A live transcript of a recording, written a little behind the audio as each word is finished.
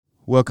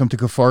Welcome to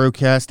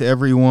KafaruCast,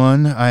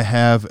 everyone. I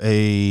have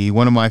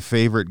one of my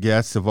favorite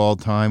guests of all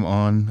time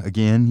on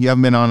again. You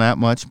haven't been on that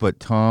much, but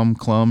Tom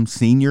Clum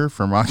Sr.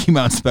 from Rocky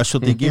Mountain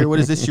Specialty Gear. What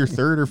is this, your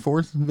third or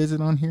fourth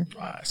visit on here?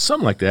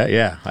 Something like that,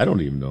 yeah. I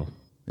don't even know.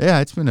 Yeah,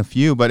 it's been a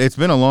few, but it's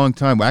been a long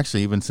time.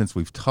 Actually, even since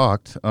we've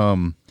talked.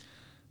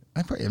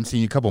 I probably haven't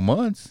seen you a couple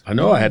months. I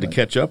know. I had to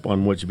catch up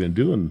on what you've been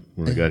doing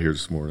when I got here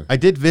this morning. I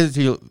did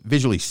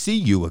visually see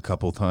you a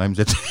couple times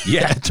at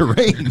the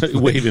range.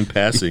 Waving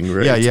passing,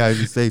 right? Yeah. I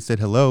just said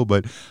hello.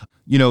 But,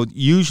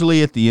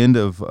 usually at the end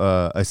of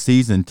a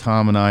season,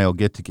 Tom and I will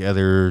get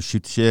together,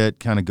 shoot shit,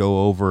 kind of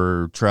go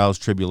over trials,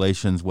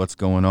 tribulations, what's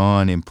going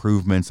on,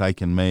 improvements I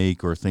can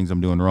make or things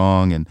I'm doing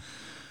wrong. And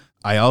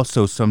I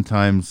also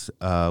sometimes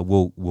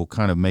will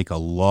kind of make a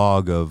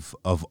log of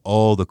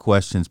all the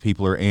questions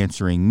people are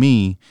answering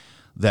me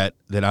that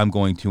I'm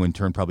going to in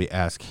turn probably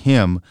ask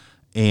him.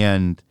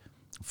 And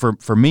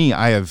for me,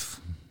 I have,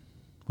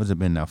 what's it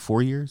been now,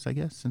 4 years, I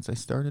guess, since I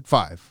started?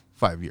 5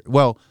 years.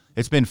 Well,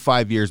 it's been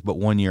 5 years, but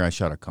 1 year I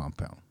shot a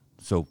compound.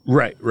 So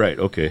Right,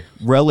 okay.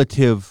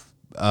 Relative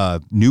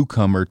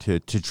newcomer to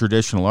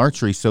traditional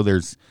archery, so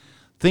there's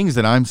things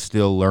that I'm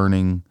still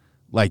learning.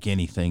 Like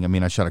anything. I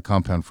mean, I shot a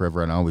compound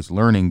forever and I'm always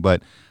learning,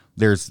 but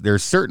there's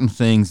certain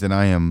things that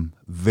I am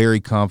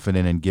very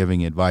confident in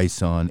giving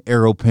advice on.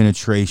 Arrow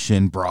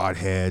penetration,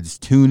 broadheads,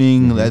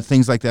 tuning,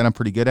 things like that I'm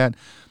pretty good at.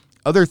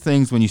 Other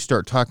things, when you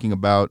start talking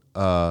about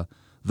the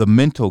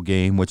mental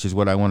game, which is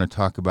what I want to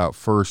talk about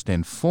first,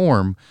 and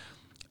form,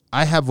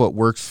 I have what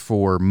works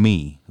for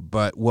me,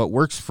 but what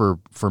works for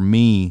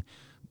me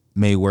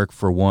may work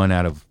for 1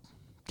 out of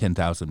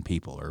 10,000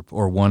 people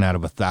or 1 out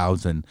of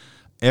 1,000.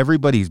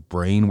 Everybody's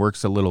brain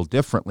works a little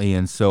differently,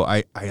 and so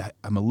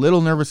I'm a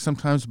little nervous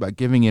sometimes about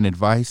giving an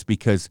advice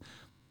because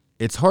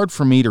it's hard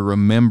for me to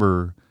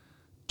remember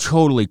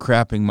totally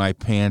crapping my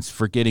pants,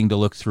 forgetting to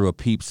look through a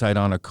peep sight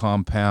on a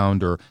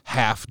compound or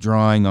half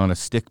drawing on a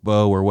stick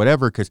bow or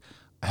whatever, because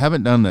I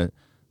haven't done the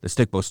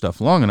stick bow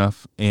stuff long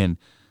enough, and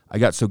I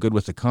got so good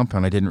with the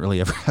compound I didn't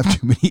really ever have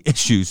too many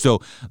issues.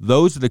 So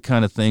those are the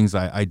kind of things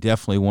I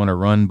definitely want to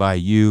run by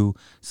you,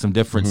 some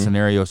different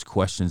scenarios,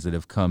 questions that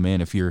have come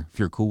in, if you're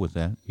cool with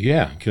that.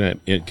 Yeah.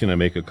 Can I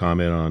make a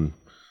comment on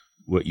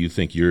what you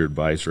think your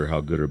advice or how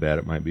good or bad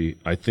it might be?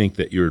 I think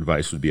that your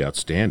advice would be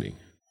outstanding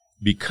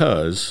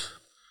because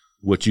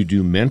what you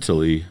do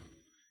mentally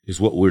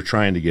is what we're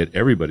trying to get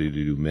everybody to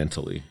do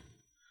mentally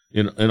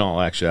in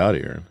all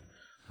actuality, Aaron.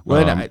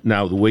 Well,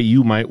 now the way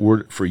you might word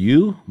it for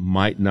you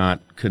might not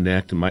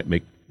connect and might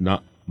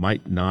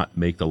not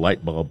make the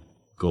light bulb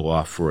go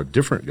off for a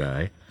different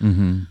guy.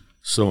 Mm-hmm.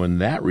 So in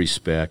that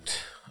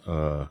respect,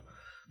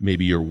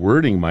 maybe your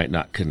wording might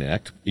not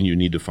connect, and you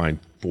need to find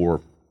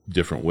 4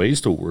 different ways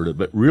to word it.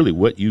 But really,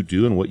 what you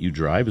do and what you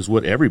drive is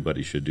what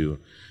everybody should do,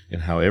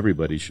 and how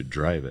everybody should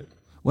drive it.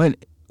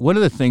 One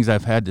of the things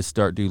I've had to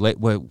start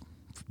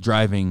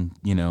driving,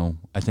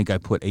 I think I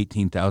put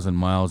 18,000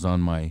 miles on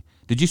my.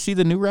 Did you see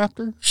the new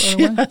Raptor, by the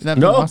way?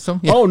 Isn't that awesome?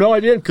 Yeah. Oh, no, I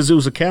didn't, because it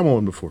was a camo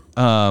one before.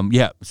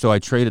 Yeah, so I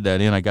traded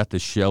that in. I got the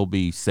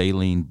Shelby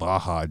Saline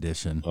Baja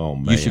Edition. Oh,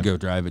 man. You should go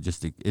drive it.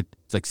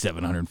 It's like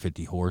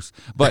 750 horse.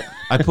 But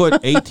I put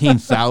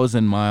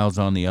 18,000 miles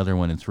on the other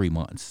one in 3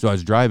 months, so I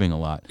was driving a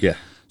lot. Yeah.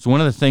 So one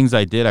of the things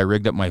I did, I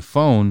rigged up my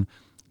phone,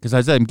 because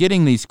as I'm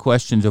getting these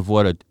questions of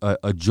what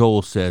a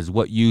Joel says,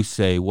 what you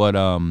say, what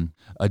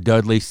a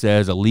Dudley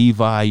says, a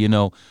Levi,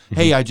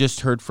 hey, I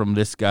just heard from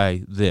this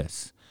guy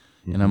this.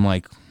 And I'm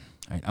like, all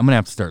right, I'm going to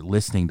have to start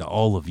listening to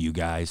all of you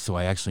guys so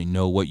I actually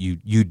know what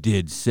you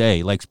did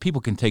say. Like,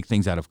 people can take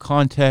things out of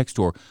context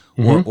or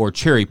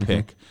cherry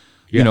pick,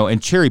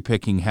 and cherry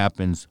picking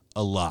happens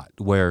a lot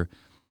where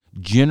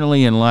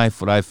generally in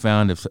life what I've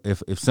found,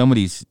 if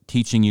somebody's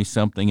teaching you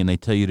something and they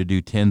tell you to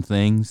do 10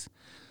 things,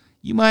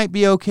 you might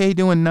be okay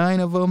doing 9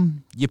 of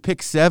them. You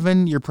pick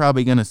 7, you're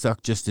probably going to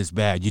suck just as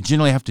bad. You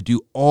generally have to do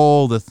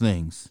all the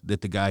things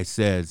that the guy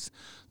says,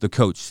 the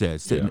coach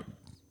says. Yeah.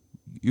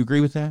 You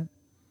agree with that?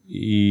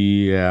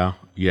 Yeah.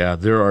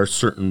 There are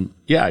certain.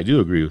 Yeah, I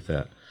do agree with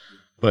that.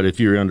 But if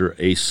you're under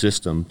a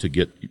system to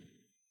get,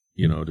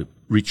 to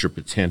reach your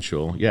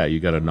potential, yeah,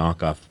 you got to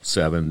knock off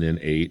 7, then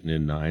 8, and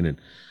then 9,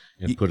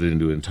 and put it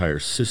into an entire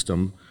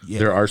system. Yeah.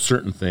 There are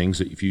certain things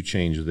that if you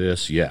change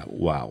this,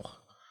 wow,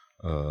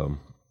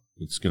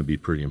 it's going to be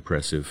pretty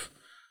impressive.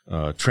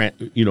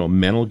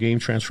 Mental game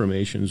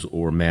transformations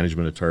or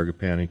management of target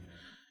panic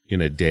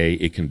in a day,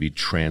 it can be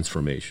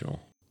transformational.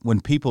 When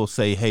people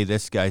say, hey,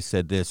 this guy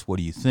said this, what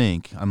do you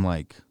think? I'm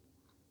like,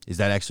 is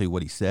that actually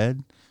what he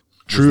said?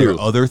 True. Was there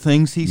other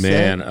things he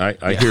said? Man,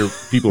 I hear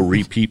people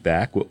repeat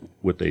back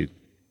what they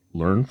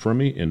learned from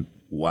me, and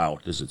wow,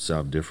 does it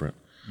sound different.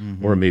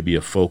 Mm-hmm. Or maybe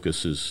a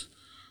focus is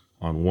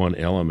on one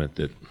element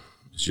that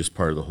is just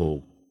part of the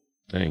whole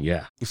thing,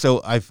 yeah.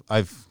 So I've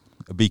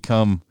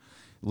become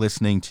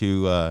listening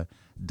to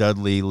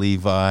Dudley,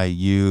 Levi,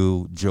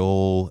 you,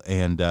 Joel,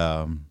 and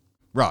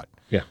Rod.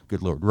 Yeah.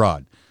 Good Lord,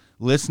 Rod.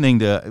 Listening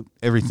to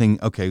everything,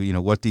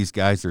 what these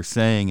guys are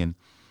saying, and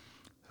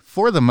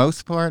for the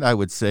most part, I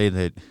would say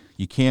that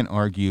you can't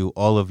argue.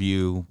 All of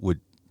you would,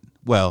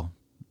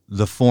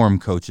 the form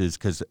coaches,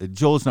 because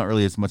Joel's not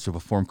really as much of a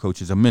form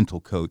coach as a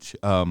mental coach.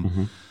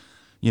 When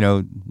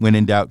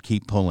in doubt,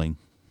 keep pulling.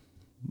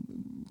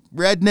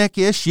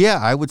 Redneck-ish, yeah,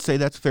 I would say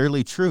that's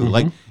fairly true.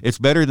 Like, it's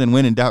better than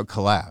when in doubt,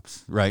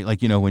 collapse, right?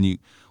 Like,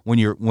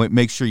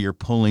 make sure you're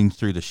pulling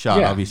through the shot.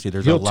 Yeah. Obviously,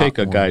 there's he'll a lot take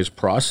a more. guy's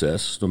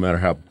process, no matter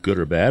how good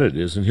or bad it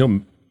is, and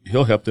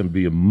he'll help them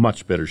be a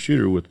much better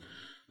shooter with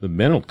the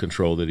mental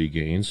control that he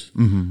gains.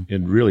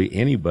 And really,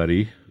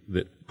 anybody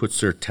that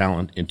puts their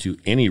talent into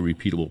any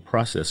repeatable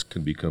process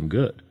can become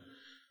good.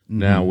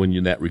 Now, when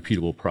that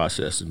repeatable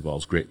process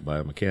involves great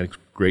biomechanics,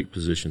 great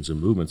positions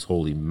and movements,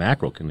 holy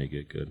mackerel, can they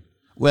get good?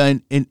 Well,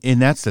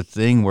 and that's the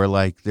thing where,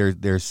 like,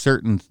 there's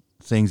certain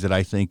things that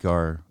I think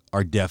are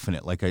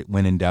definite. Like,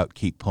 when in doubt,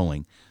 keep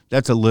pulling.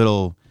 That's a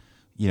little,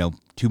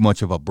 too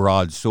much of a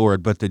broad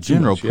sword. But the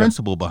general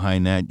principle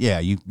behind that, yeah,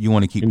 you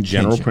want to keep In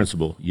general tension.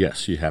 principle,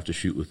 yes, you have to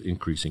shoot with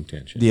increasing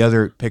tension. The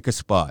other, pick a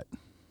spot.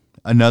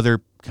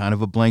 Another kind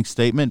of a blank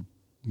statement.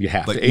 You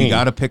have But to aim. you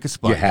got to pick a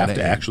spot. You have gotta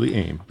to aim. actually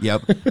aim.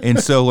 Yep. And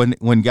so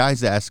when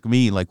guys ask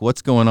me, like,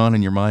 what's going on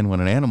in your mind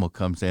when an animal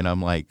comes in,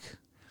 I'm like,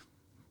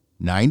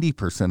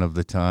 90% of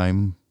the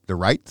time, the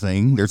right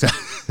thing. There's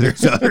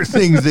other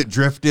things that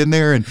drift in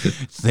there and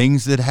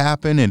things that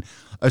happen. And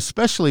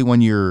especially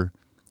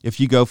if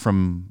you go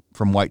from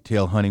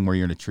whitetail hunting where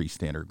you're in a tree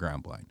stand or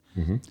ground blind,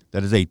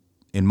 that is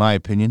in my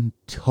opinion,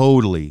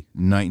 totally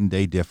night and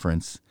day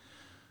difference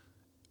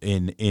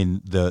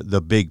in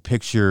the big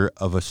picture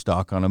of a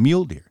stalk on a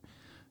mule deer.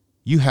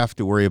 You have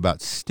to worry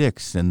about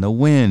sticks and the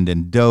wind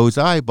and doe's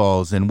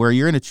eyeballs, and where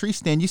you're in a tree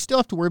stand, you still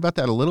have to worry about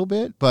that a little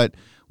bit. But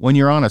when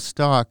you're on a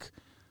stalk,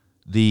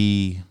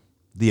 the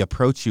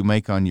approach you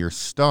make on your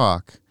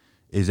stalk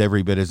is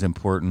every bit as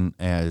important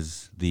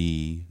as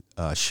the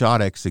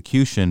shot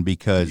execution,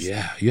 because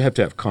You have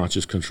to have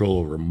conscious control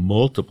over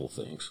multiple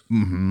things.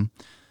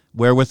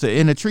 where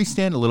in a tree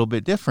stand, a little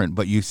bit different,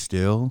 but you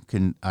still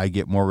can. I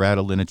get more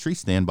rattled in a tree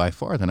stand by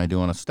far than I do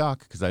on a stalk,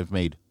 because I've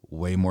made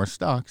way more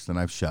stalks than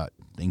I've shot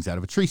things out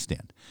of a tree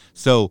stand.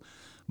 So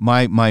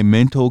my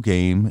mental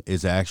game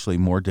is actually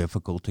more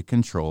difficult to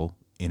control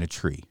in a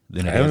tree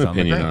than it I have is an on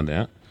the opinion ground.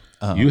 on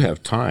that. You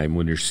have time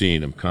when you're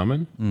seeing them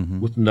coming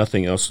with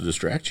nothing else to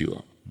distract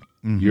you.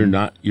 You're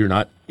not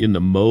in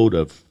the mode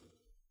of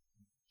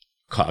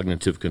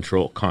cognitive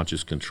control,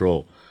 conscious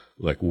control,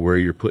 like where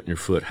you're putting your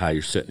foot, how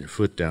you're setting your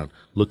foot down,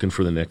 looking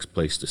for the next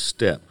place to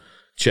step,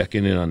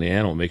 checking in on the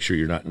animal, make sure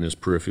you're not in this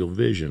peripheral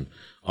vision.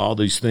 All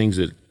these things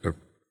that are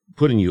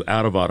putting you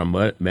out of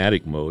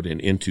automatic mode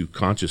and into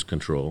conscious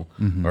control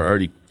are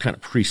already kind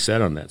of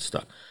preset on that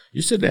stuff.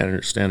 You sit down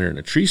and stand there in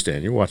a tree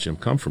stand, you're watching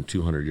them come from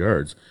 200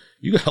 yards.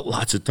 You got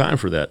lots of time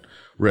for that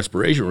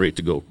respiration rate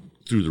to go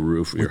through the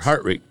roof, your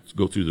heart rate to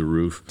go through the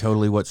roof.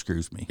 Totally what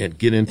screws me. And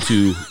get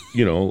into,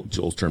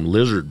 Joel's term,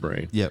 lizard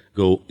brain. Yep.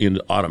 Go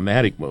into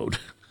automatic mode.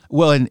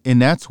 Well,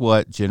 and that's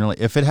what generally,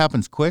 if it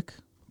happens quick,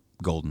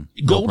 golden.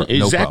 No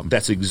problem.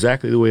 That's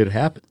exactly the way it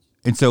happened.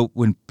 And so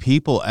when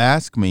people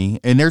ask me,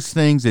 and there's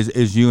things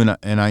as you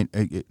and I,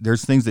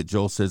 there's things that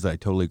Joel says I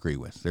totally agree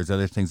with. There's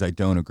other things I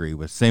don't agree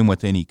with. Same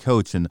with any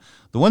coach. And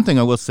the one thing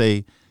I will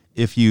say,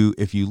 if you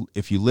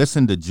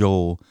listen to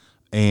Joel,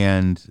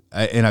 and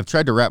I've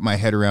tried to wrap my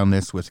head around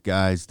this with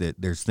guys, that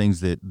there's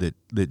things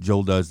that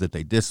Joel does that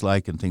they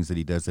dislike and things that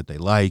he does that they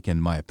like,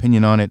 and my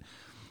opinion on it.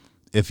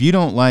 If you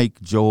don't like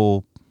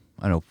Joel,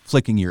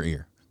 flicking your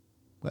ear,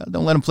 well,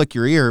 don't let him flick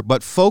your ear,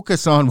 but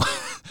focus on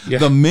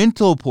the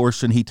mental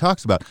portion he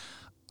talks about.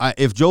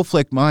 If Joel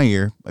flicked my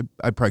ear,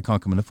 I'd probably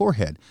conk him in the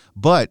forehead.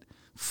 But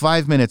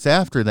 5 minutes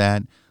after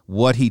that,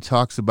 what he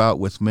talks about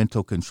with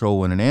mental control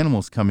when an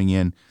animal's coming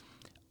in,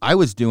 I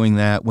was doing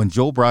that when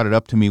Joel brought it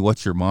up to me,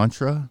 what's your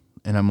mantra?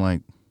 And I'm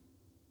like,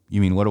 you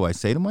mean, what do I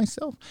say to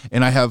myself?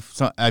 And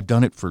I've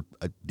done it for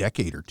a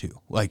decade or two.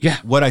 Like,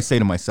 what I say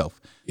to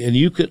myself. And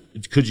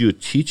could you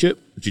teach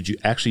it? Did you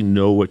actually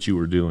know what you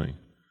were doing?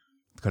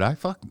 Could I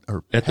fuck?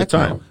 Or at the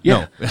time?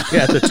 No.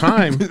 At the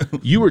time,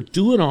 you were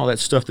doing all that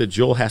stuff that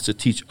Joel has to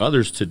teach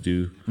others to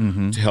do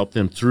to help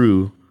them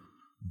through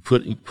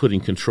putting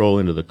control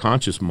into the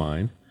conscious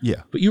mind.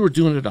 Yeah. But you were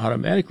doing it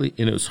automatically,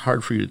 and it was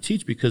hard for you to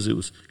teach because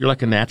you're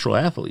like a natural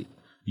athlete.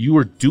 You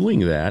were doing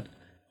that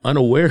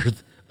unaware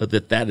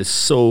that is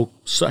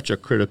such a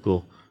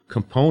critical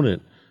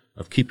component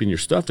of keeping your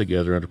stuff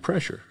together under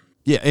pressure.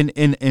 Yeah,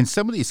 and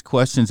some of these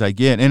questions I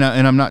get, and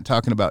I'm not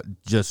talking about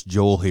just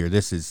Joel here.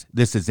 This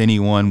is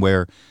anyone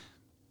where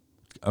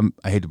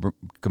I hate to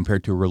compare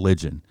it to a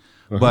religion,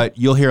 but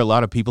you'll hear a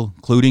lot of people,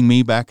 including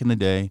me back in the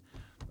day.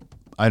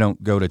 I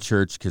don't go to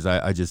church because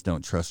I just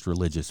don't trust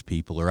religious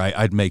people, or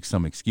I'd make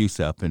some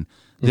excuse up, and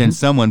then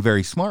someone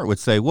very smart would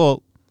say,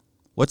 "Well,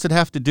 what's it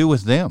have to do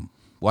with them?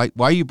 Why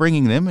are you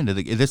bringing them into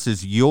this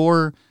is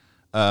your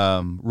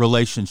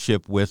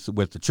relationship with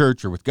the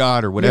church or with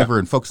God or whatever,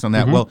 and focus on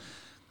that." Well,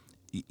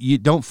 you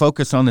don't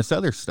focus on this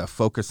other stuff.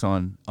 Focus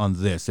on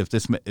this.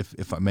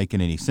 If I'm making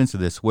any sense of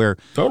this, where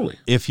totally,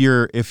 if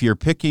you're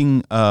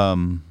picking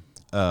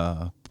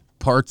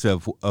parts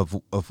of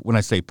when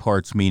I say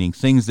parts, meaning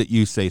things that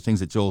you say, things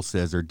that Joel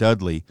says or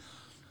Dudley,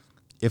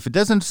 if it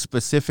doesn't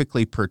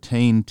specifically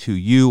pertain to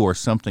you or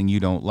something you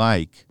don't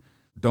like,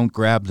 don't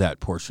grab that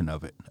portion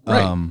of it.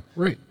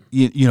 Right.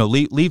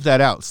 Leave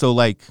that out. So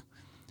like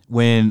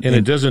when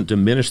it doesn't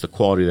diminish the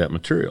quality of that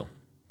material.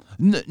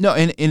 No,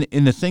 and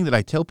the thing that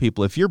I tell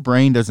people, if your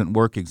brain doesn't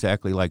work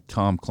exactly like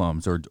Tom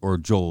Clum's or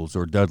Joel's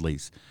or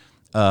Dudley's,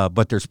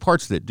 but there's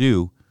parts that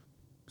do,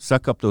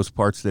 suck up those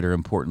parts that are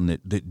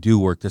important that do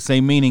work. The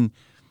same meaning,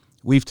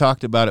 we've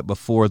talked about it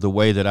before, the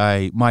way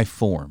that my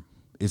form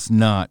is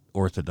not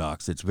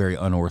orthodox. It's very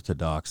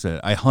unorthodox.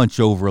 I hunch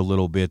over a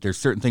little bit. There's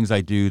certain things I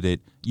do that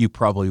you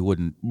probably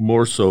wouldn't.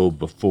 More so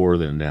before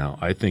than now.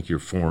 I think your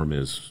form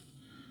is...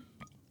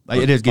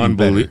 It is getting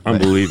better.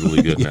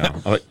 Unbelievably good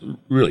now. Like,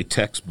 really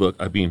textbook.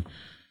 I mean,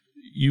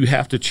 you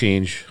have to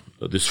change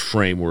this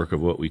framework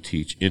of what we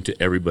teach into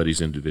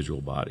everybody's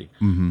individual body.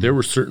 Mm-hmm. There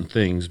were certain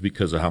things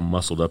because of how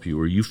muscled up you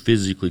were, you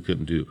physically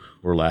couldn't do,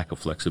 or lack of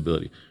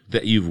flexibility,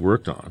 that you've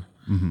worked on.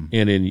 Mm-hmm.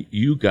 And then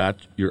you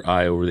got your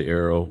eye over the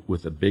arrow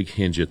with a big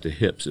hinge at the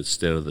hips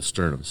instead of the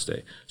sternum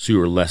stay. So you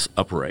were less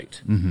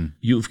upright. Mm-hmm.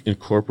 You've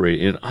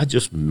incorporated, and I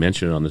just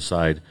mentioned it on the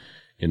side,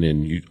 and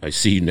then I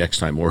see you next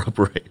time more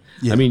upright.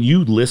 Yeah. I mean,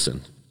 you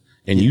listen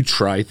and you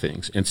try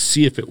things and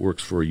see if it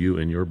works for you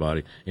and your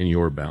body and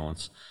your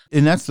balance.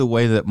 And that's the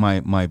way that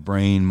my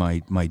brain,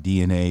 my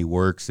DNA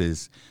works,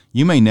 is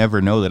you may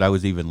never know that I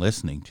was even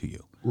listening to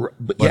you.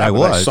 But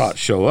I saw it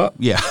show up.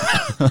 Yeah.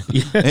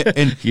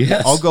 and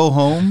yes. I'll go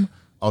home,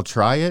 I'll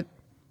try it.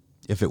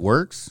 If it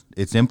works,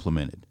 it's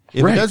implemented.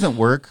 If it doesn't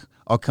work,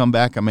 I'll come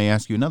back, I may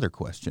ask you another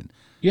question.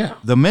 Yeah.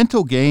 The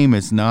mental game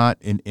is not,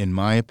 in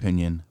my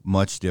opinion,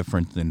 much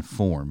different than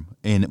form.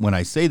 And when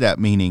I say that,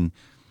 meaning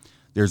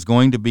there's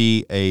going to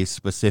be a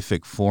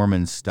specific form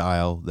and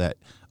style that,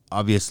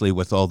 obviously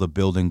with all the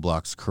building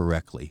blocks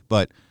correctly,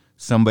 but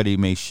somebody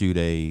may shoot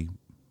a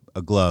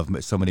glove,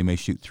 but somebody may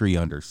shoot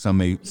 3-under. Some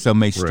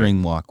may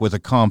string walk with a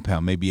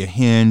compound, maybe a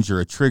hinge or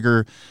a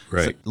trigger,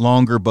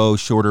 longer bow,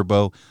 shorter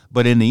bow.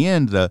 But in the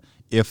end,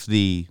 if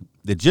the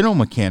general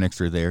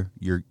mechanics are there,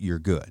 you're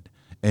good.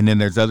 And then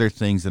there's other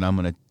things that I'm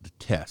going to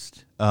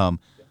test.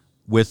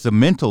 With the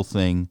mental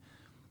thing,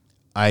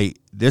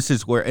 this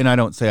is where, and I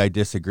don't say I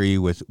disagree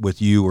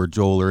with you or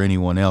Joel or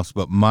anyone else,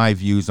 but my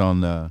views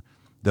on the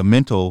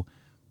mental,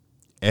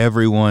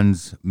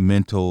 everyone's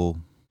mental,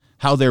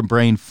 how their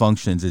brain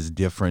functions is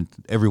different.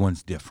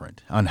 Everyone's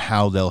different on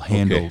how they'll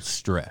handle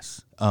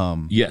stress.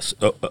 Yes.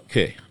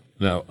 Okay.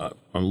 Now,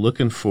 I'm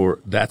looking for,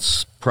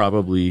 that's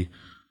probably,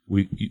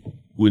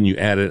 when you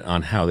add it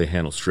on how they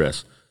handle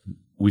stress,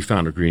 we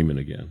found agreement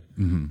again.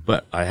 Mm-hmm.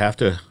 But I have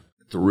to,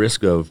 at the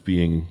risk of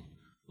being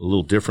a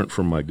little different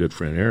from my good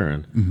friend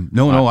Aaron. Mm-hmm.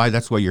 No,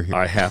 that's why you're here.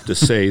 I have to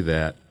say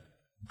that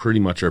pretty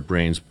much our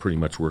brains pretty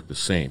much work the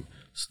same.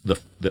 The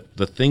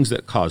things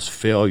that cause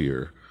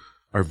failure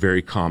are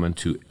very common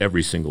to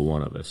every single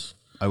one of us.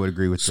 I would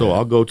agree with that. So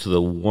I'll go to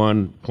the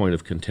one point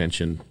of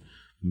contention,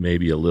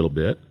 maybe a little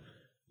bit,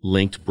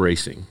 linked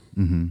bracing.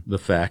 Mm-hmm. The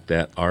fact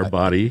that our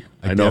body,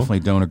 I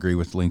definitely don't agree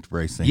with linked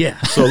bracing.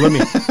 Yeah. So let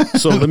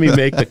me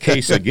make the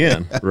case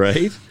again,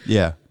 right?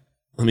 Yeah.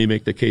 Let me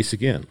make the case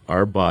again.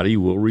 Our body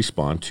will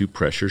respond to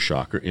pressure,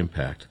 shock, or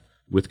impact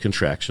with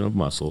contraction of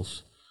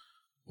muscles,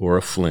 or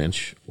a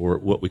flinch, or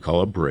what we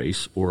call a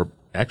brace, or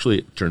actually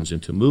it turns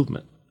into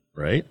movement,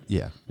 right?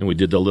 Yeah. And we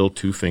did the little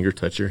 2-finger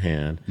touch your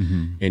hand,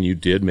 and you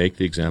did make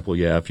the example,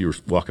 if you were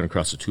walking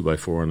across a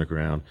 2x4 on the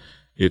ground,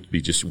 it'd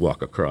be just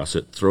walk across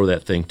it, throw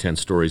that thing 10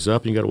 stories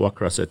up, and you got to walk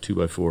across that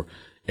 2x4.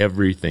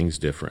 Everything's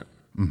different,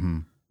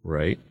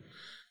 right?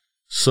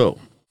 So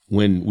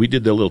when we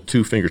did the little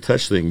 2-finger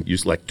touch thing, you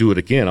just like, do it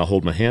again, I'll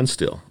hold my hand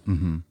still.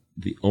 Mm-hmm.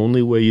 The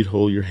only way you'd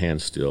hold your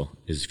hand still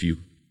is if you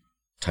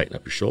tighten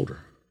up your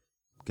shoulder.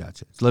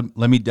 Gotcha. So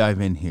let me dive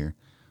in here.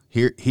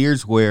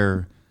 Here's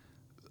where,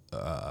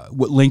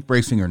 what link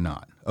bracing or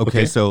not.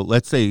 Okay, so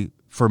let's say,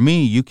 for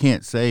me, you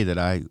can't say that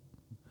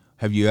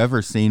have you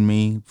ever seen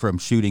me from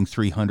shooting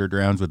 300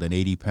 rounds with an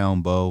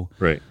 80-pound bow?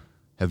 Right.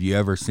 Have you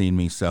ever seen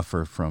me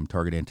suffer from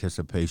target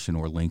anticipation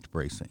or linked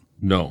bracing?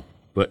 No,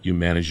 but you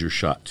manage your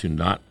shot to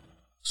not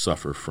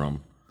suffer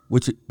from.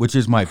 Which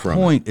is my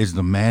point, is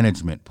the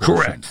management portion.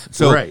 Correct.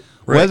 So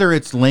whether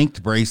it's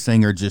linked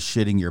bracing or just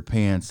shitting your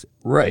pants,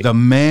 the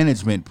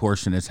management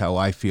portion is how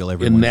I feel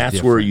everyone's And that's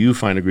different. where you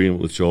find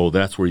agreement with Joel.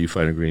 That's where you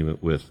find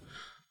agreement with,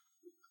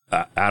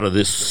 out of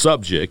this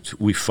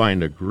subject, we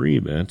find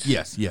agreement.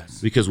 Yes.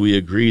 Because we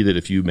agree that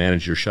if you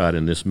manage your shot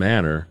in this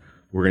manner,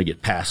 we're going to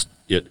get past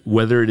it,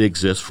 whether it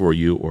exists for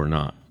you or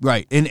not.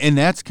 Right. And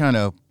that's kind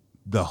of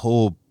the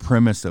whole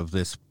premise of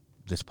this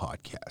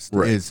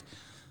podcast, is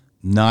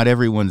not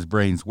everyone's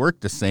brains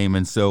work the same.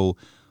 And so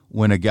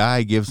when a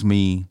guy gives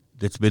me,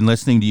 that's been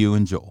listening to you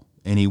and Joel,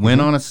 and he went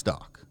on a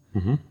stock,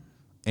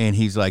 and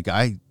he's like,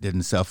 I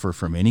didn't suffer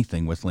from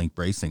anything with linked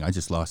bracing. I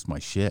just lost my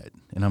shit.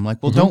 And I'm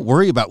like, well, don't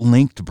worry about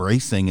linked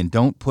bracing, and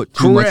don't put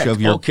too much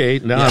of your... Okay,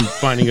 now I'm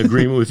finding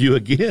agreement with you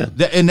again.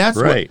 And that's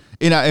right.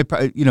 And I,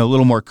 a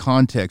little more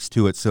context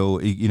to it. So,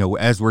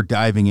 as we're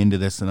diving into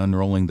this and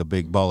unrolling the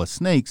big ball of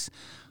snakes,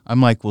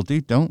 I'm like, well,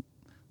 dude, don't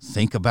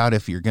think about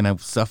if you're going to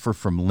suffer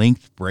from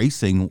linked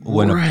bracing.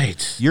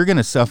 Right. You're going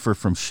to suffer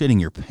from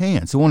shitting your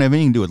pants. It won't have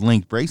anything to do with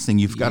linked bracing.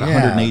 You've got a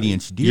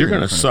 180-inch deer. You're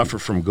going to suffer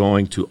from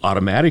going to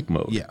automatic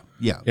mode.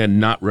 Yeah. And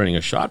not running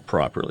a shot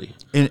properly.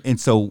 And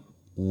so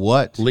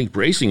what? Linked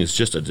bracing is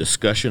just a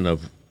discussion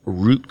of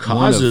root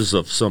causes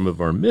of some of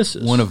our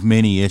misses. One of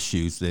many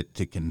issues that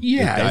can.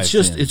 Yeah, it's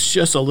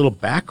just a little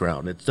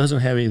background. It doesn't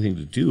have anything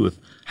to do with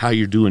how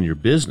you're doing your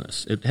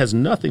business. It has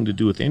nothing to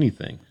do with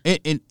anything.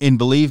 And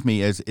believe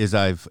me, as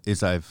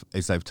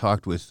I've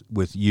talked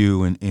with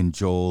you and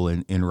Joel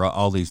and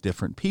all these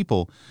different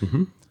people,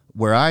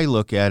 where I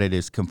look at it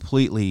is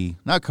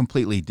not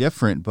completely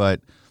different,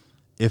 but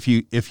if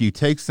you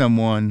take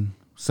someone,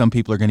 some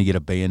people are going to get a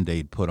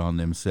Band-Aid put on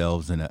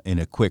themselves in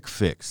a quick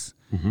fix.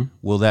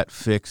 Will that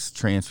fix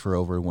transfer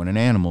over when an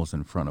animal's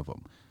in front of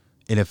them?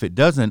 And if it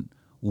doesn't,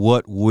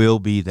 what will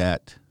be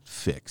that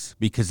fix?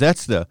 Because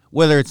that's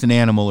whether it's an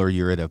animal or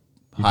you're at a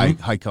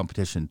high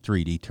competition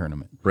 3D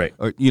tournament, right?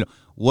 Or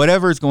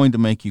whatever is going to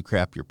make you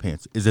crap your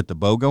pants. Is it the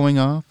bow going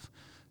off?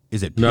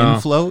 Is it pin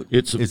float?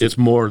 It's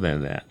more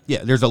than that.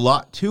 Yeah, there's a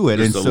lot to it.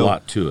 There's a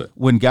lot to it.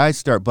 When guys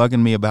start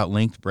bugging me about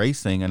linked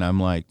bracing, and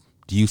I'm like,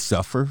 "Do you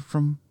suffer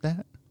from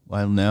that?"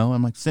 Well, no.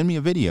 I'm like, "Send me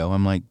a video."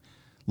 I'm like,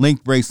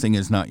 linked bracing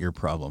is not your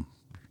problem.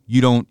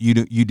 You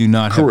do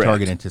not have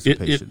target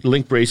anticipation.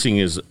 Link bracing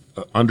is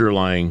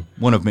underlying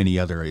one of many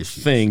other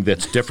issues. Thing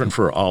that's different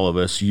for all of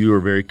us. You are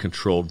very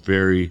controlled,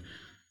 very,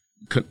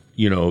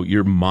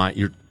 your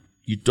mind.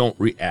 You don't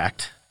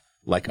react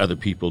like other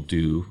people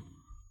do.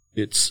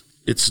 It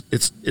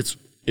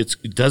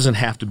doesn't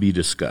have to be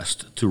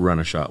discussed to run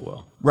a shot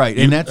well. Right,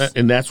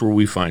 and that's where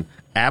we find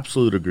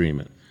absolute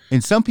agreement.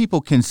 And some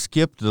people can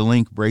skip the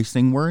link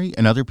bracing worry,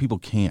 and other people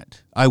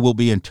can't. I will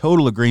be in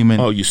total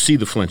agreement. Oh, you see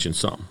the flinch in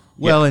some.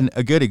 Well, and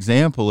a good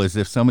example is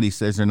if somebody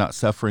says they're not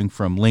suffering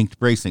from linked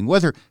bracing,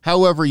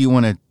 however you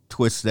want to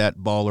twist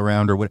that ball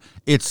around or what,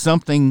 it's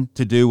something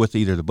to do with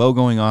either the bow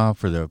going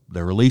off or the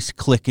release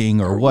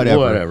clicking or whatever.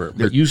 Whatever.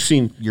 But you've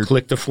seen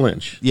click to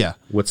flinch. Yeah.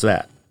 What's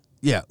that?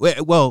 Yeah.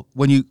 Well,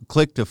 when you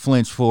click to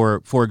flinch,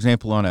 for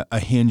example, on a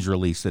hinge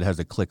release that has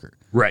a clicker.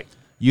 Right.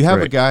 You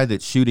have a guy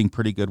that's shooting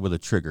pretty good with a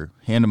trigger.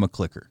 Hand him a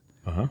clicker.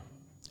 And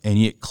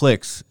it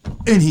clicks,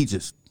 and he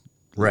just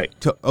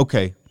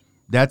okay.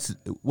 That's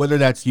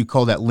whether you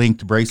call that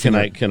linked bracing.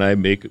 Can I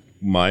make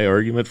my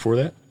argument for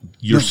that?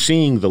 You're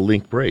seeing the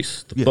link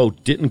brace. The bow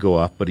didn't go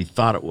off, but he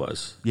thought it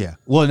was. Yeah.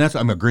 Well, and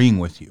I'm agreeing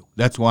with you.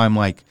 That's why I'm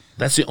like.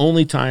 That's the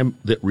only time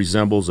that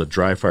resembles a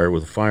dry fire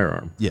with a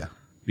firearm. Yeah.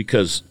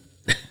 Because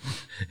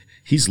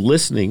he's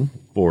listening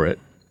for it.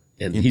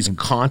 And he's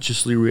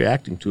consciously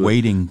reacting to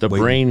it. The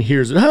brain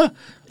hears it,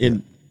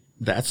 and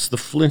that's the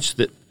flinch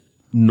that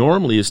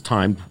normally is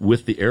timed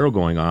with the arrow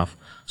going off,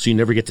 so you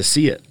never get to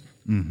see it.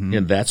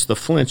 And that's the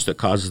flinch that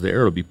causes the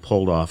arrow to be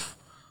pulled off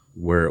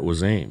where it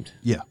was aimed.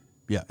 Yeah,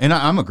 yeah. And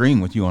I'm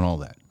agreeing with you on all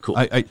that. Cool.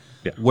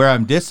 Where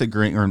I'm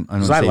disagreeing, or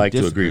I like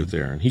to agree with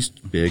Aaron. He's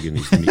big and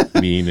he's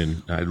mean,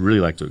 and I'd really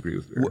like to agree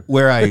with Aaron.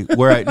 Where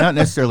I not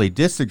necessarily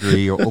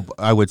disagree, or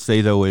I would say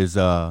though is.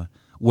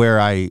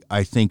 Where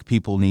I think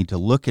people need to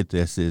look at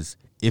this is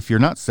if you're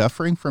not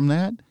suffering from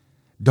that,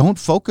 don't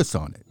focus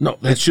on it. No,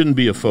 that shouldn't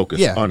be a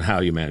focus on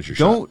how you manage your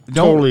shot.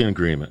 Totally in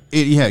agreement.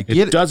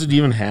 It doesn't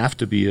even have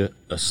to be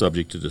a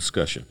subject to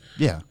discussion.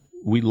 Yeah.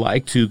 We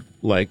like to,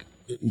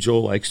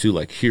 Joel likes to,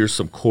 here's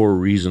some core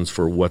reasons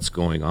for what's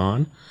going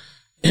on.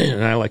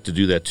 And I like to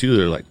do that too.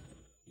 They're like,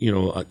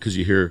 because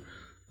you hear,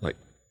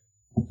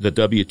 the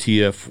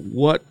WTF,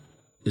 what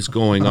is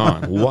going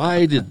on?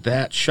 Why did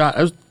that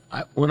shot...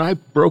 when I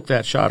broke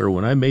that shot, or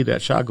when I made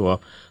that shot go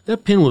off,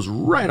 that pin was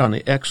right on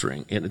the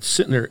X-ring, and it's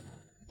sitting there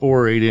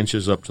 4 or 8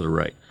 inches up to the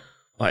right.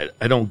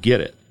 I don't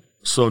get it.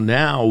 So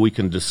now we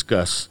can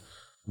discuss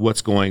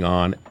what's going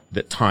on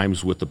that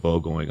times with the bow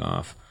going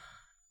off.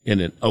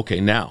 And then, okay,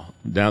 now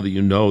that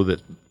you know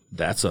that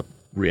that's a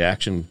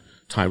reaction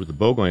time with the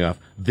bow going off,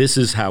 this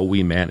is how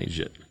we manage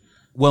it.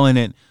 Well,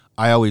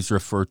 I always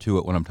refer to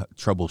it when I'm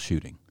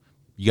troubleshooting.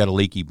 You got a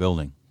leaky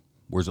building.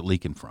 Where's it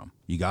leaking from?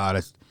 You got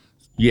to...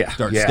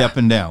 Start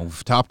stepping down,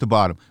 top to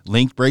bottom.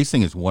 Linked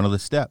bracing is one of the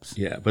steps.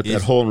 Yeah, but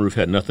that hole in the roof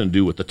had nothing to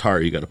do with the tire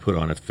you got to put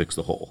on it to fix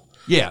the hole.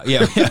 Yeah.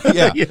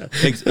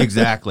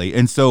 Exactly.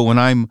 And so when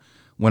I'm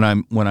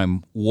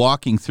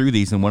walking through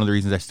these, and one of the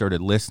reasons I started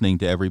listening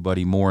to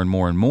everybody more and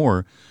more and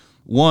more,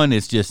 one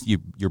is just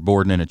you're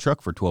boarding in a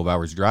truck for 12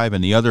 hours drive,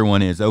 and the other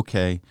one is as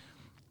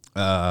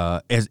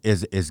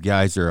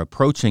guys are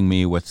approaching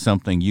me with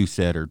something you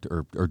said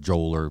or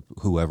Joel or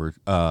whoever.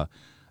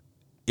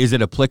 Is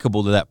it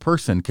applicable to that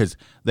person? Because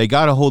they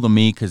got a hold of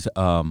me because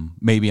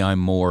maybe I'm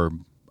more,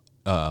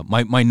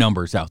 my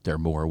number's out there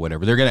more or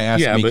whatever. They're going to ask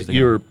me. Yeah, but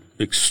you're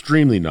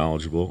extremely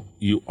knowledgeable.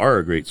 You are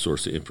a great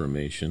source of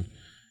information.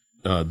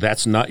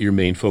 That's not your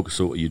main focus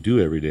of what you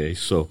do every day.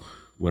 So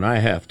when I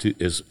have to,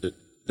 as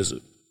a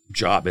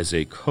job as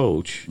a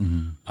coach,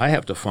 I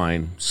have to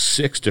find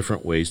 6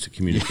 different ways to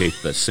communicate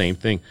the same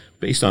thing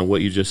based on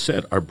what you just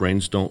said. Our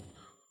brains don't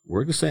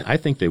work the same. I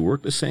think they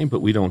work the same,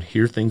 but we don't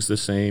hear things the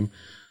same.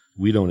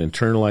 We don't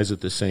internalize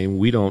it the same.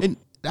 We don't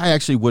I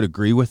actually would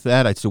agree with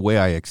that. It's the way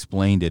I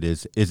explained it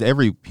is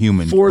every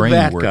human For brain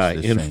that works guy,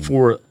 the and same.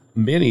 for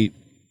many,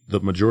 the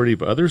majority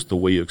of others, the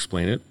way you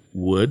explain it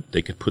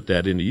they could put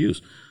that into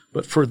use.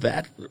 But for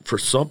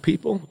some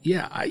people,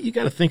 you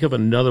got to think of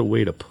another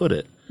way to put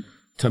it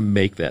to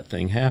make that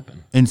thing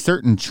happen. And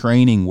certain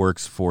training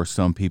works for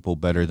some people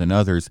better than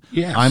others.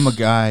 Yes. I'm a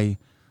guy,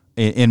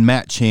 and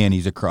Matt Chan,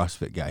 he's a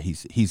CrossFit guy.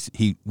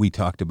 We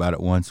talked about it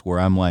once where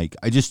I'm like,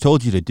 I just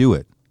told you to do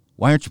it.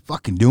 Why aren't you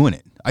fucking doing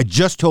it? I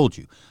just told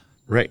you.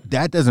 Right.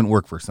 That doesn't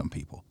work for some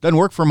people. Doesn't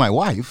work for my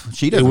wife.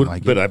 She doesn't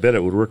like it. But I bet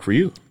it would work for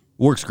you.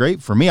 Works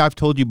great for me. I've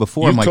told you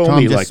before. You've I'm like, told Tom,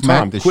 me, just like, smack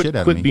Tom, the shit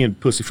out of me. quit being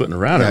pussyfooting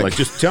around. Yeah. Like,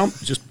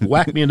 just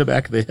whack me in the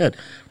back of the head.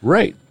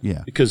 Right.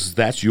 Yeah. Because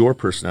that's your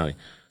personality.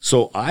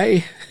 So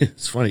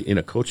it's funny, in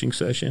a coaching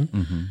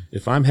session,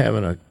 if I'm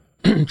having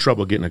a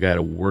trouble getting a guy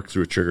to work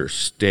through a trigger,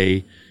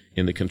 stay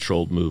in the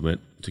controlled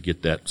movement to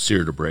get that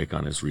sear to break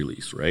on his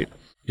release, right?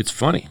 It's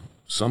funny.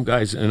 Some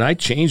guys, and I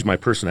changed my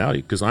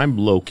personality because I'm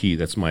low key.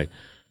 That's my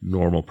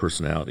normal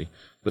personality.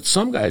 But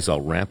some guys,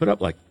 I'll ramp it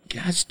up like,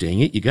 gosh dang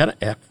it, you got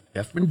to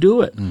F and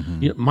do it.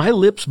 You know, my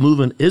lips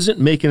moving isn't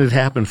making it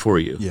happen for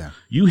you. Yeah.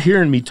 You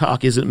hearing me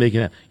talk isn't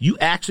making it. You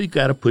actually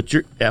got to put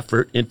your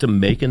effort into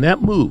making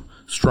that move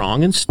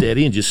strong and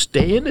steady and just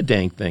stay in the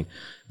dang thing.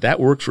 That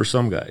works for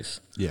some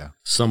guys. Yeah.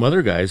 Some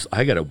other guys,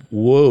 I got to,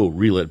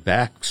 reel it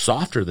back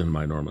softer than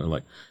my normal.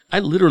 Like, I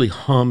literally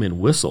hum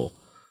and whistle.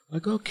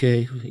 Like,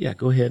 okay, yeah,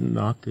 go ahead and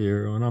knock the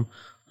arrow. And I'm,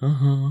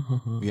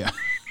 Yeah.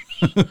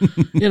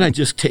 and I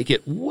just take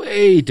it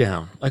way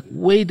down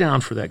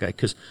for that guy.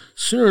 Because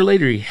sooner or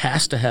later, he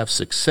has to have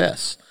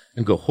success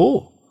and go,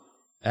 oh,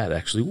 that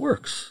actually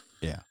works.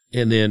 Yeah.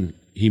 And then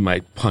he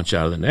might punch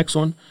out of the next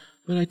one,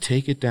 but I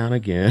take it down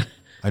again.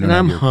 I don't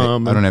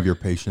have your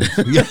patience.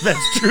 Yeah,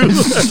 that's true.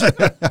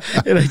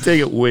 And I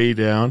take it way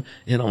down,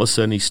 and all of a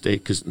sudden he stays,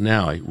 because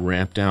now I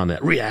ramp down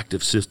that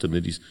reactive system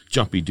that he's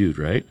jumpy dude,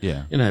 right?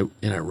 Yeah. And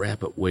I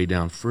ramp it way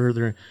down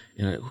further,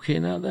 and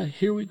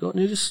here we go.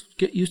 And you just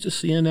get used to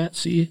seeing that.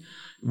 See,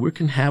 we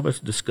can have a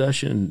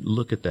discussion and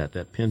look at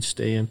that pin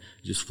staying,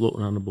 just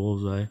floating on the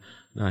bullseye.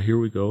 Now here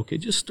we go. Okay,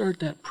 just start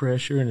that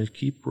pressure and just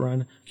keep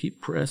running,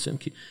 keep pressing,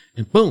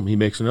 and boom, he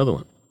makes another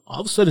one. All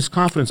of a sudden his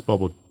confidence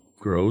bubble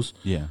grows.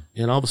 Yeah.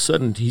 And all of a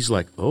sudden he's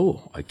like,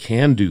 oh, I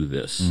can do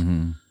this.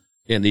 And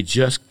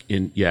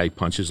he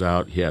punches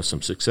out. He has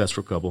some success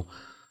for a couple.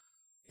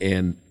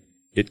 And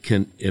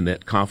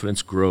that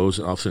confidence grows,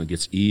 and all of a sudden it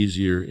gets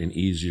easier and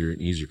easier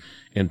and easier.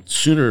 And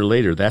sooner or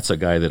later, that's a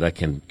guy that I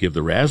can give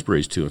the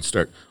raspberries to and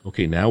start,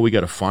 okay, now we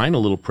got to find a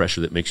little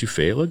pressure that makes you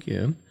fail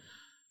again.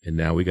 And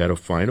now we got to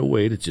find a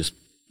way to just,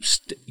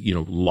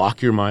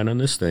 lock your mind on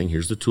this thing.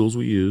 Here's the tools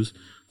we use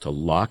to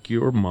lock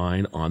your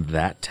mind on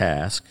that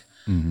task.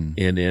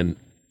 And then,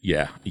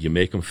 you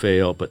make him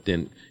fail, but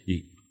then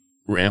you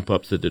ramp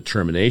up the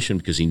determination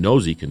because he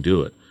knows he can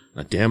do it.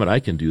 Now, damn it, I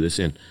can do this.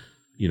 And,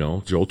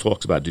 Joel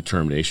talks about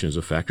determination as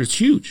a factor. It's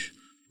huge,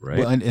 right?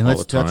 Well, and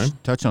let's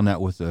touch on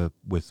that with the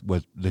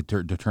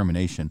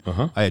determination.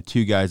 I had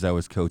two guys I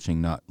was coaching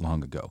not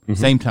long ago,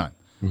 same time,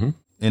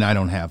 and I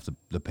don't have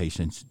the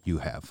patience you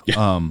have.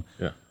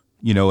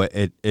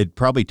 It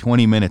probably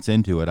 20 minutes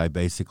into it, I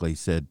I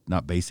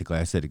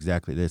said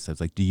exactly this. I was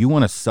like, do you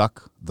want to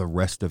suck the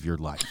rest of your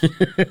life?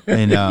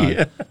 And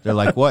they're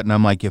like, what? And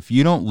I'm like, if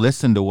you don't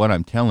listen to what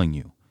I'm telling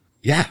you,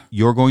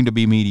 you're going to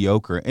be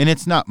mediocre. And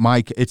it's not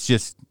it's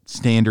just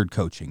standard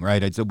coaching,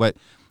 right? But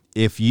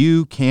if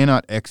you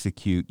cannot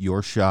execute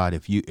your shot,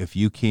 if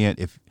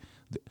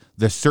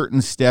the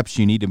certain steps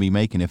you need to be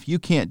making, if you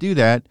can't do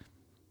that,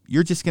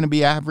 you're just going to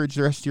be average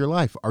the rest of your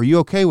life. Are you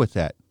okay with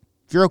that?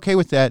 If you're okay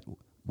with that,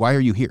 why are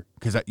you here?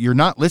 Because you're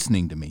not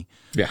listening to me.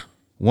 Yeah.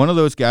 One of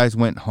those guys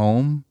went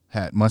home,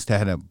 must have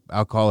had an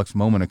alcoholic's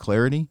moment of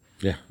clarity.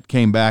 Yeah.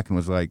 Came back and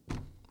was like,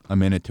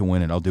 I'm in it to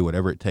win it. I'll do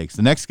whatever it takes.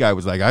 The next guy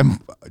was like, I'm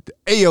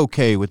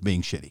A-okay with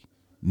being shitty.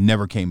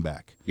 Never came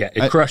back. Yeah,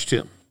 it crushed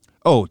him.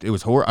 Oh, it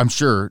was horrible. I'm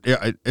sure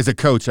as a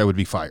coach, I would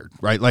be fired,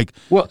 right?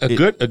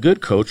 A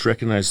good coach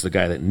recognizes the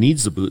guy that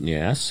needs the boot in the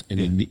ass, and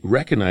he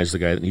recognizes the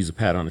guy that needs a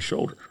pat on the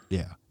shoulder.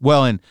 Yeah.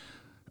 Well, and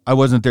I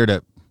wasn't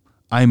there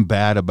I'm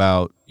bad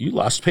about. You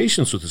lost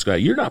patience with this guy.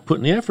 You're not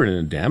putting the effort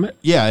in, damn it.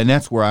 Yeah, and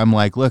that's where I'm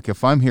like, look,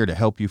 if I'm here to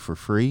help you for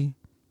free,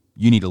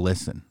 you need to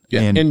listen.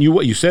 Yeah, and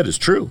what you said is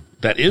true.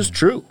 That is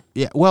true.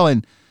 Yeah, well,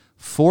 and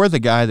for the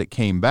guy that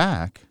came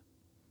back,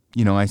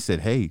 I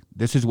said, hey,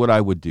 this is what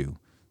I would do.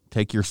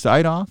 Take your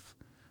sight off,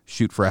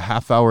 shoot for a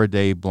half hour a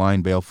day,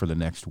 blind bail for the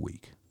next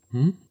week.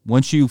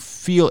 Once you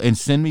feel, and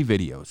send me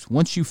videos.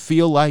 Once you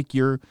feel like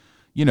you're,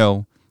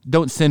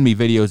 don't send me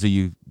videos of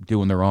you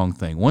doing the wrong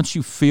thing. Once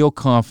you feel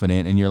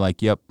confident and you're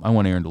like, yep, I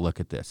want Aaron to look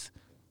at this,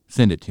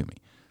 send it to me.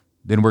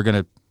 Then we're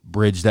going to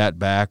bridge that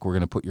back. We're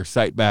going to put your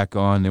sight back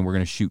on. Then we're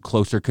going to shoot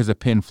closer because of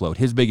pin float.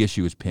 His big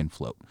issue is pin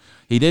float.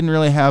 He didn't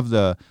really have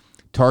the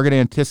target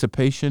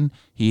anticipation.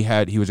 He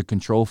was a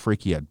control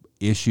freak. He had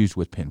issues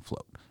with pin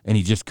float, and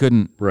he just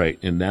couldn't. Right,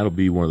 and that'll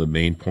be one of the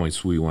main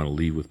points we want to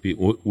leave with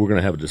people. We're going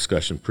to have a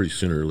discussion pretty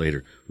sooner or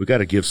later. We've got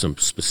to give some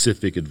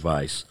specific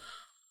advice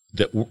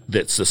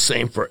that's the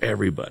same for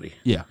everybody.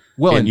 Yeah.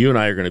 Well, and you and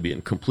I are going to be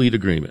in complete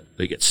agreement.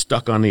 They get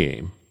stuck on the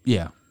aim.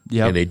 Yeah.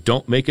 Yeah. And they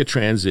don't make a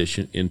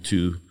transition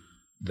into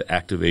the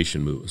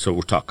activation movement. So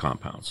we'll talk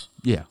compounds.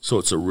 Yeah. So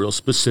it's a real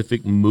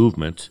specific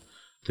movement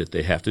that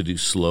they have to do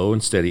slow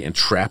and steady and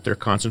trap their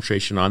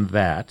concentration on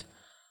that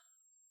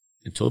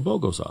until the bow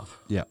goes off.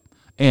 Yeah.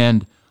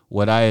 And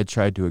what I had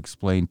tried to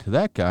explain to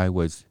that guy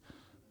was,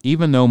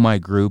 even though my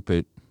group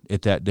at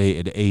that day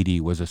at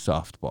 80 was a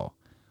softball,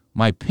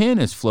 my pin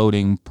is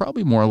floating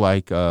probably more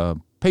like a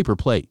paper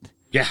plate.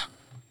 Yeah.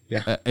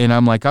 Yeah. And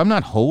I'm like, I'm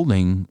not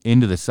holding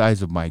into the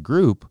size of my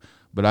group,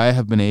 but I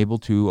have been able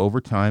to, over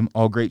time,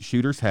 all great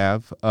shooters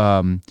have.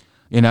 And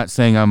not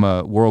saying I'm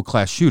a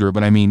world-class shooter,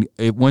 but I mean,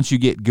 once you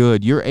get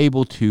good, you're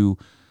able to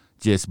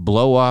just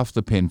blow off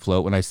the pin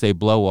float. When I say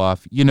blow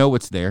off, you know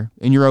it's there,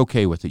 and you're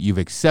okay with it. You've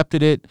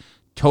accepted it,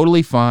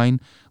 totally fine,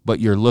 but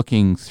you're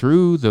looking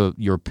through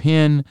your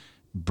pin,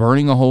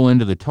 burning a hole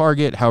into the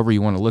target, however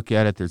you want to look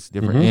at it. There's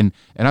different,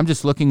 and I'm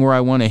just looking where I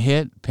want to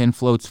hit. Pin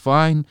float's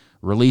fine,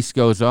 release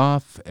goes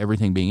off,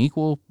 everything being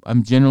equal,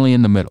 I'm generally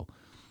in the middle.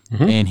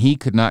 And he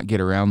could not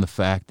get around the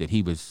fact that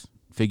he was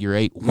figure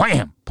eight,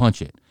 wham,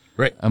 punch it.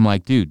 Right. I'm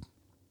like, dude,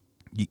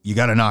 you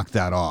got to knock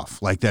that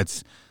off. Like,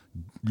 that's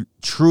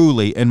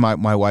truly, and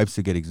my wife's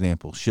a good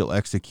example. She'll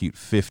execute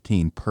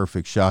 15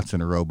 perfect shots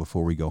in a row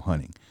before we go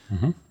hunting.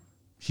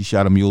 She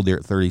shot a mule deer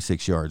at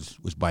 36 yards,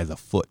 was by the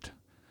foot.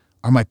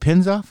 Are my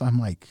pins off? I'm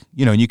like,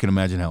 and you can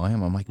imagine how I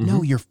am. I'm like,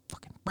 no, your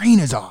fucking brain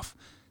is off.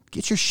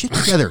 Get your shit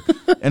together.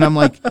 And I'm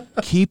like,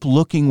 keep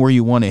looking where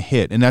you want to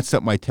hit. And that's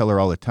something I tell her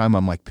all the time.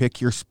 I'm like,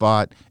 pick your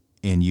spot,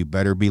 and you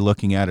better be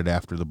looking at it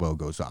after the bow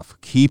goes off.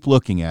 Keep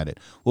looking at it.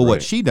 Well,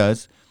 what she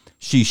does,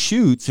 she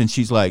shoots, and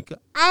she's like,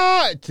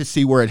 to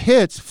see where it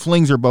hits,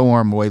 flings her bow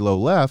arm way low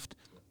left.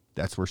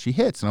 That's where she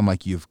hits. And I'm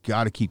like, you've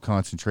got to keep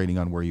concentrating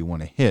on where you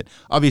want to hit.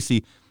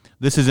 Obviously,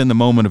 this is in the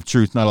moment of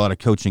truth, not a lot of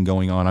coaching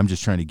going on. I'm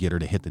just trying to get her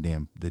to hit the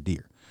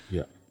deer.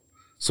 Yeah.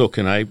 So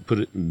can I put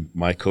it in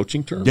my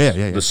coaching terms?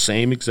 Yeah. The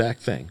same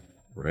exact thing,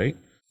 right?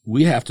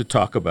 We have to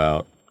talk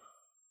about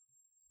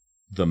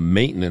the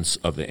maintenance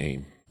of the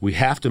aim. We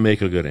have to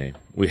make a good aim.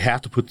 We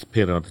have to put the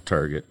pin on the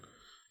target.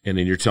 And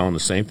then you're telling the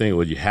same thing.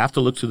 Well, you have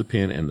to look to the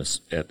pin and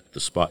at the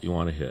spot you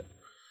want to hit.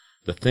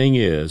 The thing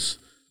is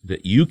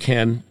that you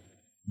can,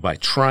 by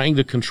trying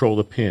to control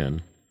the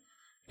pin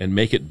and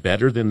make it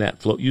better than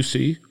that float you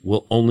see,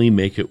 will only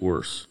make it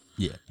worse.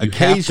 Yeah. You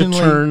Occasionally,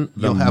 have to turn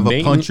you'll have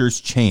a puncher's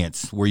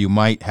chance where you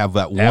might have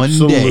that one day.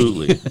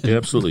 Absolutely.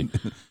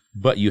 Absolutely.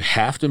 But you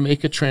have to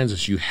make a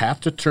transition. You have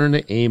to turn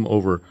the aim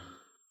over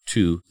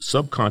to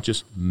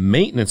subconscious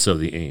maintenance of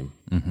the aim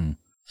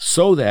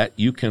so that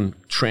you can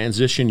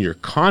transition your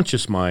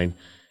conscious mind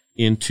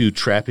into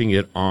trapping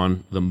it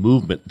on the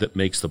movement that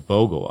makes the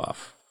bow go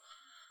off.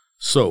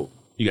 So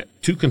you got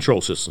two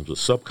control systems, a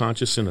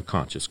subconscious and a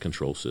conscious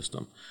control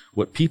system.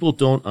 What people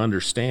don't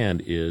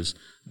understand is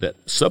that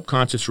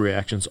subconscious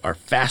reactions are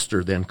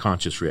faster than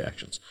conscious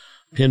reactions.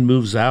 Pin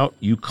moves out,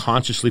 you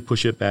consciously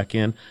push it back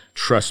in.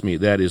 Trust me,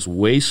 that is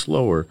way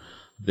slower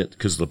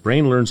because the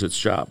brain learns its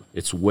job.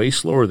 It's way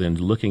slower than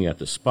looking at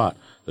the spot.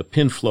 The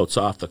pin floats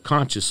off, the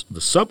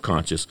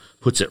subconscious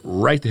puts it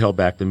right the hell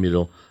back the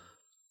middle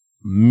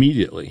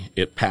immediately.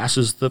 It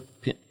passes the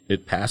pin.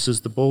 It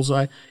passes the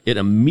bullseye. It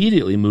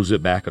immediately moves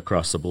it back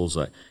across the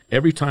bullseye.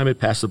 Every time it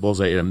passes the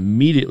bullseye, it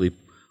immediately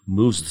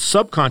moves the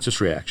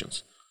subconscious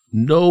reactions.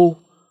 No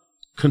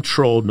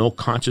control, no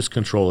conscious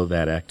control of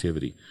that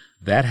activity.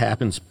 That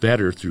happens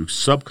better through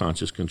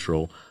subconscious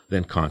control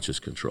than conscious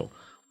control.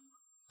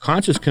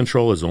 Conscious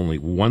control is only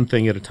one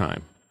thing at a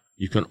time.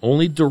 You can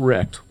only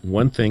direct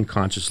one thing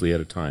consciously at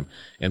a time.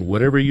 And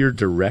whatever you're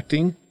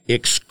directing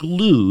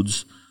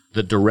excludes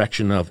the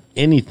direction of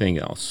anything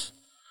else.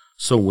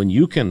 So when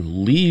you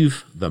can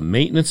leave the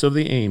maintenance of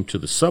the aim to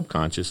the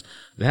subconscious,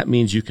 that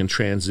means you can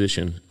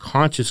transition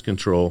conscious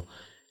control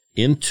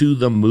into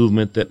the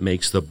movement that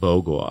makes the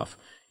bow go off,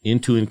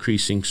 into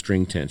increasing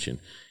string tension,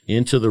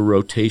 into the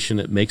rotation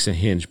that makes a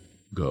hinge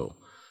go,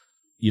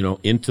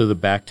 into the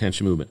back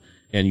tension movement,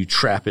 and you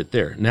trap it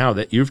there. Now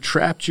that you've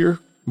trapped your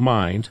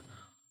mind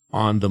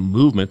on the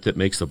movement that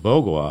makes the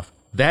bow go off,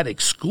 that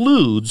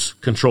excludes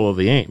control of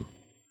the aim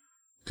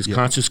because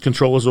conscious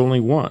control is only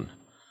one.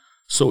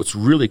 So it's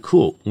really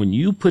cool. When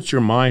you put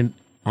your mind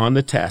on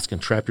the task and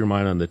trap your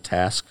mind on the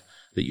task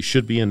that you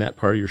should be in that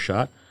part of your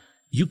shot,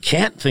 you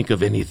can't think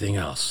of anything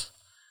else.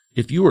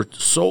 If you are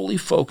solely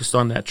focused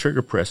on that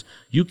trigger press,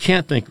 you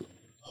can't think,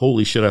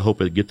 holy shit, I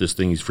hope I get this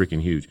thing. He's freaking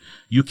huge.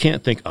 You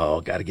can't think,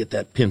 oh, got to get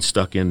that pin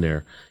stuck in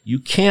there. You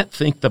can't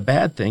think the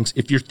bad things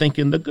if you're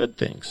thinking the good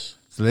things.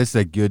 So this is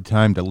a good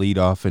time to lead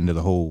off into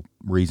the whole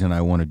reason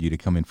I wanted you to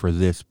come in for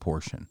this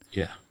portion.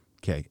 Yeah.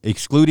 Okay.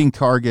 Excluding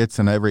targets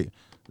and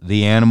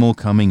the animal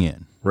coming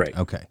in. Right.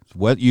 Okay. So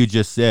what you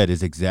just said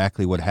is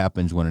exactly what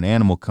happens when an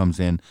animal comes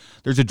in.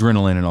 There's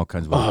adrenaline and all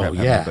kinds of other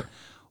crap happening,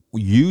 but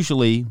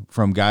usually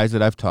from guys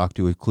that I've talked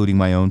to, including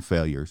my own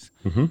failures,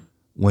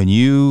 when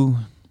you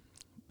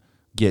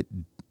get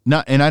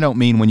Not, and I don't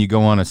mean when you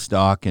go on a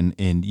stalk and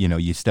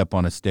you step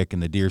on a stick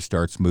and the deer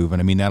starts moving.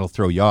 I mean, that'll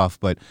throw you off.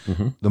 But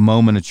the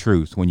moment of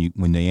truth,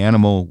 when the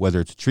animal,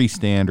 whether it's a tree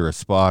stand or a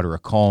spot or a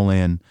call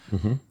in,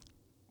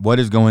 what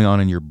is going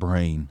on in your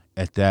brain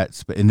at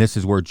that? And this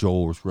is where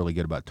Joel was really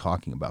good about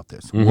talking about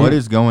this. What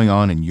is going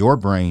on in your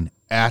brain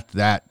at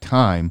that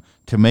time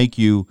to make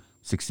you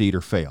succeed or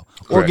fail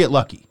or get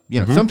lucky?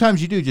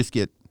 Sometimes you do just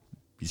get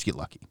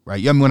lucky,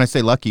 right? I mean, when I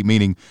say lucky,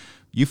 meaning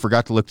you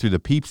forgot to look through the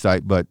peep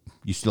sight, but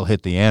you still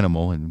hit the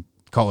animal and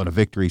call it a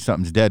victory.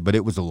 Something's dead, but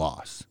it was a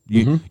loss.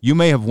 You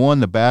may have won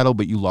the battle,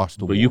 but you lost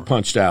the war. But you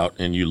punched out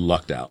and you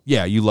lucked out.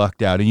 Yeah, you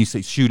lucked out, and you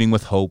say shooting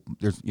with hope.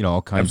 There's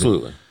all kinds.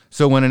 Absolutely.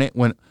 So when it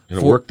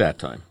worked that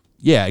time.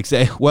 Yeah,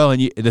 exactly. Well,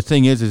 and the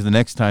thing is the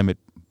next time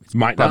it's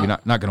might probably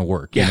not going to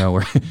work.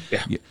 Yeah.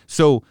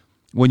 So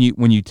when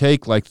you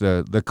take like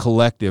the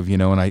collective,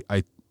 and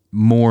I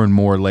more and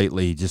more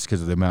lately, just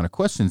because of the amount of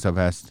questions I've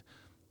asked,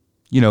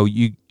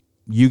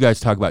 you guys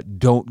talk about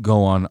don't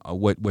go on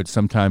what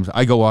sometimes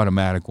I go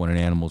automatic when an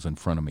animal's in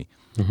front of me.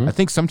 I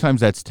think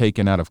sometimes that's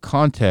taken out of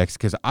context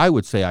because I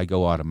would say I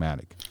go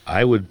automatic.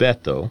 I would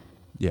bet, though,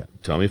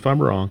 tell me if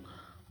I'm wrong,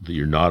 that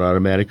you're not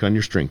automatic on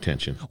your string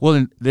tension. Well,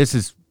 and this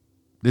is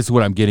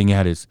what I'm getting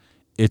at is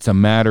it's a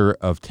matter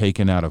of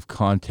taken out of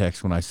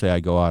context when I say I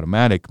go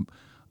automatic.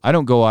 I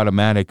don't go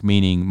automatic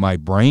meaning my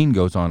brain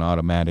goes on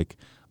automatic.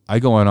 I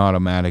go on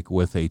automatic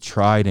with a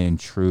tried and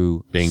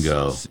true.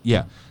 Bingo.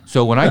 Yeah.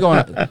 So when I go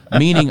on,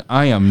 meaning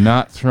I am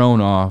not thrown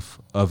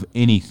off of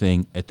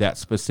anything at that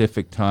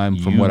specific time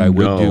from what I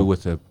would do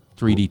with a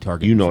 3D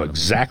target. You know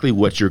exactly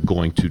what you're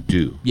going to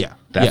do. Yeah.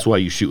 That's why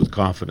you shoot with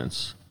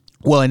confidence.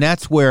 Well, and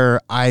that's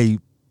where I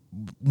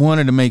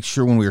wanted to make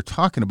sure when we were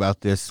talking about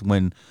this,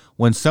 when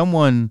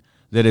someone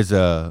that is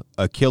a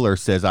killer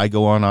says I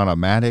go on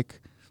automatic,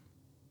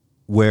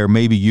 where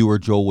maybe you or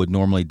Joel would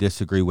normally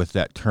disagree with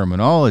that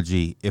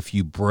terminology, if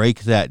you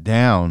break that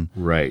down,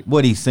 right?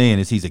 What he's saying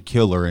is he's a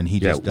killer and he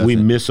just doesn't. We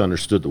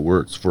misunderstood the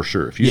words for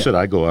sure. If you said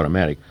I go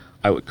automatic,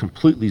 I would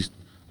completely,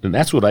 and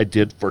that's what I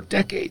did for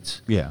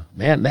decades. Yeah.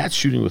 Man, that's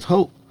shooting with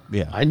hope.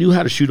 Yeah. I knew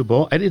how to shoot a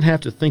bow. I didn't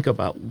have to think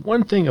about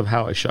one thing of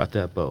how I shot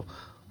that bow.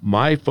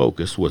 My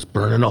focus was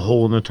burning a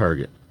hole in the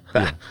target.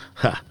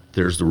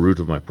 There's the root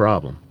of my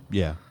problem.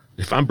 Yeah.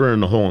 If I'm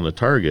burning a hole in the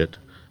target,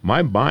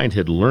 my mind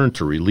had learned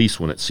to release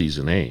when it sees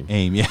an aim.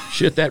 Yeah.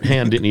 Shit, that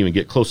hand didn't even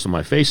get close to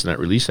my face and that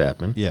release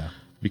happened. Yeah.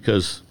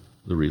 Because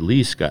the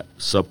release got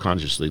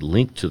subconsciously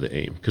linked to the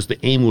aim because the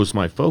aim was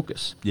my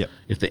focus. Yeah.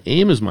 If the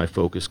aim is my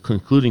focus,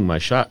 concluding my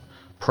shot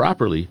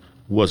properly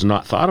was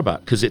not thought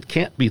about because it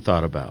can't be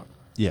thought about.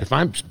 Yeah. If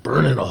I'm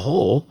burning a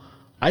hole,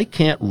 I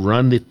can't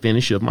run the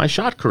finish of my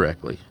shot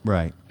correctly.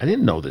 Right. I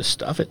didn't know this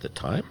stuff at the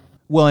time.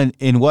 Well,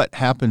 and what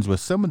happens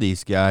with some of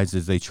these guys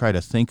is they try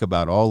to think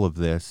about all of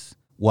this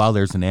while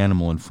there's an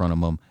animal in front of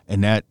them,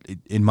 and that,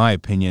 in my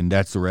opinion,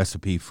 that's the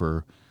recipe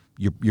for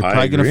you're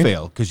probably going to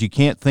fail because you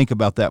can't think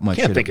about that much.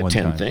 Can't think at of one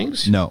 10 time.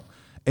 things. No,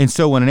 and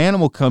so when an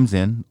animal comes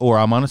in, or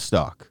I'm on a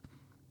stalk,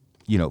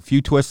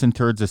 few twists and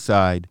turns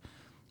aside,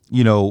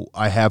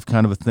 I have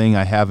kind of a thing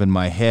I have in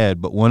my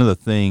head, but one of the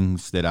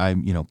things that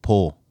I'm,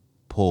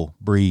 pull,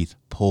 breathe,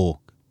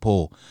 pull.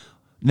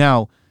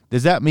 Now,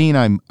 does that mean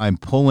I'm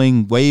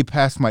pulling way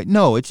past my?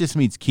 No, it just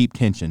means keep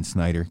tension,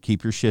 Snyder.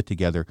 Keep your shit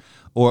together,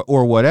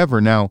 or whatever.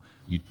 Now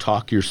you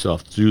talk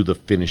yourself through the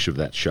finish of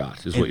that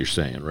shot, is what you're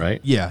saying, right?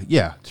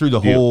 Yeah, through the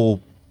whole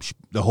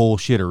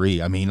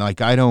shittery. I mean, like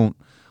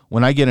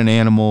when I get an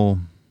animal,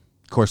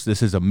 of course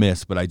this is a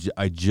miss, but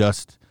I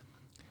just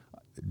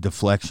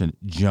deflection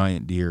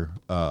giant deer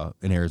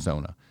in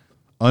Arizona.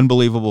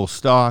 Unbelievable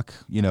stalk.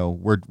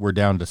 We're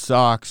down to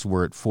socks.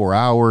 We're at 4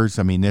 hours.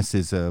 I mean, this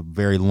is a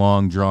very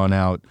long, drawn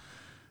out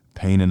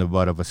pain in the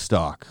butt of a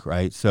stalk,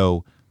 right?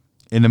 So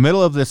in the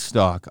middle of this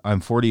stalk, I'm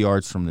 40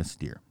 yards from this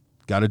deer.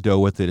 Got a doe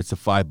with it. It's a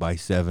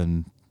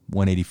 5x7,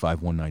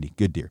 185, 190.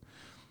 Good deer.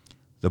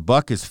 The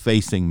buck is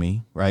facing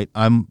me, right?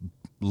 I'm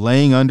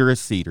laying under a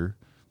cedar.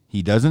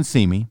 He doesn't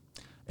see me,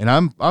 and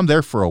I'm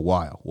there for a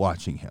while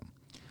watching him.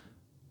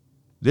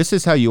 This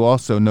is how you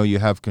also know you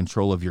have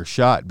control of your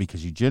shot,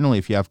 because you generally,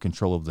 if you have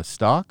control of the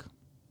stock,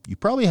 you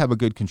probably have a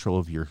good control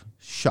of your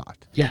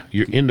shot. Yeah,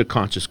 you're into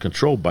conscious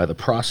control by the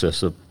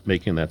process of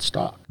making that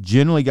stock.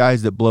 Generally,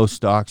 guys that blow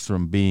stocks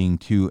from being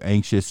too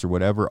anxious or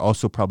whatever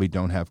also probably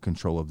don't have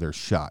control of their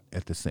shot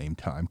at the same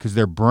time, because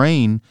their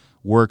brain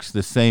works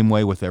the same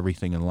way with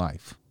everything in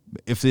life.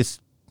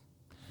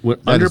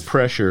 Under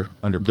pressure,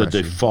 the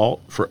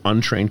default for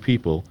untrained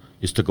people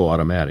is to go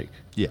automatic.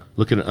 Yeah.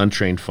 Look at an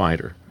untrained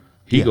fighter.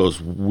 He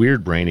goes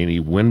weird brain and he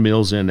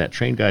windmills in. That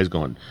trained guy's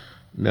going,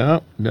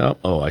 no.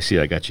 Oh, I see.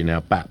 I got you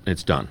now. Bap,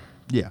 it's done.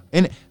 Yeah.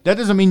 And that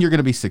doesn't mean you're going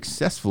to be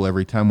successful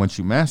every time once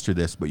you master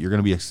this, but you're going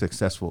to be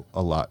successful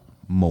a lot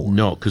more.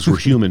 No, because we're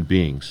human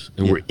beings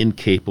and we're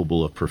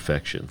incapable of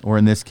perfection. Or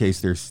in this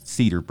case, there's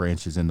cedar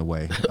branches in the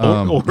way.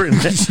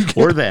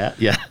 Or that,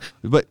 yeah.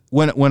 But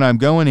when I'm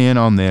going in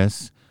on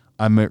this,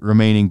 I'm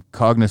remaining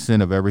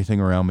cognizant of everything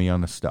around me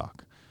on the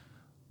stock.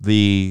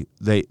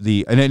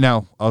 And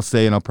now I'll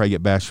say, and I'll probably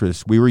get bashed for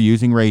this, we were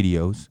using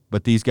radios,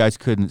 but these guys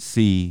couldn't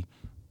see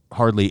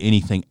hardly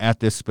anything at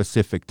this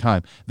specific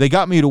time. They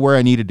got me to where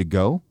I needed to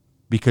go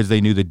because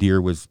they knew the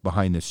deer was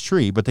behind this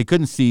tree, but they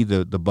couldn't see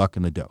the buck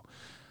and the doe.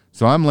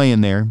 So I'm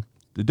laying there.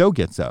 The doe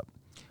gets up.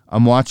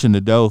 I'm watching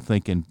the doe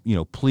thinking,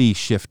 please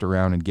shift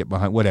around and get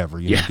behind, whatever,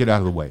 get out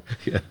of the way.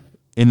 Yeah.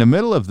 In the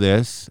middle of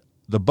this,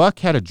 the buck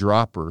had a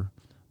dropper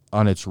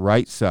on its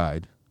right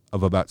side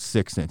of about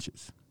 6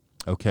 inches.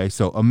 Okay,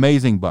 so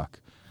amazing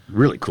buck.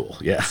 Really cool,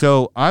 yeah.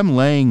 So I'm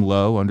laying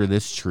low under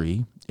this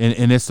tree,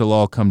 and this will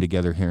all come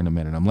together here in a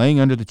minute. I'm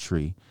laying under the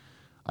tree.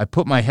 I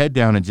put my head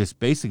down and just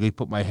basically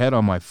put my head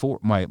on my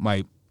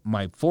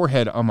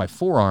forehead on my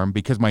forearm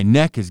because my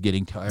neck is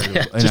getting tired.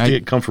 Just to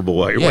get comfortable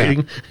while you're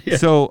waiting. Yeah.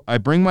 So I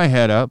bring my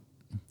head up,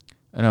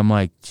 and I'm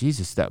like,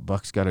 Jesus, that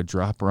buck's got a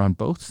dropper on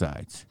both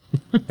sides.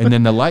 And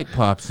then the light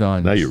pops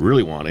on. Now you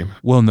really want him.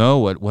 Well, no,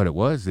 what it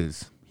was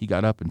is he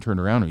got up and turned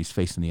around and he's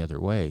facing the other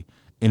way.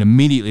 And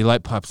immediately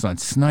light pops on.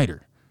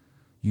 Snyder,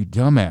 you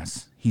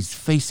dumbass. He's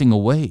facing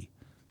away.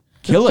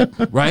 Kill it,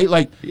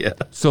 right? Yeah.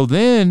 So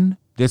then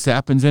this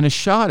happens in a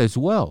shot as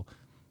well.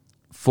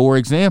 For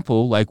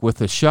example, like with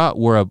a shot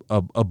where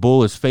a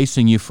bull is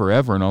facing you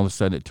forever and all of a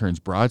sudden it turns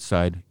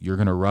broadside, you're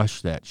going to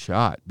rush that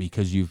shot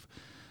because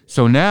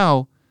so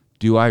now,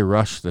 do I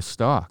rush the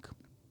stock?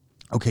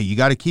 Okay, you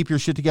got to keep your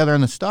shit together on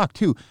the stock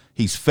too.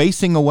 He's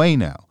facing away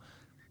now.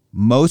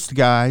 Most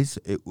guys,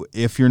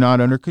 if you're not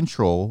under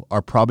control,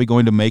 are probably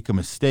going to make a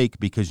mistake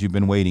because you've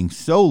been waiting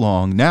so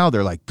long. Now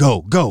they're like,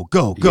 go, go,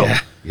 go, go.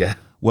 Yeah.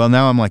 Well,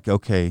 now I'm like,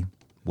 okay,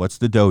 what's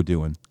the doe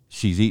doing?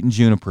 She's eating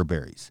juniper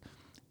berries.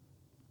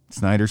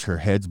 Snyder's, her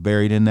head's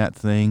buried in that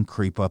thing.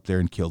 Creep up there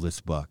and kill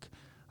this buck.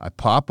 I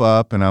pop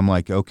up and I'm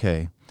like,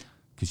 okay.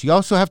 Because you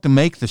also have to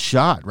make the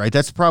shot, right?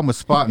 That's the problem with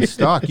spot and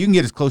stock. You can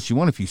get as close as you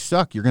want. If you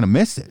suck, you're going to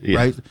miss it,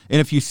 right? And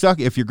if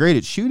you're great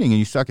at shooting and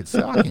you suck at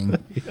stalking.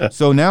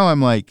 So now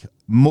I'm like,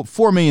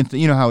 4 million,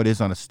 you know how it is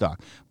on a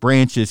stock.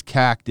 Branches,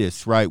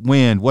 cactus, right?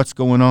 Wind, what's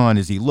going on?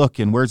 Is he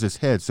looking? Where's his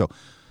head? So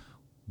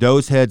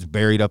doe's head's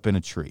buried up in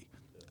a tree.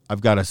 I've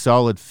got a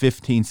solid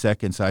 15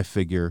 seconds, I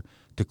figure,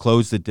 to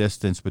close the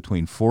distance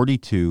between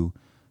 42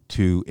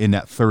 to in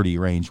that 30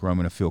 range where I'm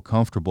going to feel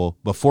comfortable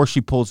before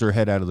she pulls her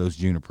head out of those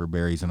juniper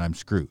berries and I'm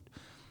screwed.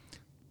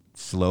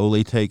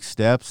 Slowly take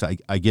steps.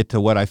 I get to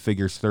what I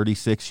figure is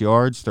 36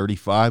 yards,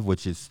 35,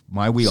 which is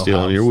my wheelhouse.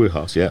 Still in your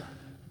wheelhouse, yeah.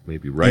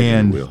 Maybe right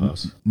in your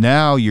wheelhouse.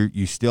 Now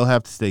you still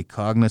have to stay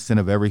cognizant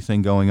of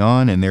everything going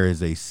on, and there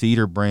is a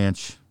cedar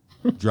branch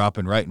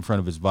dropping right in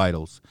front of his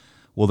vitals.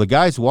 Well, the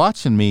guys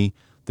watching me,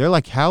 they're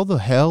like, how the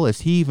hell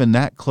is he even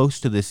that close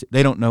to this?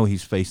 They don't know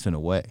he's facing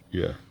away.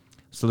 Yeah.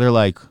 So they're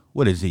like,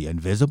 what is he,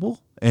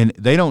 invisible? And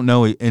they don't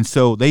know. And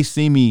so they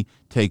see me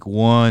take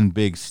one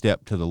big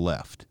step to the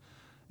left.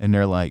 And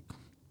they're like,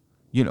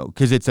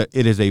 because it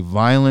is a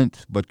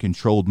violent but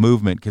controlled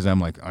movement because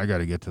I'm like, I got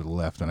to get to the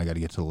left and I got to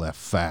get to the left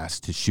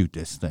fast to shoot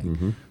this thing.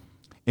 Mm-hmm.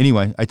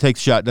 Anyway, I take a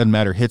shot, doesn't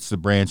matter, hits the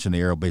branch and the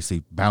arrow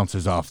basically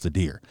bounces off the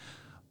deer.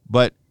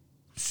 But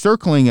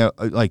circling,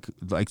 like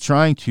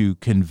trying to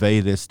convey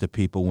this to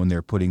people when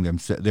they're putting them,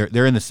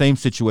 they're in the same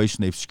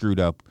situation, they've screwed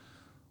up,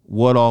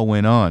 what all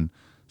went on.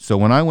 So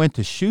when I went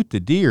to shoot the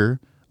deer,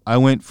 I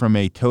went from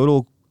a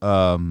total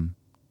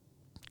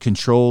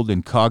controlled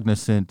and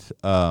cognizant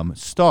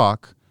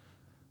stalk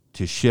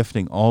to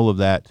shifting all of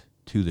that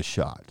to the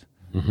shot.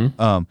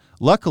 Mm-hmm.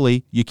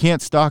 Luckily, you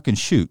can't stalk and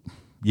shoot.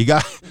 You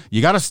got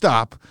to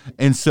stop.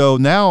 And so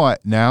now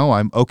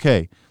I'm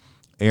okay.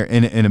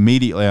 And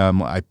immediately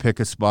I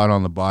pick a spot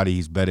on the body.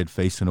 He's bedded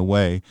facing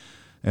away,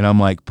 and I'm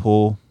like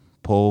pull,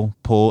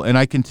 and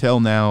I can tell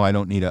now I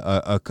don't need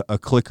a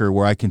clicker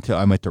where I can tell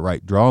I'm at the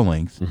right draw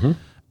length. Mm-hmm.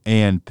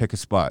 And pick a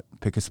spot,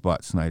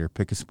 Snyder,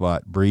 pick a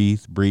spot,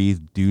 breathe,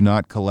 do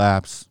not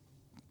collapse,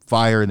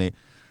 fire. And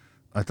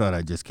I thought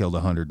I just killed a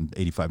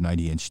 185,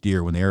 90-inch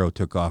deer when the arrow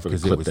took off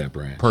because it was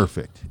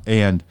perfect.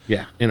 And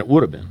it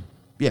would have been.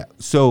 Yeah,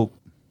 so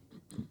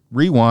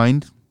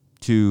rewind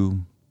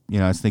to,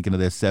 I was thinking of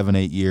this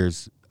 7-8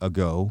 years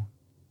ago,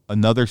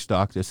 another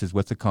stock, this is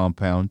with the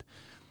compound,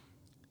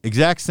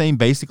 exact same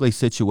basically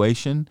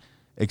situation,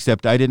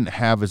 except I didn't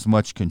have as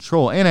much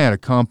control, and I had a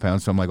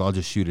compound, so I'm like, I'll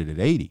just shoot it at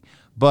 80.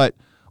 But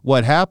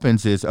what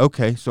happens is,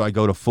 okay, so I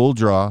go to full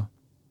draw.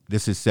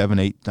 This is 7,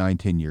 8, 9,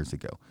 10 years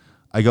ago.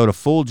 I go to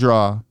full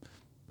draw.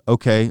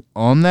 Okay,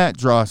 on that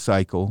draw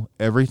cycle,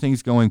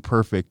 everything's going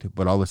perfect,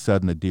 but all of a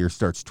sudden the deer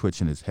starts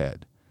twitching his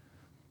head.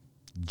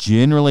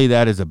 Generally,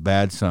 that is a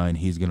bad sign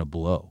he's going to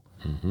blow.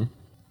 Mm-hmm.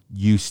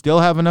 You still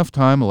have enough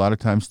time, a lot of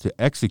times, to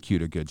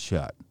execute a good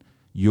shot.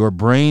 Your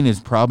brain is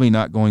probably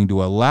not going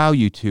to allow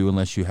you to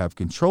unless you have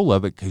control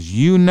of it, because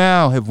you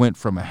now have went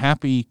from a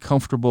happy,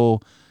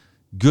 comfortable,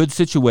 good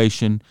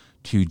situation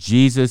to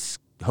Jesus,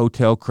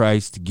 Hotel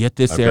Christ, get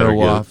this arrow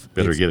off.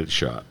 Better get it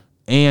shot.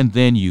 And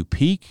then you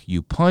peek,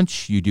 you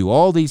punch, you do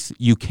all these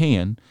you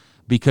can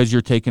because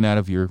you're taken out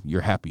of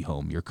your happy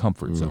home, your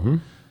comfort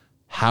zone.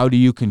 How do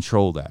you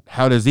control that?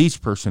 How does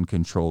each person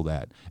control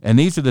that? And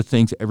these are the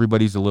things,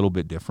 everybody's a little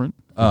bit different.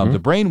 The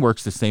brain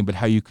works the same, but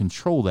how you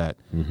control that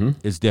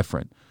is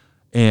different.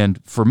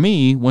 And for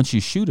me, once you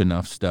shoot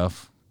enough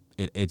stuff,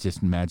 it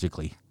just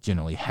magically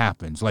generally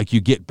happens. Like you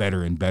get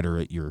better and better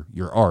at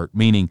your art,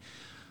 meaning,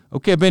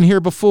 okay, I've been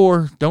here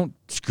before. Don't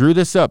screw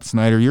this up,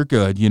 Snyder. You're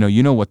good. You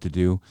know what to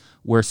do.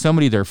 Where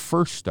somebody, their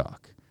first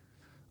stock,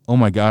 oh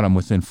my God, I'm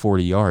within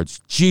 40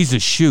 yards.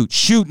 Jesus,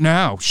 shoot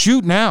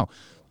now.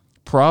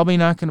 Probably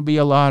not going to be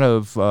a lot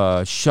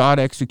of shot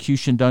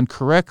execution done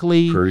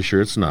correctly. Pretty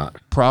sure it's not.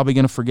 Probably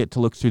going to forget to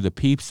look through the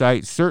peep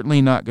sight.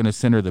 Certainly not going to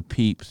center the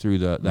peep through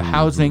the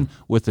housing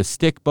with a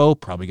stick bow.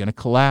 Probably going to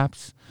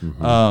collapse.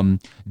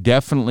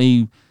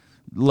 Definitely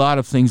a lot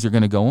of things are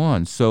going to go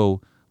on.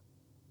 So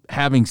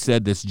having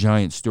said this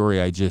giant story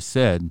I just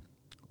said,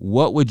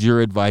 what would your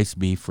advice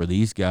be for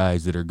these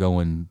guys that are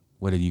going,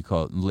 what did you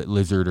call it,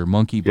 lizard or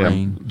monkey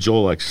brain? Yeah,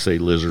 Joel likes to say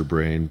lizard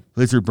brain.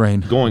 Lizard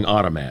brain. Going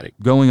automatic.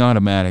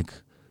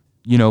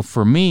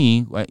 For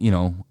me,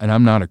 and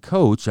I'm not a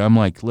coach, I'm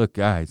like, look,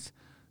 guys,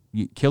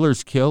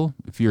 killers kill.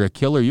 If you're a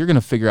killer, you're going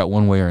to figure out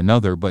one way or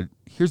another, but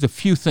here's a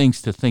few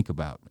things to think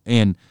about.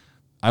 And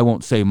I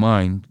won't say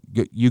mine.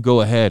 You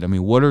go ahead. I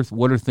mean, what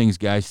are things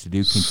guys to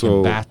do can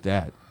combat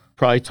that?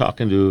 Probably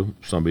talking to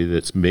somebody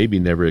that's maybe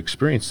never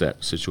experienced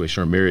that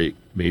situation, or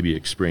maybe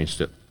experienced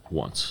it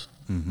once,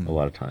 a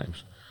lot of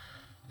times.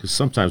 Because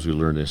sometimes we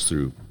learn this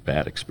through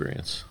bad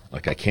experience.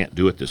 Like, I can't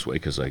do it this way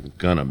because I'm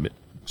going to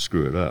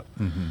screw it up.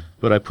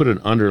 But I put an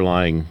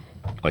underlying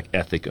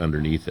ethic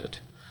underneath it.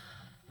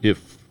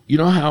 If you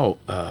know how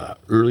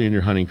early in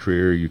your hunting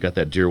career you got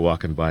that deer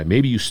walking by,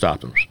 maybe you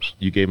stopped him,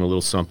 you gave him a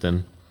little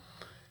something,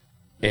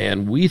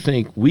 and we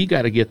think we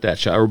got to get that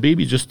shot, or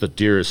maybe just the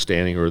deer is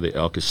standing or the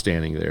elk is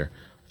standing there.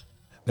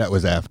 That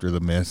was after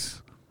the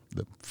miss,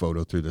 the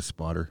photo through the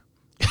spotter.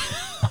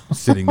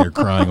 Sitting there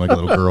crying like a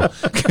little girl.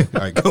 All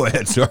right, go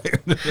ahead, sorry.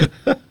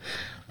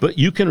 But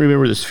you can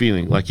remember this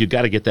feeling, like you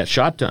got to get that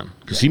shot done,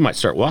 because he might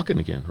start walking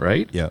again,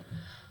 right? Yeah.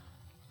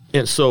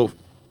 And so,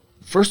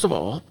 first of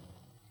all,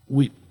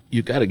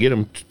 you got to get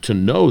him to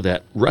know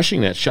that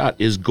rushing that shot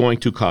is going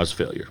to cause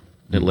failure,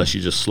 unless you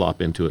just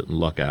slop into it and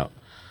luck out.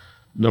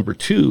 Number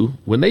two,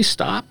 when they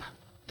stop,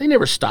 they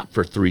never stop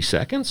for 3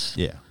 seconds.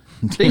 Yeah.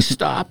 They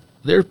stop.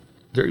 They're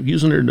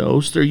using their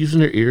nose. They're using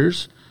their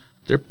ears.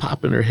 They're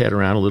popping their head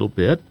around a little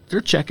bit.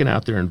 They're checking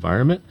out their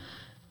environment.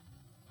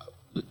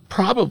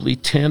 Probably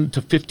 10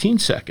 to 15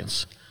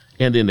 seconds,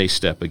 and then they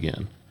step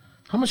again.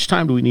 How much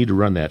time do we need to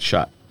run that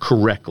shot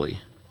correctly?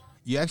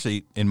 You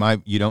actually,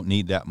 you don't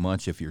need that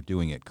much if you're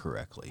doing it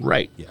correctly.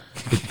 Right. Yeah.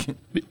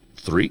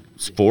 3,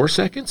 4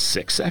 seconds,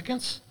 6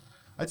 seconds?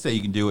 I'd say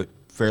you can do it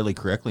fairly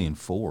correctly in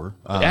 4.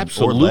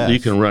 Absolutely. You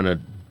can run a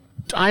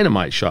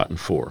dynamite shot in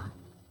 4.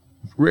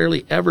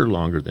 Rarely ever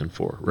longer than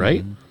 4,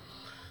 right?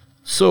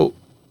 So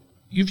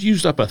you've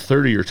used up a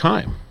third of your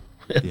time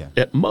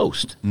at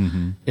most.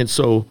 And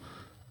so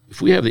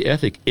if we have the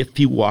ethic, if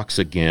he walks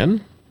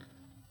again,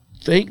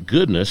 thank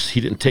goodness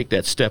he didn't take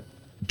that step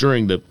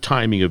during the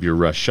timing of your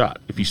rush shot,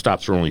 if he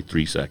stops for only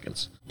 3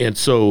 seconds. And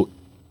so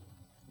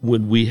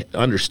when we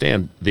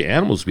understand the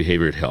animal's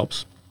behavior, it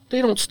helps.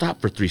 They don't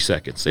stop for 3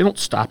 seconds. They don't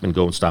stop and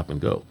go and stop and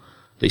go.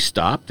 They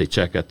stop, they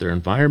check out their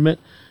environment.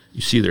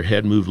 You see their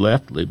head move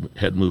left, their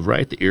head move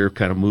right, the ear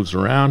kind of moves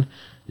around,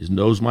 his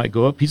nose might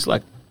go up.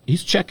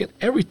 He's checking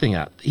everything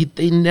out.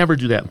 They never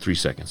do that in 3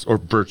 seconds, or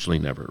virtually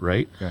never,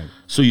 right?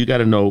 So you got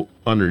to know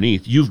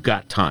underneath, you've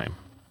got time.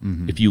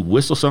 If you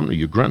whistle something or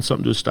you grunt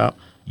something to a stop,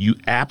 you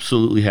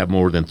absolutely have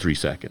more than 3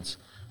 seconds.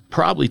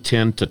 Probably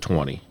 10 to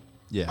 20.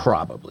 Yeah.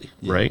 Probably,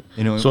 right?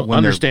 So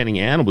understanding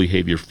animal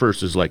behavior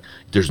first is like,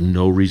 there's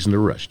no reason to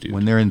rush, dude.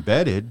 When they're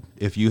embedded,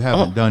 if you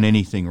haven't done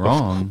anything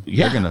wrong,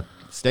 they're going to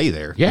stay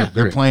there. Yeah.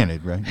 They're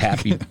planted, right?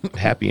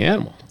 Happy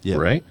animal,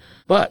 right?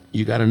 But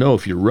you got to know,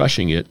 if you're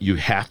rushing it, you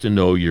have to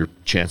know your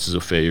chances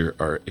of failure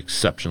are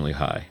exceptionally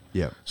high.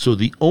 Yeah. So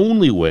the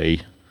only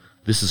way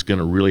this is going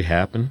to really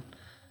happen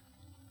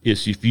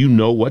is if you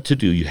know what to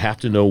do. You have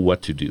to know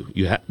what to do.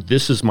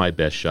 This is my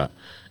best shot.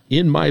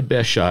 In my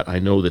best shot, I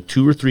know the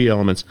 2 or 3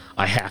 elements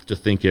I have to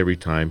think every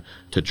time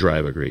to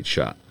drive a great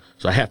shot.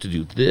 So I have to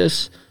do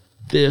this,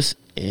 this,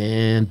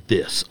 and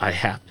this.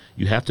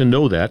 You have to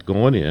know that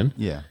going in.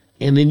 Yeah.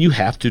 And then you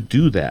have to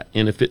do that.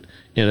 And if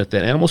that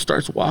animal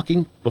starts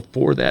walking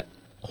before that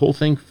whole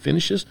thing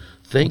finishes,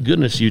 thank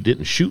goodness you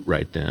didn't shoot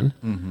right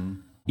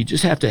then. You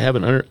just have to have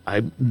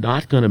I'm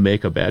not going to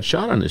make a bad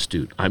shot on this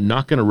dude. I'm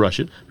not going to rush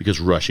it,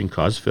 because rushing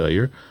causes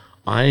failure.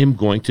 I am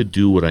going to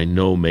do what I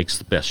know makes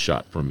the best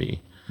shot for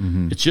me.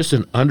 It's just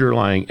an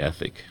underlying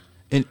ethic.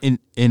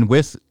 And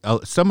with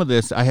some of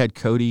this, I had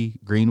Cody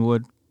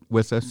Greenwood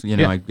with us.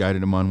 I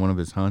guided him on one of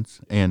his hunts.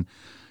 And,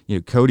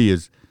 Cody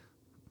is,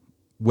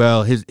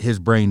 well, his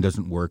brain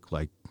doesn't work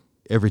like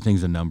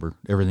everything's a number.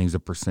 Everything's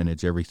a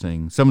percentage,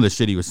 everything. Some of the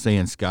shit he was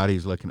saying,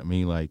 Scotty's looking at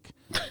me like,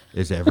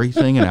 is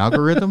everything an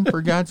algorithm,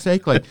 for God's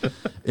sake? Like,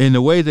 in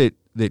the way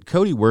that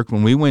Cody worked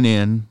when we went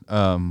in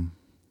on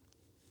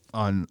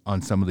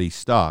some of these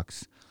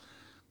stocks,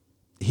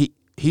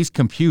 he's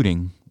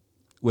computing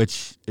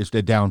which is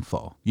the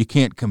downfall. You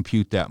can't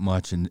compute that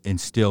much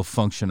and still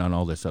function on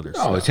all this other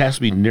stuff. No, it has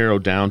to be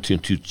narrowed down to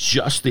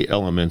just the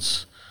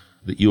elements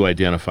that you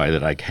identify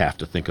that I have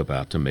to think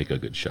about to make a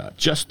good shot.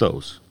 Just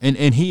those. And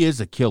he is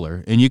a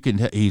killer, and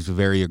he's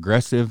very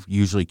aggressive.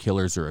 Usually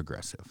killers are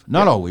aggressive.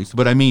 Not always,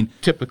 but I mean,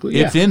 typically,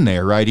 it's in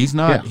there, right? He's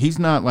not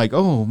like,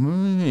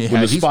 when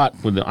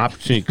the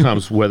opportunity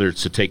comes, whether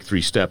it's to take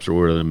 3 steps or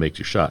whether to make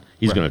your shot,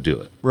 he's going to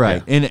do it.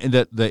 Right. Yeah. And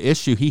the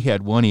issue he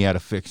had a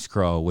fixed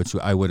crawl, which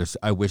I wish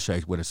I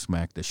would have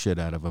smacked the shit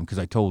out of him, because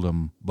I told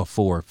him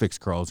before, fixed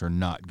crawls are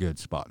not good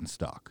spot and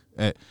stock.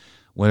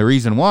 Well, the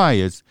reason why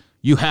is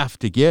you have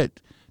to get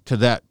to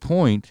that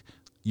point.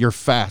 You're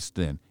fast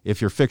then.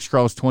 If your fixed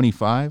crawl is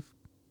 25,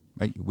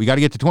 right, we got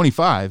to get to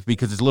 25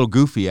 because it's a little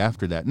goofy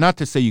after that. Not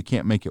to say you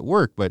can't make it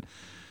work, but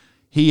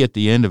he at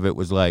the end of it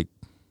was like,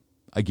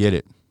 I get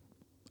it.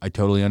 I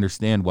totally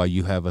understand why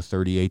you have a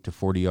 38 to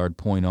 40 yard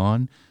point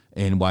on,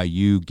 and why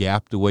you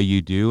gap the way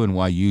you do, and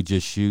why you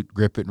just shoot,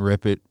 grip it and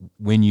rip it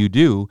when you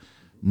do.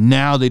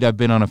 Now that I've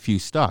been on a few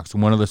stocks,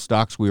 one of the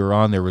stocks we were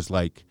on, there was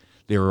like,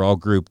 they were all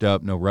grouped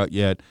up, no rut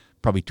yet,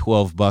 probably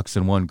 $12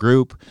 in one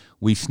group.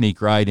 We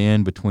sneak right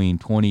in between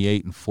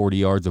 28 and 40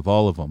 yards of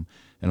all of them.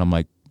 And I'm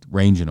like,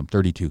 ranging them,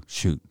 32,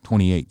 shoot,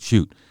 28,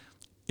 shoot.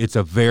 It's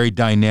a very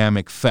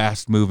dynamic,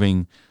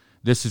 fast-moving.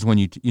 This is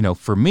when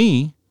for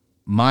me,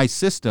 my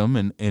system,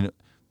 and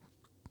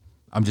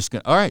I'm just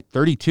going to, all right,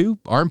 32,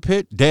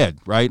 armpit, dead,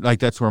 right? Like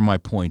that's where my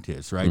point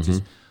is, right? Mm-hmm.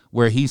 Just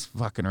where he's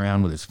fucking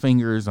around with his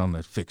fingers on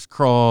the fixed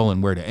crawl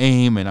and where to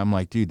aim. And I'm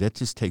like, dude, that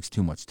just takes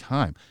too much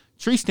time.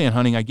 Tree stand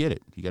hunting, I get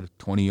it. You got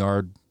a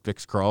 20-yard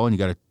fixed crawl and you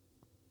got a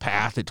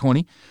path at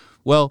 20.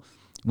 Well,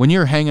 when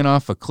you're hanging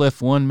off a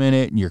cliff 1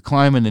 minute and you're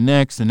climbing the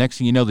next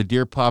thing you know, the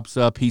deer pops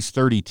up, he's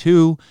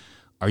 32.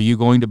 Are you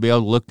going to be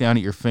able to look down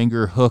at your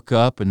finger, hook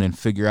up, and then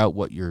figure out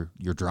what your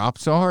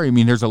drops are? I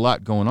mean, there's a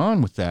lot going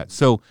on with that.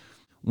 So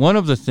one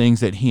of the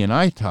things that he and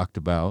I talked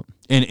about,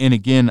 and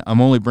again,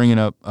 I'm only bringing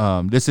up,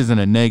 this isn't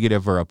a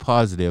negative or a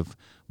positive,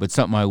 but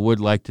something I would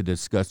like to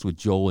discuss with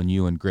Joel and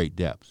you in great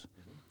depth.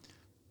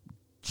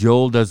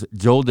 Joel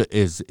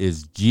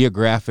is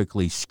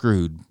geographically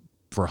screwed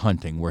for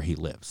hunting where he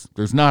lives.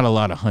 There's not a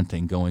lot of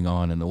hunting going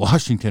on in the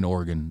Washington,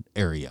 Oregon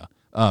area,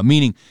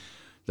 meaning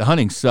the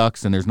hunting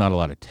sucks and there's not a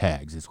lot of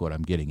tags is what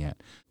I'm getting at.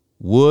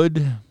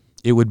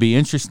 It would be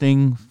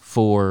interesting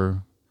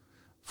for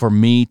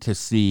me to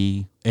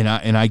see, and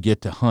I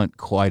get to hunt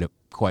quite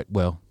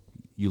well.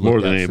 More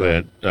than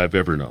anybody I've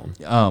ever known.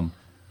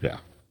 Yeah.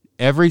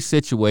 Every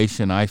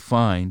situation I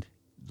find,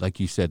 like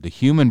you said, the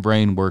human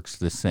brain works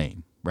the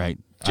same, right?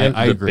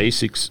 I the agree.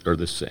 basics are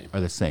the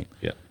same.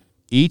 Yeah.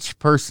 Each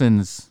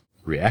person's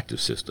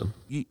reactive system.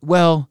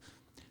 Well,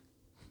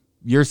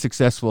 you're a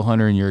successful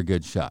hunter and you're a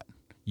good shot.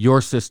 Your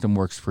system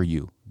works for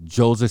you.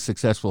 Joel's a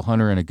successful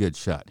hunter and a good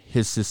shot.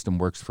 His system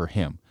works for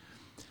him.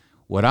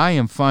 What I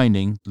am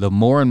finding, the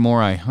more and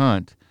more I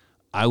hunt,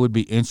 I would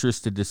be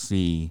interested to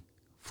see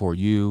for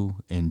you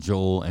and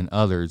Joel and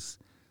others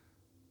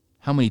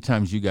how many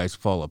times you guys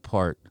fall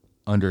apart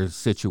under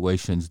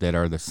situations that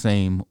are the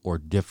same or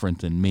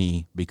different than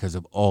me because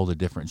of all the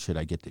different shit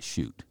I get to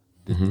shoot.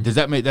 Mm-hmm. Does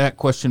that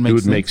question make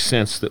sense? It would make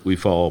sense that we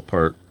fall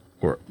apart,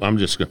 or I'm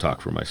just going to talk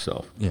for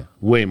myself. Yeah.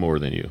 Way more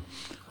than you.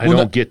 I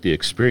don't get the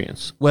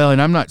experience. Well,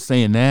 and I'm not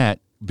saying that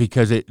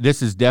because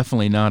this is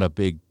definitely not a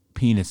big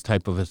penis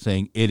type of a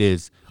thing. It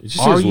is. It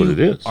just is what it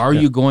is. Are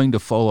you going to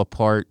fall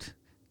apart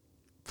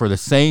for the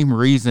same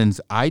reasons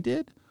I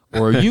did?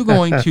 Or are you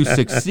going to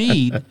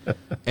succeed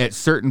at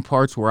certain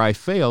parts where I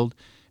failed?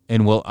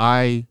 And will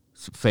I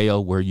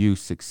fail where you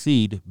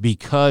succeed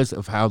because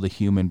of how the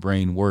human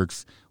brain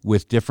works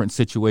with different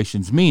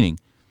situations? Meaning,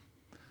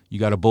 you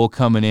got a bull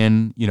coming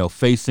in,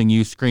 facing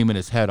you, screaming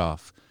his head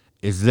off.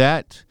 Is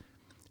that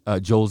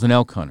Joel's an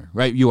elk hunter,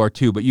 right? You are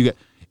too, but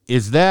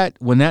is that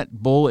when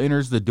that bull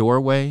enters the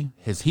doorway?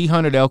 Has he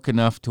hunted elk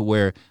enough to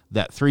where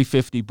that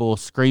 350 bull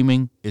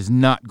screaming is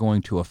not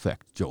going to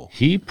affect Joel?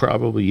 He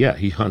probably,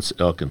 he hunts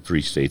elk in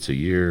 3 states a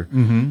year.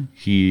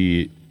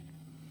 Mm-hmm.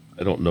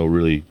 I don't know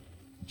really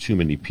too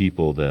many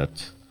people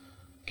that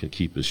can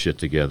keep his shit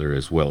together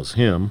as well as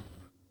him.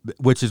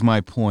 Which is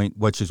my point,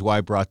 which is why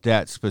I brought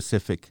that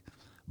specific.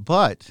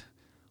 But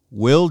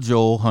will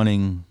Joel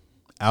hunting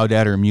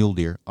outadder mule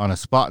deer on a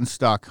spot and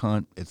stock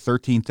hunt at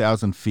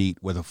 13,000 feet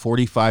with a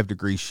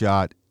 45-degree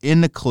shot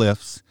in the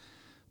cliffs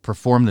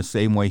perform the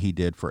same way he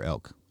did for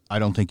elk? I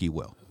don't think he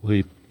will. Well,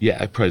 he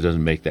probably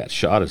doesn't make that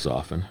shot as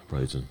often.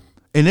 Probably doesn't.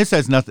 And this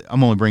has nothing.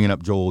 I'm only bringing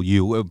up Joel.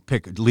 You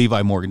pick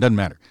Levi Morgan. Doesn't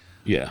matter.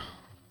 Yeah.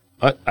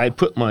 I'd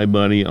put my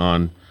money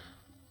on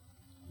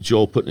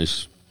Joel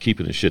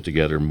keeping his shit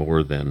together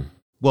more than.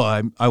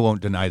 Well, I won't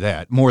deny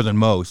that, more than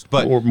most,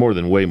 but more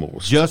than way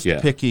most. Just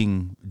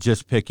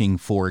picking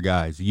 4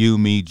 guys, you,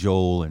 me,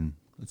 Joel, and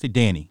let's say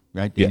Danny.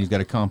 Right? Danny's got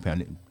a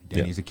compound.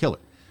 Danny's a killer.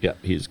 Yeah,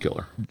 he's a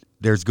killer.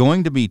 There's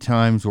going to be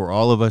times where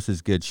all of us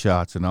as good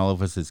shots and all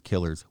of us as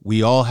killers,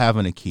 we all have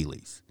an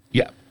Achilles.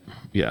 Yeah.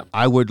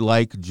 I would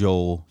like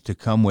Joel to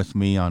come with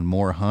me on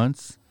more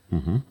hunts.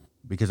 Mm-hmm.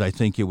 because I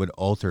think it would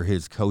alter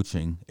his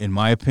coaching, in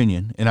my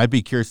opinion. And I'd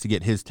be curious to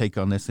get his take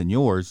on this and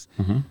yours.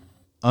 Mm-hmm.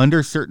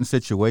 Under certain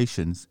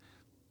situations,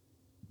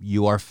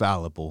 you are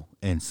fallible,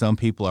 and some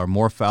people are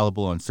more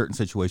fallible on certain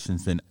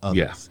situations than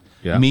others.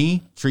 Yeah.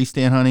 Me, tree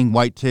stand hunting,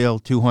 whitetail,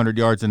 200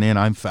 yards and in,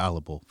 I'm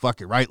fallible.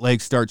 Fuck it, right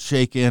leg starts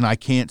shaking. I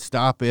can't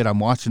stop it. I'm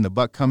watching the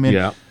buck come in.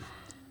 Yeah.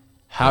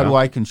 How do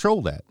I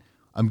control that?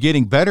 I'm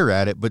getting better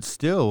at it, but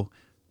still,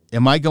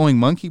 am I going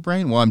monkey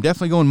brain? Well, I'm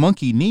definitely going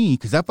monkey knee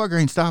because that bugger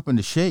ain't stopping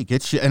to shake.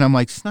 And I'm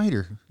like,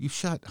 Snyder, you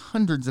shot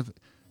hundreds of.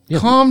 Yeah,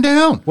 calm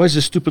down. Why is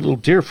this stupid little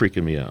deer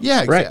freaking me out?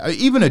 Yeah, right.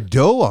 Even a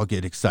doe, I'll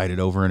get excited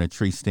over in a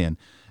tree stand.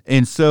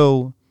 And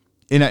so,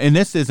 and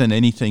this isn't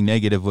anything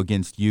negative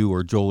against you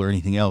or Joel or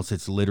anything else.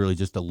 It's literally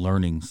just a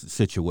learning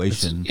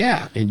situation.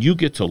 And you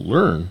get to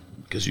learn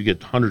because you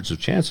get hundreds of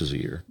chances a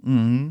year.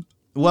 Mm-hmm.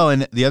 Well,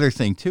 and the other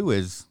thing, too,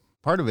 is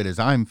part of it is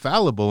I'm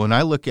fallible, and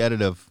I look at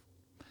it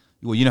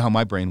well, you know how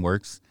my brain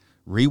works.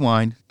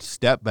 Rewind,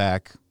 step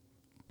back.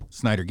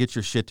 Snyder, get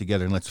your shit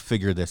together and let's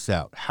figure this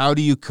out. How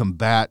do you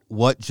combat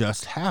what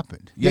just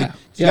happened? You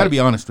got to be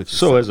honest with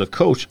yourself. So as a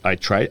coach, I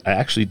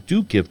actually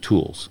do give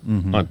tools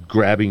on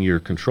grabbing your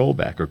control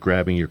back or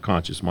grabbing your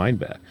conscious mind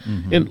back.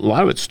 Mm-hmm. And a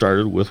lot of it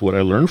started with what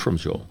I learned from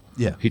Joel.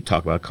 Yeah. He'd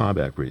talk about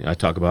combat breeding. I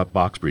talk about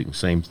box breeding,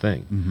 same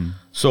thing. Mm-hmm.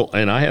 So,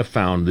 and I have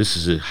found this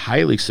is a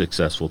highly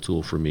successful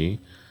tool for me,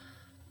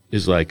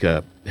 is like,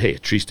 a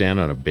tree stand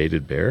on a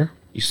baited bear.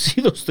 You see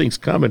those things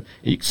coming.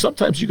 And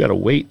sometimes you got to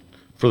wait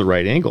for the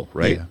right angle,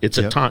 right? Yeah. It's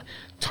a time.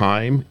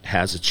 Time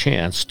has a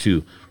chance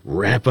to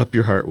ramp up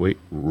your heart rate,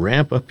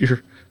 ramp up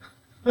your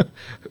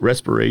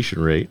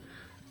respiration rate.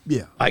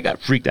 Yeah. I got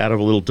freaked out of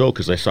a little doe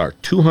because I saw her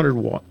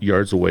 200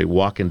 yards away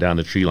walking down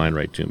the tree line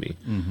right to me.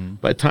 Mm-hmm.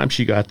 By the time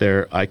she got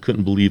there, I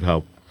couldn't believe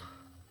how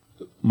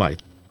my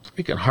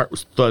freaking heart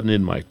was thudding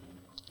in my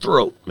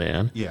throat,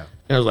 man. Yeah.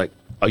 And I was like,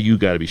 oh, you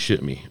got to be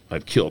shitting me.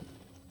 I've killed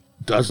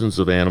dozens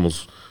of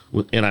animals,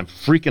 and I'm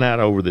freaking out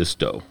over this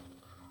doe.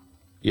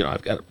 You know,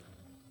 I've got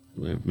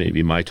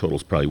maybe my total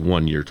is probably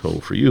 1 year total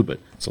for you, but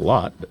it's a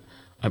lot. But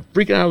I'm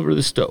freaking out over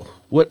this doe.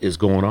 What is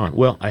going on?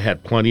 Well, I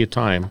had plenty of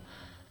time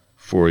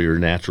for your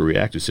natural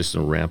reactive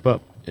system to ramp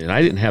up, and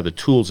I didn't have the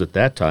tools at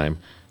that time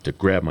to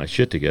grab my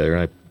shit together,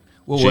 and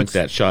I jinked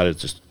that shot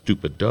at a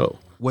stupid doe.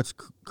 What's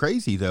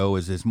crazy, though,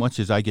 is as much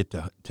as I get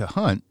to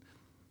hunt,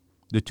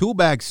 the tool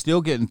bag's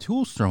still getting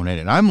tools thrown at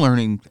it. I'm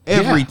learning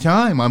every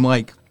time. I'm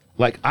like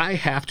I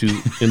have to,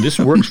 and this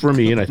works for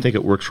me, and I think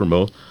it works for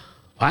most.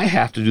 I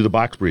have to do the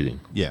box breathing.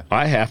 Yeah.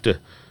 I have to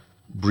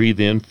breathe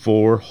in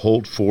 4,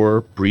 hold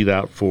 4, breathe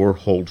out 4,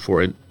 hold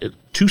 4. And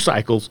 2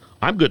 cycles,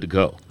 I'm good to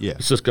go. Yeah.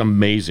 It's just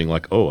amazing.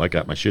 Like, oh, I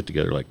got my shit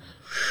together. Like,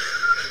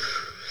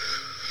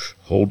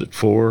 hold it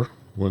 4,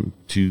 1,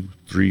 2,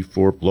 3,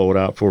 4, blow it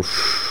out 4.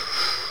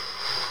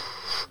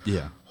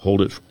 Yeah.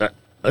 Hold it.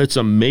 It's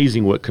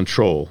amazing what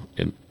control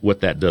and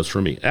what that does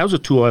for me. That was a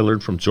tool I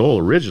learned from Joel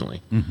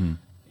originally. Mm-hmm.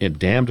 And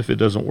damned if it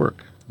doesn't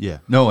work. Yeah.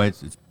 No,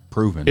 it's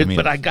proven.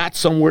 But I got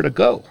somewhere to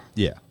go.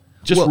 Yeah.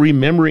 Just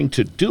remembering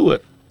to do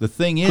it. The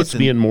thing is, puts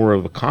me in more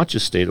of a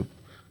conscious state of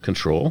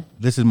control.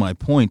 This is my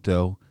point,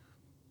 though.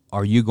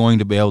 Are you going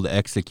to be able to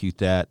execute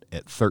that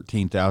at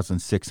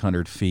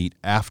 13,600 feet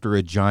after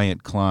a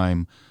giant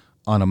climb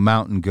on a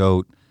mountain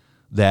goat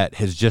that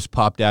has just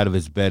popped out of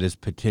his bed as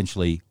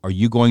potentially? Are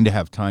you going to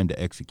have time to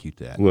execute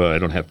that? Well, I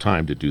don't have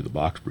time to do the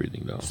box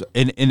breathing, though. So,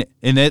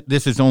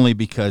 this is only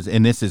because,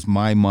 and this is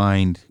my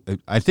mind,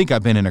 I think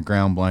I've been in a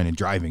ground blind and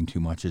driving too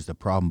much is the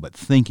problem, but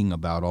thinking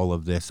about all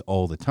of this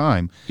all the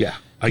time. Yeah,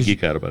 I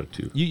geek out about it,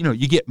 too.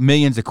 You get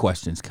millions of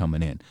questions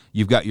coming in.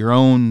 You've got your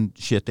own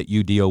shit that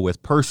you deal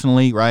with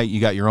personally, right?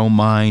 You got your own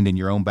mind and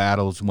your own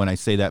battles. When I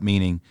say that,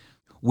 meaning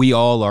we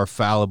all are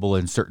fallible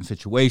in certain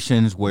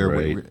situations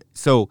where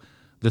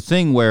the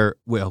thing where,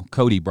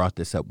 Cody brought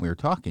this up when we were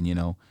talking,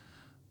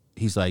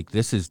 he's like,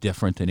 this is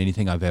different than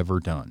anything I've ever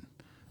done.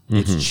 Mm-hmm.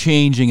 It's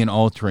changing and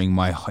altering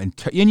and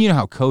you know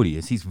how Cody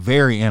is. He's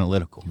very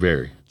analytical.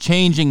 Very.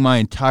 Changing my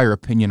entire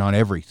opinion on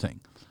everything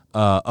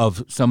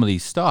of some of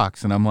these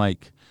stocks. And I'm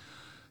like,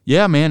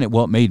 yeah, man, it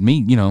made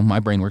me, my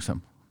brain works,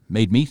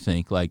 made me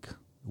think, like,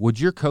 would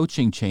your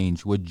coaching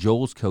change? Would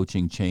Joel's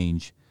coaching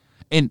change?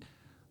 And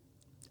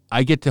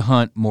I get to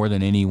hunt more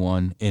than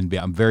anyone, and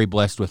I'm very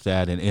blessed with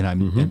that.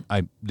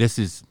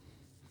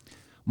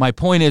 My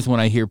point is when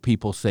I hear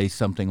people say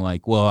something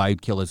like, well,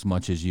 I'd kill as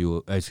much as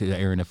you, as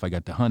Aaron, if I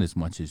got to hunt as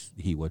much as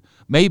he would.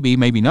 Maybe,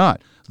 maybe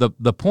not.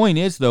 The point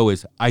is, though,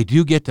 is I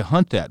do get to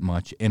hunt that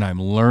much, and I'm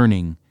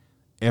learning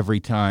every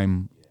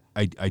time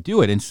I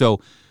do it. And so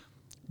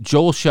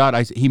Joel shot,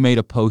 he made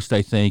a post,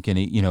 I think, and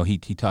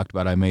he talked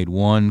about I made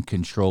one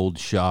controlled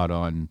shot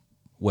on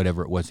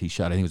whatever it was he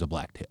shot. I think it was a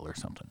blacktail or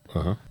something.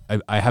 Uh-huh.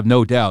 I have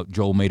no doubt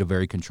Joel made a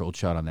very controlled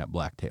shot on that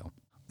blacktail.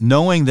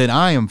 Knowing that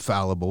I am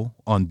fallible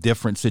on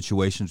different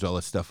situations, all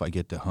the stuff I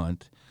get to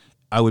hunt,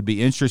 I would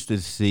be interested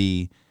to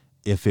see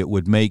if it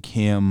would make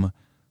him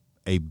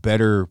a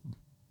better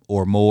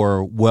or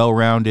more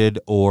well-rounded,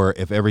 or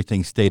if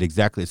everything stayed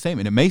exactly the same.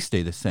 And it may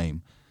stay the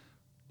same.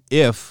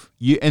 If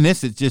you, and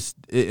this is just,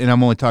 and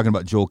I'm only talking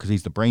about Joel because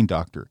he's the brain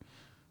doctor.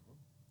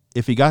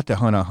 if he got to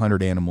hunt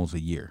 100 animals a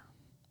year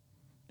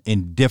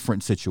in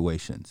different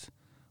situations,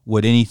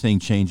 would anything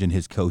change in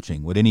his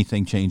coaching? Would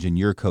anything change in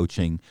your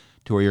coaching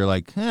to where you're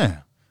like,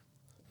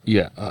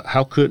 Yeah.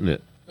 How couldn't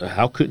it?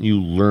 How couldn't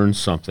you learn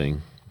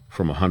something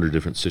from 100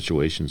 different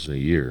situations in a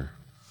year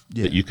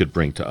that you could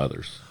bring to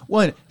others?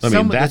 Well, I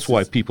mean, that's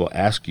why people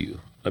ask you.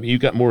 I mean,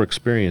 you've got more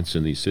experience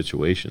in these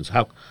situations.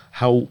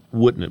 How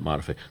wouldn't it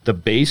modify? The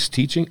base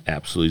teaching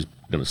absolutely is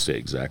going to stay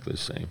exactly the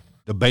same.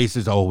 The base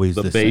is always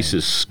the base same.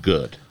 is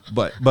good.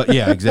 But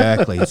yeah,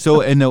 exactly.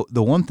 So, and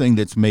the one thing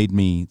that's made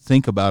me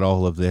think about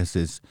all of this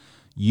is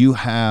you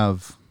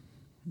have,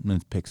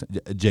 let's pick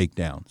Jake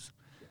Downs.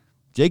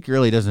 Jake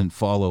really doesn't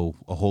follow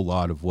a whole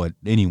lot of what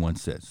anyone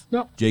says.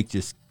 No. Jake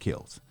just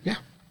kills. Yeah.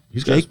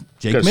 He's Jake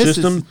got a misses.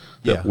 system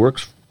that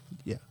works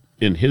Yeah.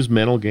 in his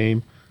mental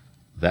game.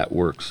 That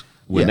works.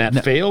 When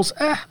that fails,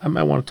 I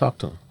might want to talk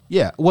to him.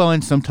 Yeah. Well,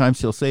 and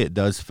sometimes he'll say it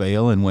does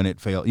fail, and when it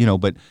fails,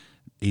 but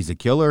he's a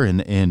killer,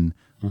 and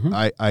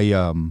I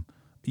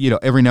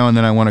every now and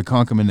then I want to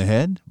conk him in the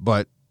head,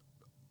 but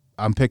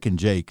I'm picking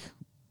Jake.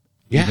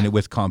 Yeah. Even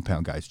with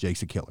compound guys,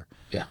 Jake's a killer.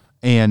 Yeah.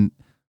 And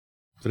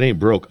if it ain't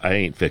broke, I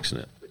ain't fixing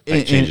it. I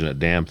ain't changing a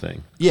damn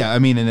thing. Yeah, I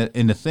mean,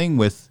 and the thing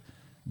with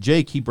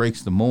Jake, he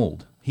breaks the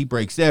mold. He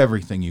breaks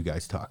everything you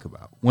guys talk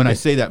about. When I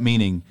say that,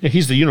 meaning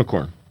he's the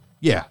unicorn.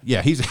 Yeah,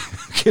 he's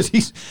because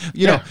he's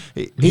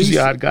he's the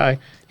odd guy.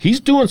 He's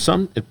doing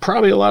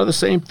probably a lot of the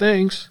same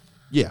things.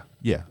 Yeah,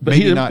 but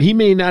he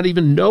may not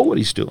even know what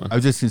he's doing. I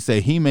was just gonna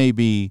say he may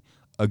be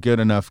a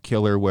good enough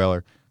killer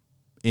where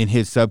in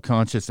his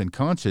subconscious and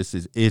conscious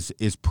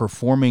is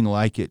performing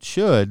like it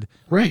should.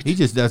 Right. He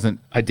just doesn't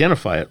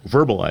identify it,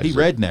 verbalize it. He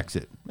rednecks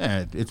it.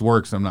 It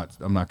works. I'm not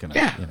gonna.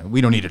 Yeah.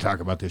 We don't need to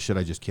talk about this. Should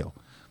I just kill?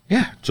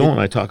 Yeah. Joel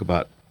and I talk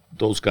about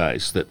those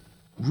guys that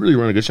really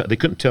run a good shot. They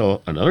couldn't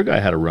tell another guy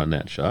how to run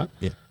that shot.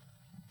 Yeah.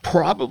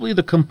 Probably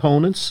the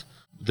components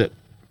that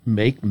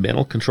make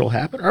mental control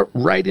happen are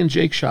right in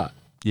Jake's shot.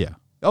 Yeah.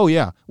 Oh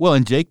yeah. Well,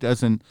 and Jake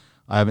doesn't.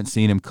 I haven't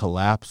seen him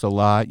collapse a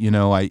lot.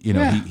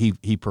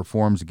 He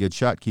performs a good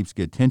shot, keeps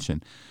good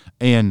tension,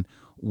 and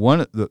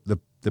one of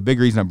the big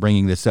reason I'm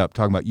bringing this up,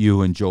 talking about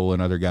you and Joel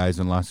and other guys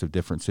in lots of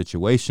different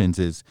situations,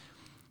 is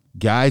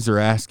guys are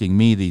asking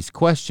me these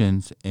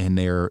questions, and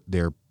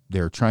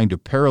they're trying to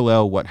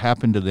parallel what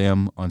happened to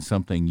them on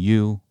something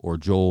you or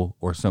Joel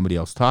or somebody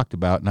else talked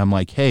about, and I'm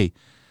like, hey,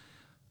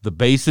 the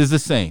base is the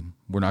same.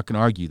 We're not going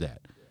to argue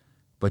that,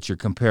 but you're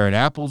comparing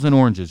apples and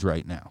oranges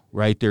right now,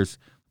 right? There's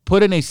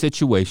put in a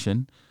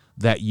situation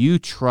that you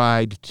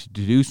tried to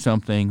do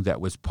something that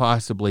was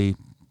possibly,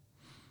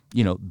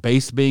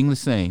 base being the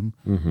same.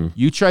 Mm-hmm.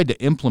 You tried to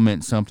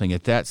implement something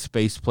at that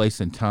space,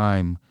 place, and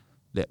time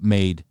that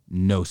made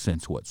no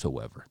sense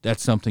whatsoever.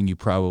 That's something you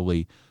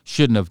probably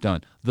shouldn't have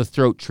done. The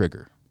throat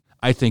trigger.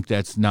 I think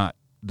that's not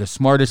the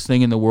smartest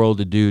thing in the world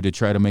to do, to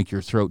try to make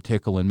your throat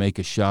tickle and make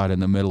a shot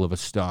in the middle of a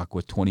stock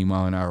with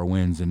 20-mile-an-hour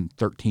winds and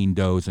 13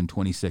 does and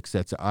 26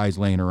 sets of eyes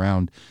laying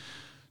around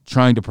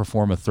trying to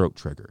perform a throat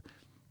trigger.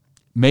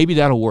 Maybe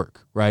that'll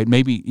work, right?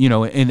 Maybe,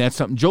 and that's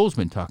something Joel's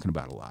been talking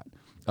about a lot.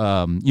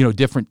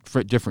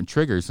 Different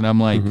triggers. And I'm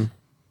like,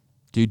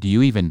 dude, do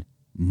you even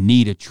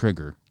need a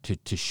trigger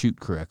to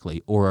shoot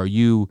correctly? Or are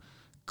you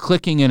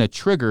clicking in a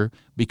trigger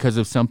because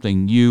of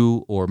something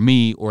you or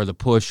me or the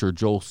push or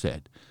Joel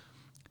said?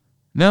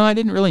 No, I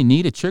didn't really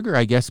need a trigger,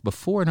 I guess,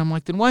 before. And I'm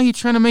like, then why are you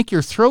trying to make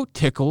your throat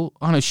tickle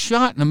on a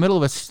shot in the middle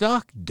of a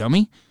stock,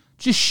 dummy?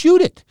 Just shoot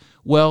it.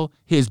 Well,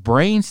 his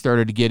brain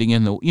started getting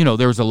in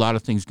there was a lot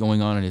of things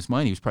going on in his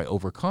mind. He was probably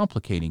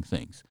overcomplicating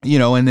things,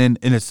 and then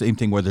in the same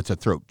thing, whether it's a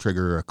throat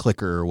trigger or a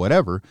clicker or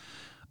whatever.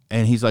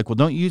 And he's like, well,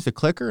 don't you use a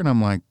clicker? And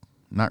I'm like,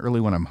 not really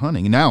when I'm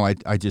hunting. And now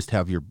I just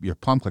have your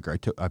palm clicker.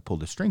 I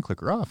pulled the string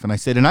clicker off. And I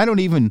said, and I don't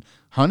even,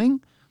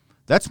 hunting,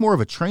 that's more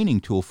of a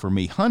training tool for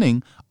me.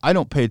 Hunting, I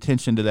don't pay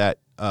attention to that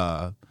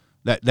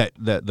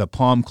the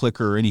palm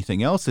clicker or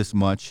anything else as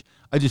much.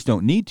 I just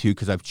don't need to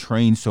because I've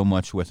trained so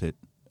much with it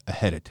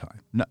ahead of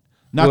time.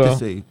 Not to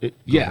say...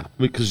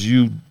 because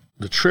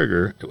the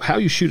trigger, how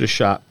you shoot a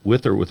shot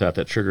with or without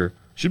that trigger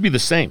should be the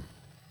same.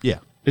 Yeah.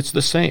 It's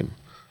the same.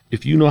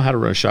 If you know how to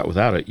run a shot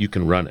without it, you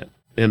can run it.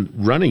 And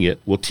running it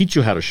will teach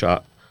you how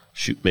to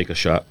make a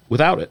shot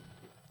without it.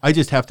 I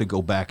just have to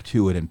go back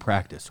to it and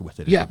practice with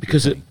it. Yeah,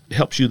 because it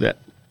helps you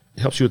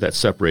with that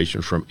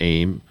separation from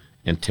aim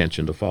and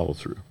tension to follow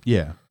through.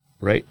 Yeah.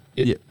 Right?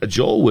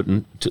 Joel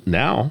wouldn't,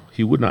 now,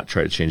 he would not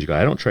try to change a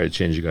guy. I don't try to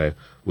change a guy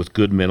with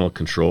good mental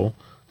control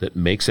that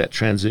makes that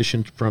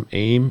transition from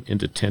aim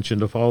into tension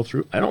to follow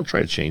through. I don't try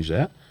to change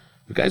that.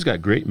 The guy's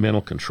got great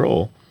mental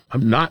control.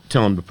 I'm not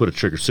telling him to put a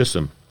trigger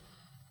system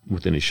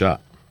with any shot.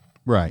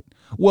 Right.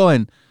 Well,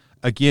 and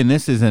again,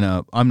 this isn't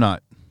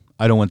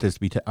I don't want this to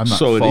be, I'm not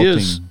so faulting. It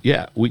is,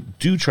 we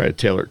do try to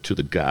tailor it to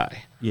the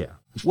guy. Yeah.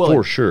 Well,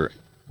 for sure.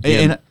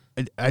 And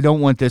I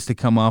don't want this to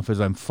come off as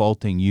I'm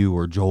faulting you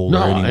or Joel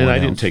or anyone and I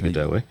else. didn't take it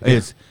that way.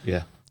 It's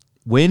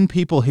when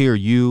people hear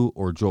you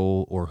or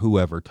Joel or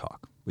whoever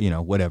talk,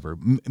 whatever,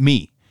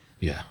 me.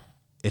 Yeah.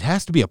 It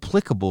has to be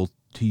applicable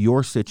to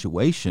your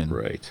situation.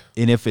 Right.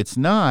 And if it's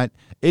not,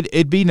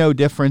 it'd be no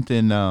different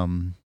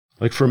than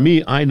like for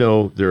me, I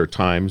know there are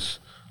times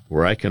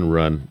where I can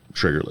run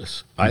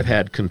triggerless. I've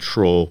had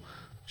control,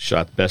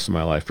 shot the best of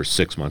my life for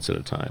 6 months at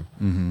a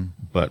time.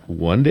 But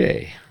one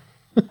day,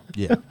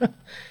 yeah,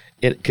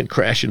 it can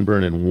crash and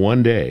burn in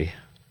one day.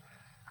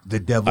 the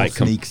devil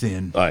sneaks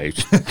in.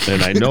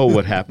 And I know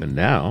what happened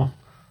now.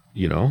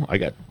 You know, I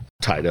got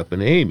tied up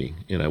in aiming,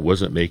 and I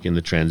wasn't making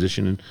the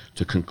transition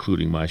to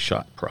concluding my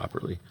shot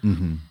properly.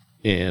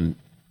 And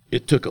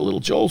it took a little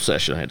Joel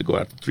session. I had to go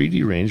out to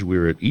 3D range. We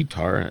were at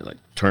ETAR, and I'm like,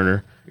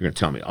 Turner, you're going to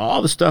tell me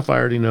all the stuff I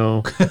already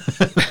know.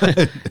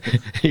 You're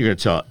going to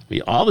tell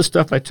me all the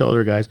stuff I tell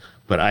other guys,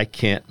 but I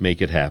can't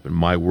make it happen.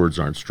 My words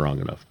aren't strong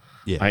enough.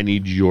 Yeah. I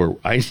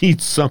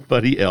need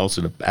somebody else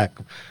in the back.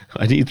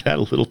 I need that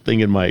little thing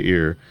in my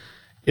ear.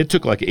 It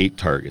took like 8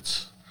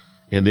 targets.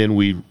 And then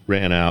we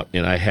ran out,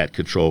 and I had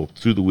control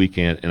through the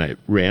weekend, and I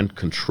ran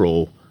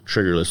control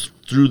triggerless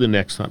through the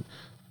next hunt.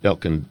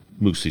 Elk and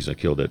moose season, I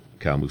killed that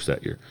cow moose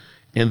that year.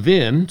 And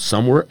then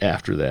somewhere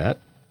after that,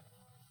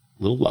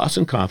 little loss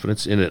in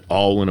confidence, and it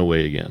all went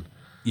away again.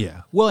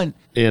 Yeah. Well,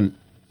 And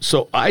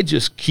so I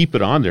just keep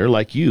it on there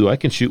like you. I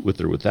can shoot with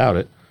or without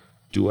it.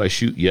 Do I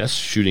shoot? Yes.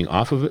 Shooting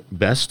off of it?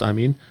 Best,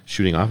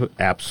 shooting off of it?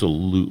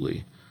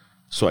 Absolutely.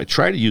 So I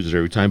try to use it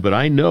every time, but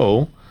I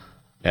know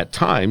at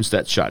times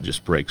that shot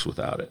just breaks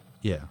without it.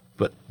 yeah.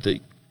 But the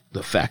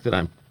fact that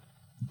I'm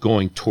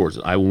going towards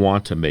it, I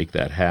want to make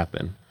that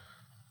happen.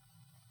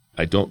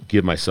 I don't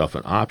give myself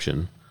an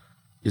option,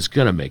 is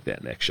going to make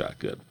that next shot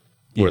good,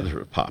 whether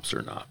it pops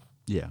or not.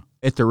 Yeah.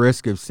 At the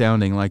risk of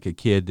sounding like a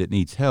kid that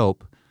needs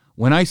help,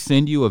 when I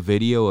send you a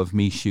video of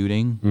me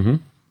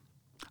shooting,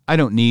 I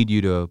don't need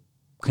you to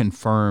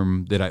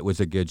confirm that it was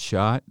a good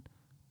shot,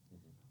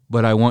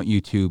 but I want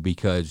you to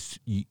because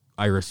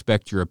I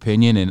respect your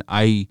opinion. And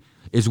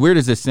as weird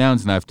as this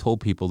sounds, and I've told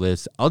people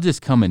this, I'll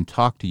just come and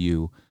talk to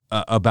you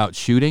about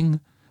shooting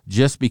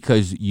just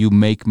because you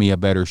make me a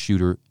better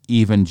shooter,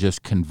 even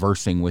just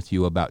conversing with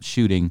you about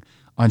shooting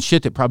on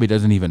shit that probably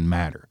doesn't even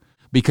matter.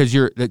 Because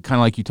you're kind of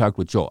like you talked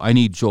with Joel. I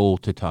need Joel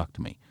to talk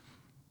to me.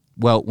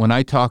 Well, when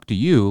I talk to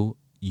you,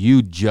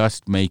 you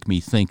just make me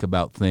think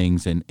about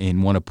things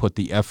and want to put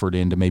the effort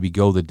in to maybe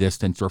go the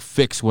distance or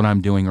fix what I'm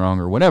doing wrong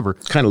or whatever.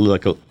 Kind of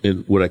like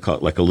what I call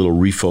it, like a little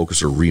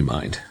refocus or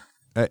remind.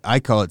 I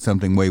call it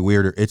something way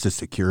weirder. It's a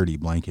security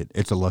blanket.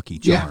 It's a lucky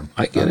charm.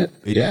 Yeah, I get it.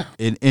 Yeah.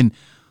 And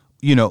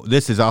you know,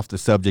 this is off the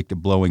subject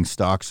of blowing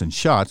stocks and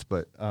shots,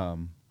 but all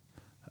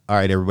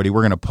right, everybody,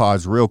 we're going to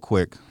pause real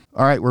quick.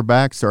 All right, we're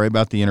back. Sorry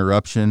about the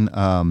interruption.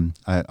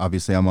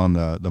 Obviously, I'm on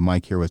the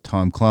mic here with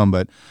Tom Clum,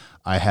 but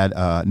I had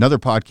another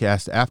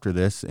podcast after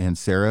this, and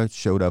Sarah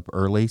showed up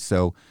early.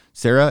 So,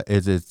 Sarah,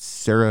 is it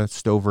Sarah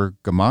Stover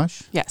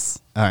Gamache?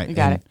 Yes. All right. You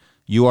got it.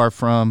 You are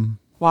from?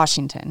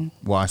 Washington.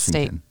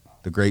 Washington. State.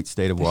 The great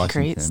state of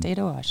Washington. Great state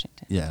of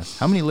Washington. Yes.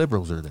 How many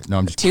liberals are there? No,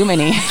 I'm just Too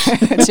many.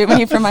 Too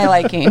many for my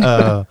liking.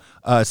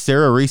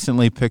 Sarah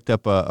recently picked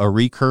up a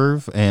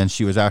recurve, and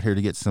she was out here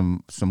to get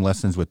some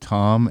lessons with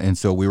Tom, and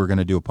so we were going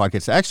to do a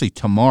podcast actually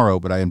tomorrow,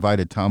 but I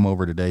invited Tom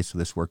over today, so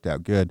this worked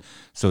out good.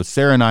 So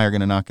Sarah and I are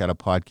going to knock out a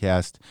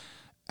podcast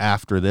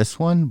after this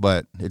one,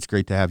 but it's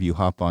great to have you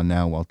hop on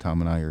now while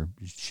Tom and I are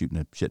shooting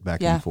the shit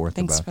back and forth.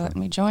 Thanks for letting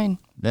me join.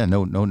 Yeah,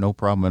 no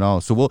problem at all.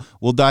 So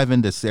we'll dive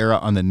into Sarah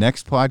on the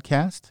next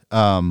podcast.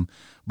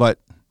 But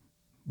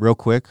real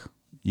quick,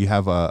 you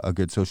have a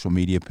good social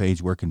media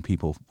page. Where can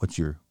people?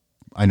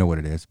 I know what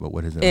it is, but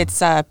what is it?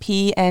 It's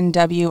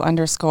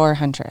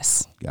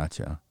PNW_Huntress.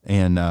 Gotcha.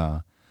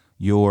 And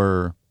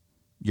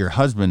your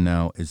husband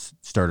now is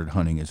started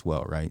hunting as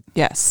well, right?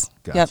 Yes.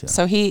 Gotcha. Yep.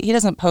 So he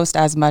doesn't post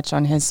as much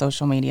on his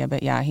social media,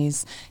 but yeah,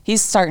 he's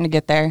starting to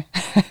get there.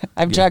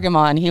 I've drug him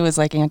on. He was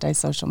like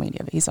anti-social media,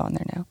 but he's on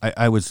there now.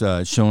 I was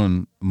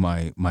showing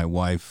my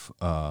wife.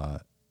 I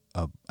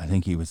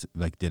think he was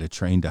did a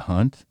train to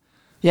hunt.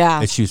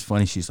 Yeah. And she was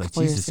funny. She's like,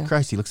 Jesus ago.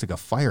 Christ, he looks like a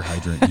fire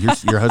hydrant.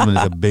 Your husband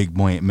is a big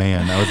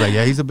man. I was like,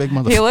 yeah, he's a big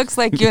motherfucker. He looks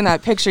like you in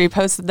that picture he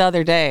posted the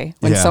other day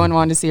when Yeah. someone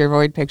wanted to see your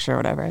void picture or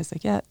whatever. I was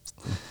like, yeah.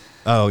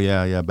 Oh,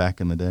 yeah,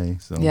 back in the day.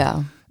 So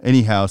Yeah.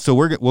 Anyhow, so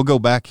we'll go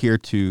back here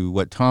to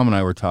what Tom and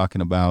I were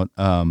talking about.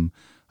 I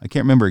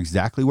can't remember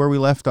exactly where we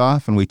left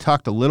off, and we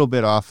talked a little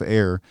bit off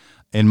air.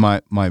 And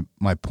my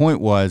point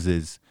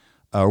was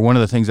one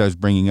of the things I was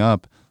bringing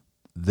up,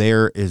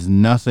 there is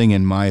nothing,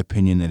 in my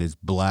opinion, that is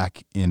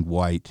black and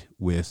white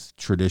with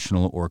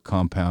traditional or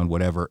compound,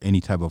 whatever,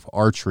 any type of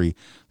archery.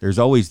 There's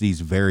always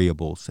these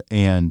variables.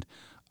 And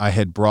I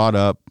had brought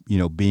up,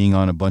 being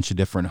on a bunch of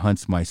different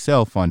hunts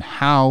myself on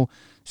how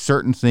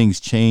certain things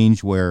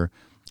change, where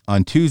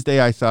on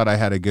Tuesday I thought I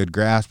had a good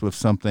grasp of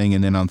something,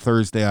 and then on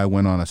Thursday I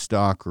went on a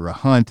stalk or a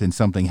hunt and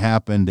something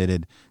happened that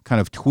had kind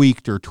of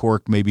tweaked or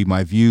torqued maybe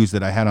my views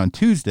that I had on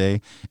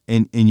Tuesday,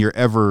 and you're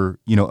ever,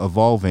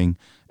 evolving.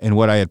 And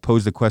what I had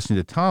posed the question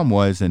to Tom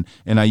was, and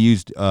I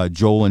used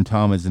Joel and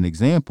Tom as an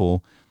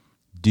example,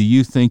 do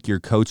you think your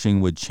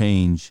coaching would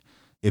change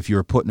if you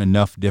were put in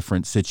enough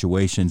different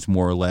situations,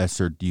 more or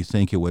less, or do you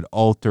think it would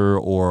alter,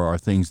 or are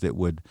things that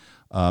would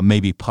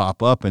maybe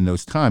pop up in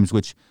those times,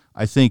 which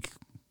I think,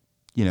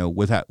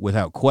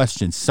 without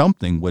question,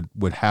 something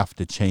would have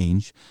to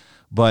change.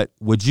 But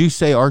would you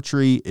say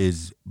archery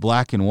is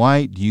black and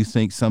white? Do you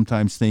think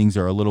sometimes things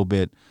are a little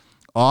bit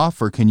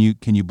off, or can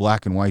you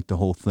black and white the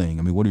whole thing?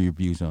 I mean, what are your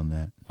views on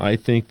that? I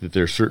think that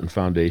there are certain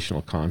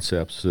foundational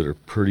concepts that are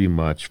pretty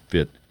much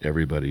fit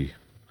everybody.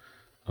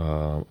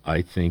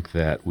 I think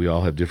that we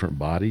all have different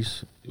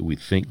bodies. We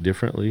think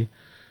differently.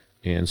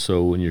 And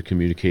so when you're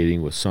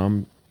communicating with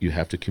some, you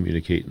have to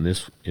communicate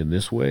in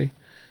this way,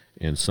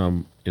 and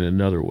some in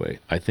another way.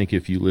 I think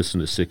if you listen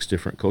to 6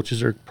 different coaches,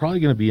 they're probably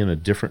going to be in a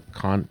different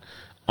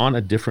on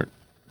a different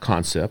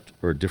concept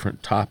or a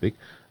different topic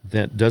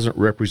that doesn't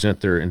represent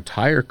their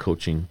entire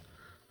coaching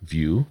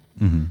view.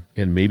 Mm-hmm.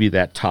 And maybe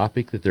that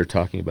topic that they're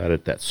talking about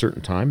at that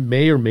certain time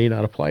may or may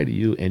not apply to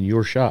you and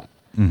your shot.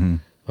 Mm-hmm.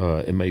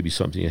 It may be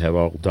something you have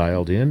all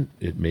dialed in.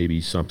 It may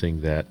be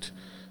something that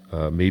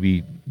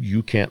maybe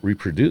you can't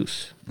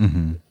reproduce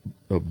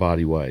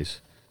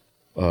body-wise,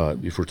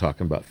 if we're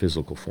talking about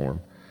physical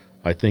form.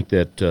 I think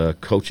that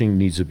coaching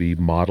needs to be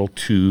modeled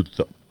to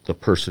the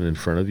person in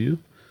front of you,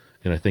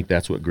 and I think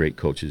that's what great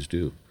coaches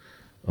do.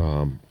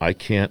 I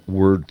can't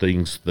word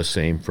things the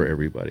same for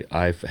everybody.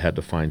 I've had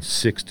to find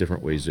 6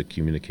 different ways to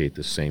communicate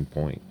the same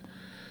point.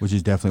 Which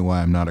is definitely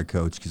why I'm not a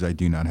coach, because I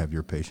do not have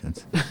your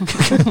patience.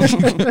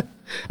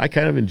 I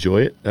kind of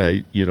enjoy it.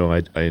 I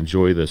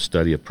enjoy the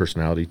study of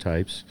personality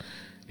types,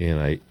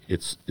 and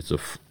it's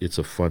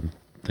a fun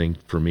thing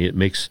for me. It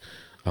makes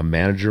a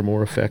manager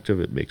more effective.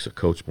 It makes a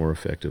coach more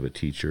effective, a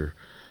teacher.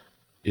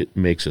 It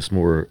makes us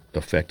more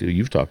effective.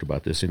 You've talked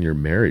about this in your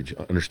marriage,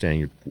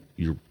 understanding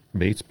your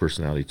mate's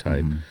personality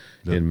type,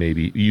 and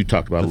maybe you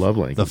talked about love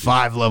language. The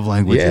 5 love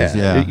languages,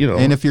 yeah.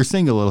 And if you're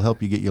single, it'll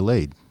help you get you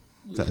laid.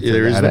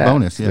 There is that.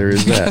 Bonus, yeah. There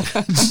is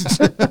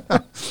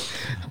that.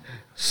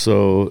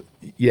 So,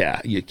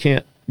 yeah, you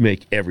can't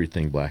make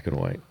everything black and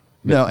white.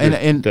 No,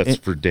 and that's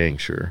for dang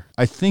sure.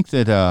 I think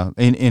that,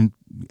 and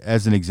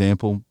as an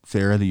example,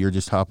 Sarah, that you're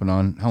just hopping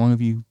on, how long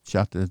have you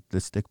shot the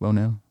stick bow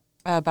now?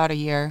 About a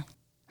year.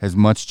 Has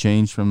much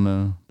changed from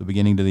the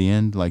beginning to the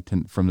end,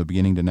 from the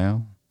beginning to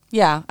now?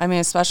 Yeah, I mean,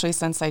 especially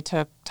since I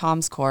took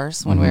Tom's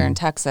course when we were in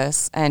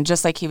Texas. And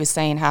just like he was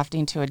saying,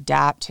 having to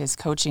adapt his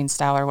coaching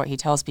style or what he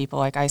tells people,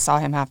 like I saw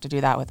him have to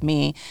do that with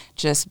me,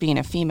 just being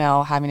a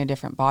female, having a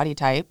different body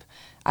type.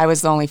 I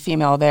was the only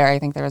female there. I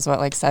think there was,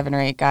 7 or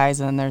 8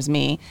 guys, and then there's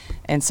me.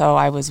 And so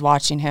I was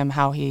watching him,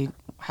 how he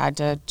had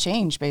to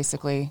change,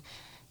 basically,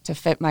 to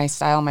fit my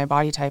style, my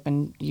body type,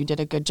 and you did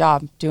a good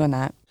job doing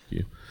that.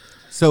 Thank you.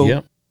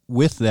 So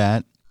with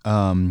that,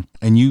 and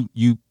you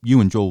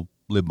and Joel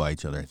live by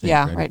each other, I think.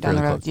 Yeah, right down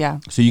the road. Close. Yeah.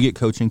 So you get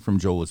coaching from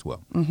Joel as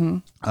well.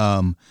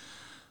 Mm-hmm.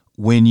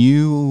 When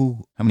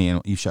you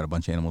shot a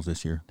bunch of animals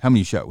this year. How many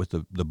you shot with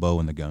the bow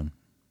and the gun?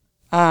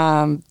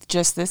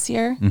 Just this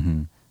year?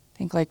 Mm-hmm. I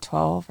think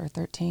 12 or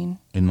 13,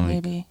 and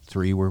maybe.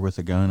 3 were with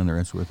a gun and the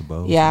rest were with a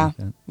bow? Yeah,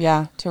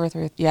 yeah, 2 or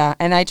 3. Yeah,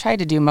 and I tried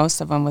to do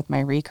most of them with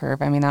my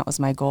recurve. I mean, that was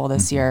my goal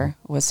this year,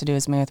 was to do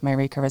as many with my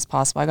recurve as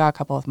possible. I got a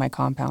couple with my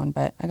compound,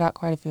 but I got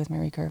quite a few with my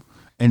recurve.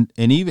 And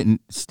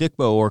even stick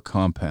bow or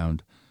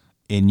compound,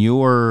 in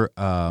your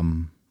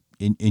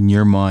in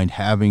your mind,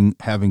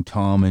 having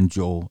Tom and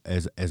Joel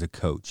as a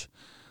coach,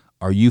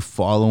 are you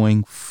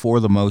following for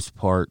the most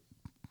part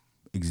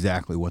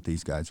exactly what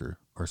these guys are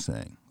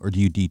saying, or do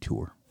you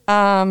detour?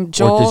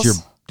 Joel's,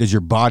 or does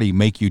your body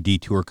make you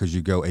detour because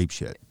you go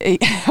apeshit?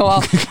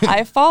 Well,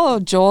 I follow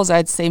Joel's,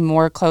 I'd say,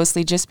 more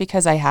closely just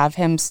because I have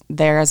him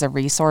there as a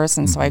resource.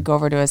 And so I go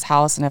over to his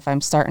house, and if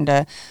I'm starting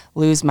to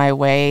lose my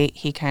way,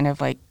 he kind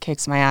of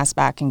kicks my ass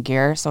back in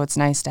gear. So it's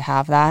nice to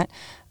have that.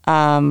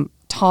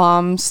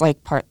 Tom's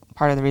part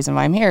of the reason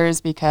why I'm here is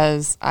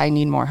because I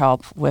need more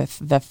help with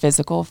the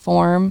physical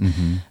form.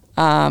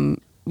 Mm-hmm.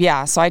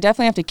 So I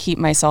definitely have to keep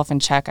myself in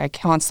check. I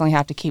constantly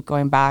have to keep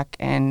going back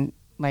and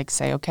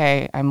say,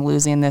 okay, I'm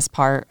losing this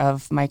part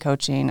of my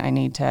coaching. I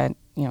need to,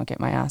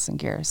 get my ass in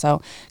gear.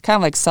 So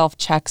kind of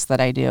self-checks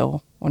that I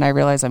do when I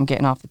realize I'm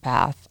getting off the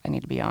path I need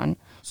to be on.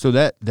 So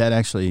that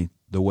actually,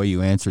 the way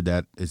you answered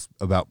that is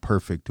about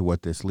perfect to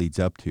what this leads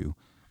up to.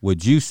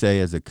 Would you say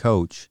as a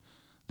coach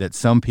that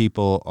some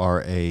people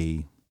are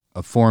a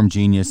form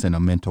genius and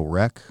a mental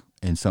wreck,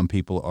 and some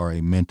people are a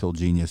mental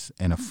genius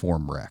and a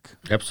form wreck?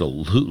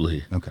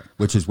 Absolutely. Okay,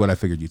 which is what I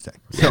figured you'd say.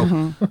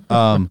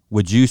 So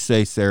would you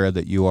say, Sarah,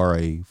 that you are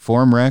a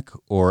form wreck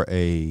or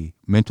a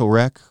mental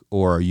wreck,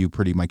 or are you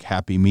pretty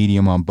happy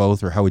medium on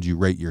both, or how would you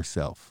rate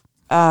yourself?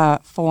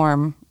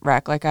 Form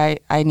wreck.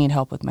 I need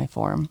help with my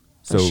form,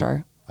 for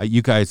sure.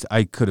 You guys,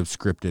 I could have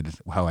scripted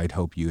how I'd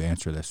hope you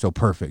answer this. So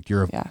perfect.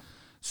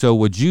 So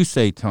would you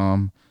say,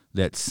 Tom,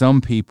 that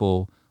some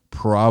people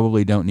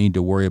probably don't need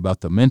to worry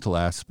about the mental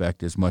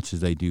aspect as much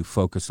as they do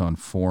focus on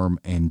form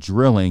and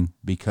drilling,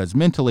 because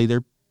mentally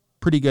they're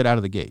pretty good out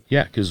of the gate?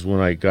 Yeah, because when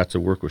I got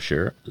to work with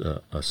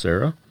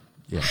Sarah,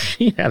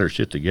 she had her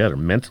shit together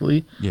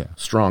mentally,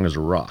 strong as a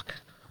rock.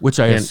 Which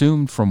I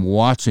assumed from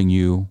watching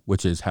you,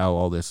 which is how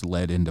all this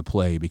led into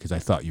play, because I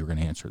thought you were going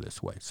to answer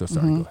this way. So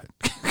sorry, go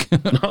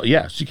ahead. No,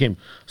 yeah, she came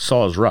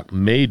solid as rock,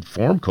 made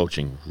form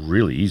coaching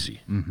really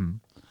easy. Mm-hmm.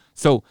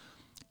 So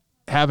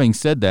having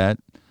said that,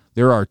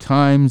 there are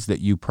times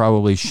that you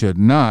probably should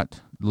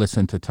not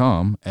listen to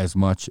Tom as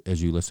much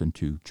as you listen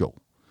to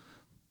Joel.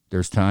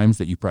 There's times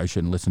that you probably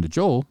shouldn't listen to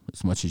Joel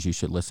as much as you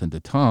should listen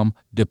to Tom,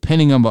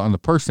 depending on the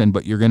person,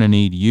 but you're going to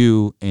need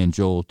you and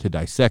Joel to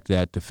dissect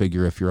that to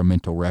figure if you're a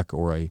mental wreck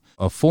or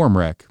a form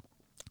wreck.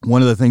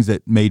 One of the things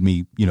that made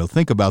me,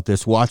 think about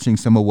this, watching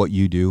some of what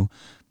you do,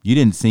 you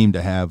didn't seem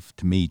to have,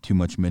 to me, too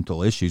much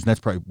mental issues, and that's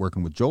probably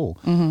working with Joel.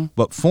 Mm-hmm.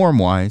 But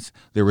form-wise,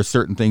 there were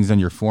certain things on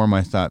your form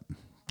I thought,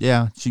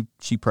 yeah,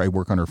 she probably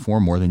work on her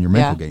form more than your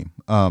mental game.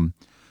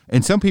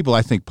 And some people,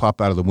 I think,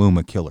 pop out of the womb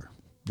a killer.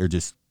 They're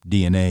just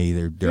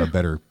DNA, they're a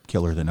better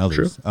killer than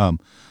others.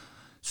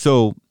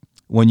 So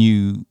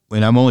and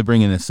I'm only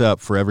bringing this up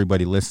for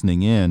everybody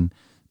listening in,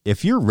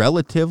 if you're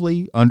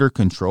relatively under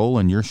control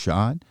in your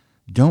shot,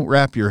 don't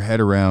wrap your head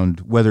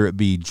around whether it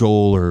be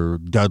Joel or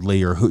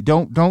Dudley or who.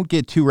 Don't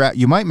get too wrapped.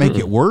 You might make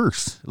it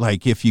worse.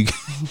 Like if you,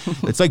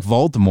 it's like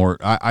Voldemort.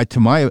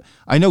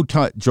 I know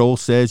Joel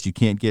says you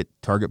can't get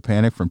target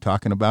panic from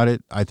talking about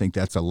it. I think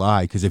that's a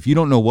lie, because if you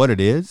don't know what it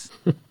is,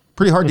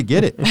 pretty hard to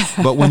get it.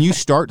 But when you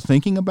start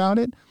thinking about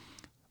it,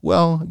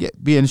 well,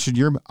 be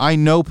interested. I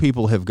know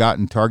people have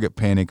gotten target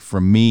panic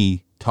from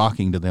me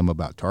talking to them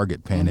about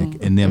target panic,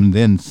 and them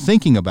then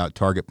thinking about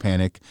target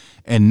panic,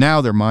 and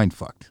now they're mind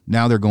fucked.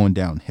 Now they're going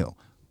downhill.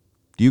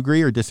 Do you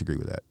agree or disagree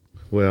with that?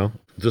 Well,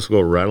 just go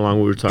right along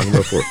what we were talking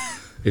about before.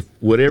 If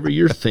whatever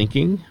you're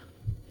thinking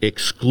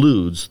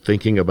excludes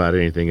thinking about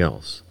anything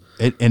else.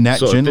 And that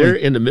so if they're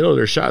in the middle of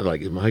their shot,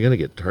 like, am I going to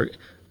get target?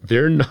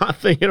 They're not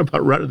thinking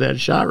about running that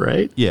shot,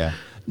 right? Yeah.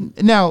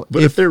 Now,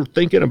 but if they're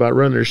thinking about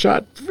running their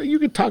shot, you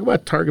can talk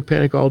about target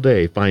panic all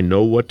day. If I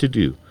know what to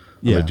do,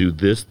 I'm going to do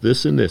this,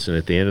 this, and this. And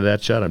at the end of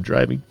that shot, I'm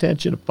driving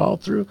tension and fall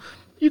through.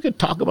 You can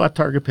talk about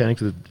target panic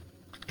till the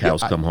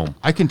cows come home.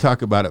 I can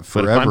talk about it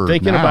forever. But if I'm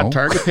thinking about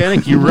target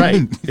panic, you're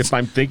right. If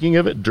I'm thinking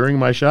of it during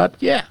my shot,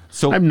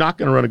 so I'm not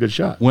going to run a good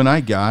shot. When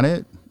I got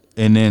it,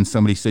 and then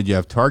somebody said you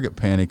have target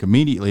panic,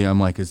 immediately I'm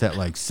like, is that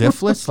like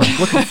syphilis? Like,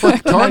 what the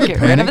fuck, target get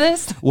panic? Rid of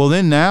this? Well,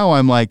 then now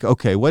I'm like,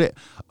 okay,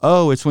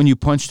 it's when you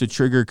punch the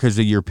trigger because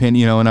of your pin,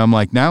 and I'm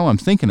like, now I'm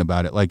thinking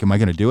about it. Like, am I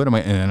going to do it?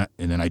 And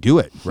then I do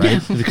it,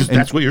 right? Yeah, because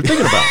that's what you're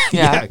thinking about.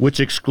 Yeah. Which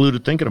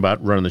excluded thinking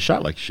about running the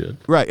shot like you should.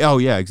 Right. Oh,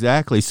 yeah,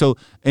 exactly. So,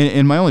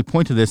 and my only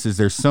point to this is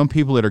there's some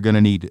people that are going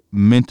to need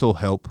mental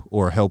help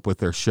or help with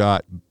their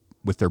shot,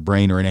 with their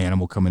brain or an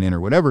animal coming in or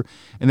whatever.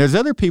 And there's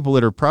other people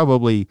that are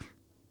probably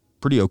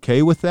pretty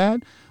okay with that,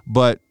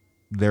 but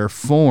their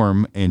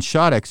form and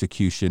shot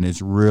execution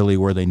is really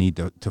where they need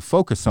to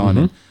focus on.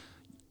 And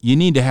you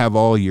need to have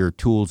all your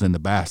tools in the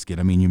basket.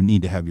 I mean, you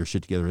need to have your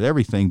shit together with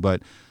everything,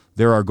 but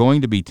there are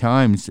going to be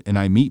times, and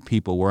I meet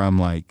people where I'm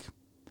like,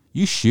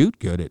 you shoot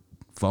good at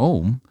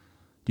foam.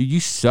 Dude, you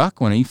suck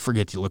when you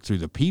forget to look through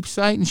the peep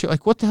sight and shit.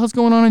 Like, what the hell's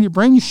going on in your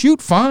brain? You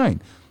shoot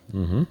fine.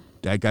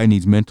 That guy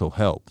needs mental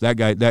help. That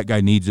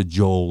guy needs a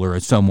Joel or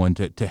someone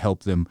to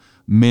help them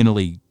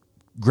mentally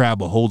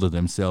grab a hold of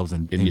themselves.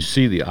 And you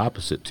see the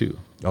opposite, too.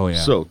 Oh, yeah.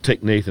 So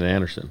take Nathan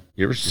Anderson.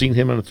 You ever seen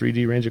him on a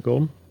 3D range at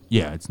Golden?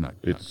 Yeah, it's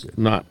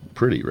not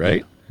pretty,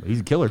 right? Yeah.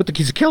 He's a killer. But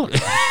he's a killer.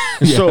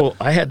 So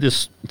I had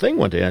this thing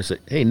one day. I said,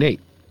 hey, Nate.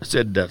 I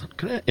said,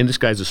 and this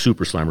guy's a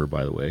super slammer,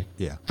 by the way.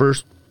 Yeah.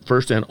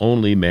 First and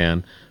only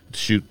man to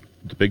shoot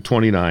the Big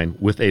 29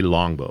 with a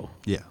longbow.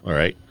 Yeah. All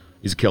right?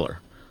 He's a killer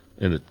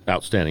and an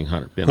outstanding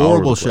hunter. Been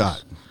horrible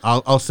shot.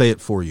 I'll say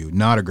it for you.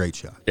 Not a great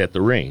shot. At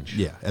the range.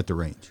 Yeah, at the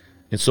range.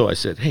 And so I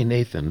said, hey,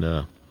 Nathan,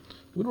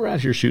 when we're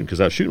out here shooting, because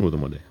I was shooting with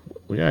him one day.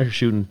 When you're out here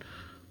shooting,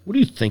 what are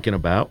you thinking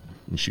about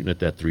when shooting at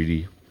that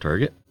 3D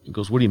target? He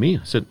goes, what do you mean?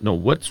 I said, no,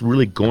 what's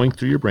really going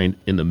through your brain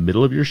in the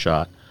middle of your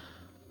shot?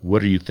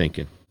 What are you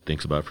thinking?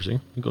 Thinks about it for a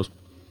second. He goes,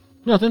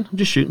 nothing, I'm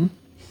just shooting.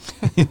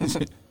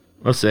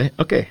 I'll say,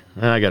 okay,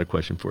 I got a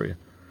question for you.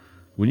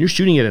 When you're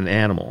shooting at an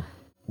animal,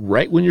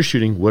 right when you're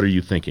shooting, what are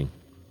you thinking?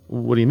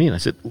 What do you mean? I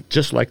said,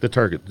 just like the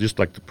target, just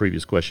like the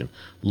previous question.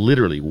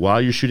 Literally,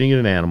 while you're shooting at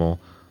an animal,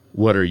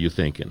 what are you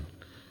thinking?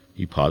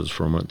 He pauses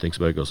for a moment and thinks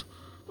about it. He goes,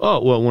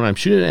 oh, well, when I'm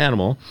shooting an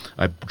animal,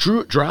 I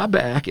draw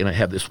back, and I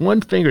have this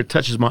one finger that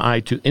touches my eye,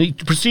 too. And he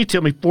proceeds to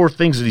tell me 4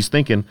 things that he's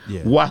thinking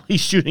while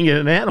he's shooting at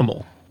an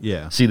animal.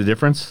 Yeah. See the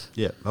difference?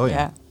 Yeah. Oh,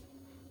 yeah.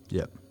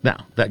 Yep.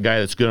 Now, that guy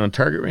that's good on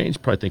target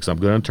range probably thinks I'm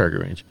good on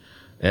target range.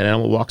 An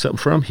animal walks up in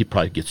front of him, he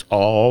probably gets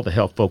all the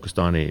hell focused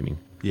on aiming.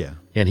 Yeah.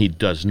 And he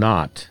does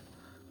not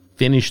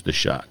finish the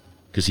shot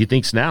because he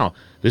thinks now,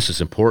 this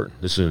is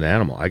important. This is an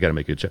animal. I got to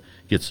make a shot.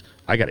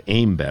 I got to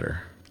aim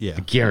better. Yeah.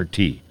 I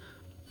guarantee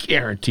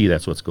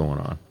that's what's going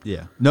on.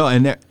 Yeah. No,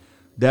 and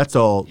that's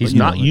all. He's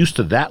not used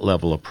to that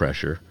level of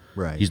pressure.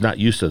 Right. He's not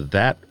used to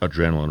that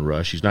adrenaline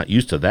rush. He's not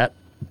used to that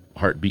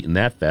heart beating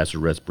that fast or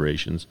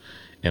respirations.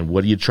 And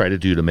what do you try to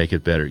do to make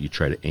it better? You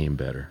try to aim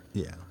better.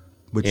 Yeah.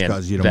 Which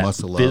causes you to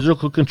muscle up.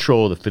 Physical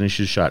control that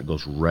finishes shot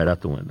goes right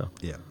out the window.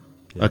 Yeah.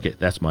 Okay,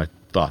 that's my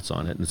thoughts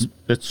on it, and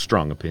it's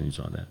strong opinions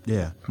on that.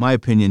 Yeah, my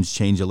opinions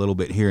change a little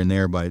bit here and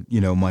there by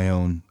my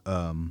own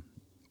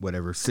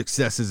whatever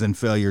successes and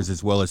failures,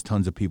 as well as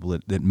tons of people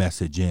that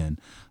message in.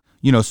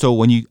 So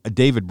when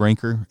David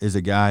Brinker is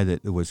a guy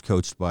that was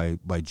coached by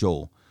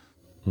Joel.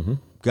 Mm-hmm.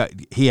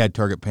 He had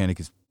target panic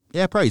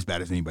probably as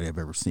bad as anybody I've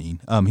ever seen.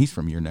 He's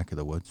from your neck of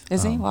the woods.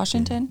 Is he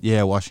Washington?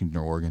 Yeah, Washington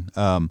or Oregon.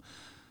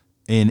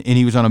 And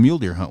he was on a mule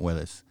deer hunt with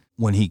us.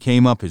 When he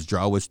came up, his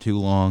draw was too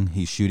long.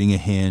 He's shooting a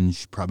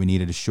hinge, probably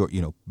needed a short,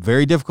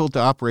 very difficult to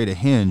operate a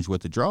hinge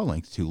with the draw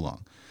length too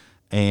long.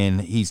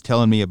 And he's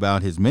telling me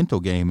about his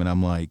mental game, and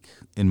I'm like,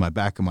 in my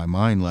back of my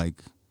mind,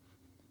 like,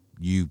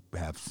 you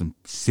have some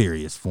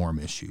serious form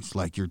issues.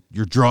 Like your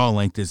draw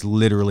length is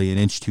literally an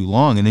inch too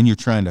long, and then you're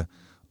trying to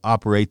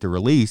operate the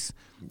release.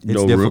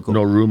 It's difficult.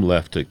 No room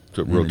left to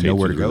rotate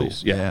nowhere to go.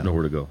 release. Yeah,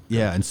 nowhere to go.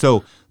 Yeah, and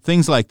so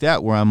things like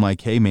that where I'm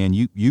like, hey, man,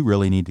 you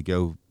really need to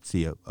go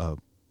see a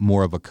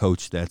more of a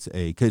coach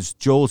because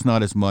Joel's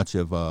not as much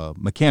of a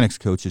mechanics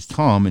coach as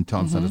Tom, and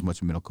Tom's not as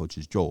much a mental coach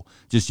as Joel.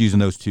 Just using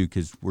those two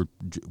because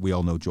we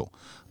all know Joel.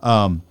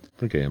 I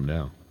think I am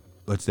now.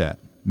 What's that?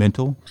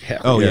 Mental? Yeah.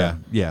 Oh,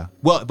 yeah.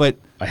 Well, but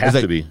I have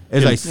to be.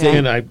 I say,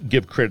 and I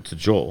give credit to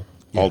Joel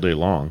all day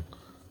long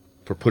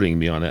for putting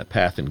me on that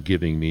path and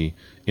giving me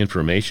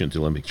information the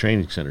Olympic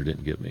Training Center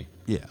didn't give me.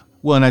 Yeah.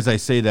 Well, and as I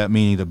say that,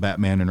 meaning the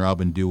Batman and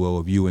Robin duo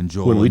of you and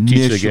Joel. When we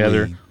teach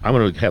together, I'm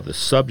going to have the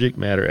subject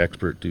matter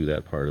expert do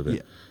that part of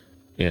it.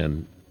 Yeah.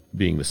 And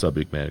being the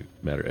subject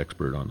matter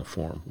expert on the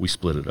form, we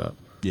split it up.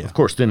 Yeah. Of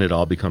course, then it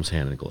all becomes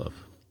hand in glove.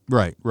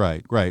 Right.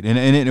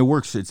 And it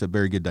works. It's a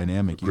very good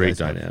dynamic. Great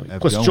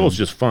dynamic. Plus, Joel's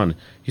just fun.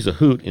 He's a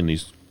hoot in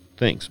these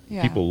things.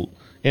 Yeah.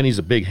 And he's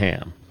a big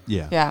ham.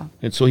 Yeah.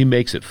 And so he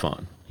makes it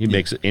fun. He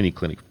makes any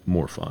clinic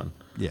more fun.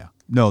 Yeah.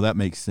 No, that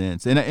makes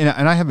sense. And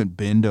I haven't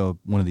been to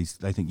one of these.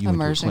 I think you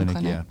immersion went to a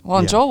clinic. Yeah.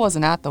 Well, Joel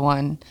wasn't at the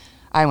one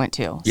I went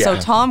to. Yeah. So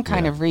Tom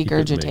kind of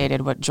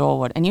regurgitated what Joel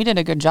would. And you did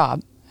a good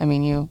job. I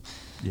mean, you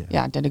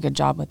did a good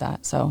job with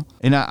that. So.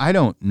 And I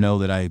don't know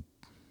that I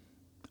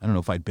don't know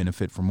if I'd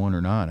benefit from one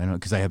or not. I don't know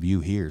because I have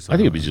you here. So I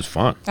think it'd be just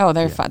fun. Oh,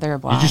 they're fun. They're a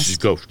blast. You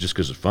just go just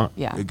because it's fun.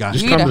 Yeah.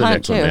 Just you come get to the hunt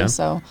next one, too, man.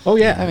 so. Oh,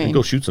 yeah. I mean, and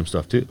go shoot some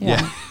stuff, too.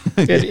 Yeah.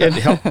 and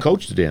help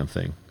coach the damn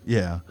thing.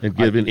 Yeah. And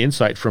give an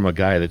insight from a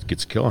guy that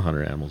gets to kill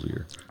 100 animals a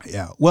year.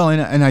 Yeah. Well,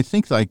 and I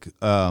think like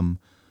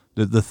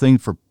the thing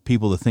for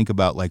people to think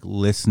about like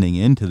listening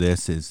into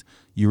this is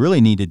you really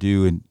need to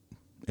do,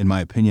 in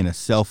my opinion, a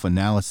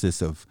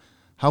self-analysis of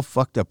how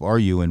fucked up are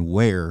you and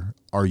where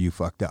are you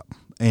fucked up.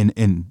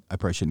 And I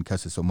probably shouldn't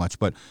cuss it so much,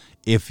 but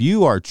if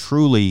you are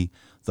truly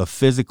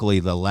physically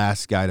the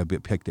last guy to be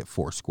picked at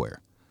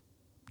Foursquare,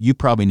 you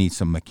probably need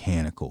some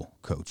mechanical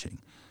coaching.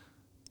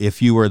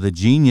 If you are the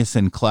genius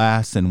in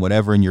class and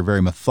whatever, and you're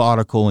very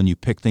methodical and you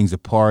pick things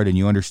apart and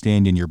you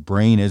understand and your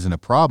brain isn't a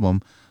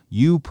problem,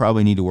 you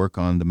probably need to work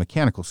on the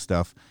mechanical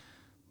stuff.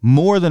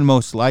 More than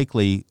most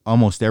likely,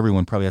 almost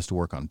everyone probably has to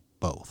work on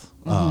both.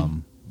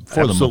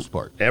 For the most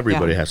part.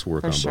 Everybody has to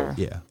work on sure. both.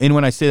 Yeah. And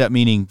when I say that,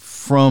 meaning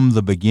from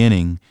the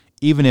beginning,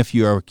 even if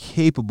you are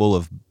capable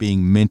of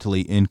being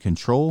mentally in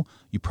control,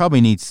 you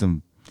probably need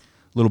some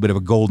little bit of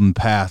a golden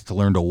path to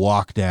learn to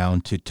walk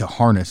down to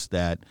harness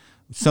that.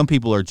 Some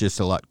people are just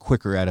a lot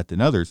quicker at it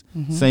than others.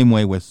 Mm-hmm. Same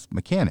way with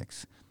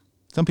mechanics.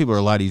 Some people are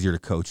a lot easier to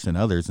coach than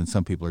others, and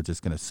some people are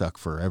just going to suck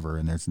forever,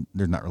 and there's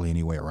not really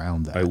any way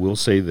around that. I will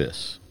say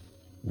this.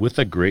 With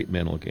a great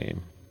mental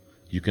game,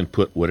 you can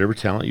put whatever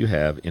talent you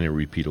have in a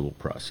repeatable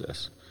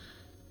process.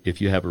 If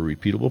you have a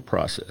repeatable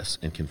process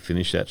and can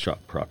finish that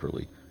shot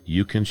properly,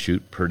 you can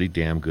shoot pretty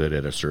damn good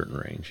at a certain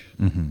range.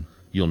 Mm-hmm.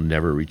 You'll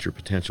never reach your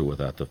potential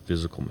without the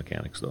physical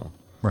mechanics, though.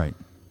 Right.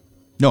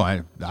 No,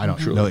 I don't.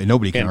 Truly. No,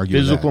 nobody can argue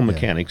with that. Physical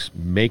mechanics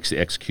makes the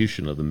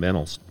execution of the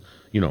mentals,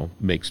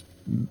 makes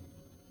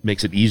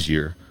it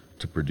easier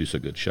to produce a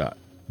good shot.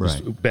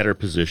 Right. Better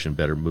position,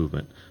 better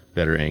movement,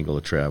 better angle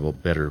of travel,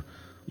 better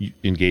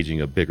engaging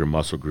a bigger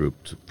muscle group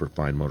for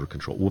fine motor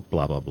control,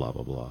 blah, blah, blah,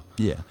 blah, blah.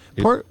 Yeah.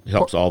 It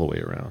helps all the way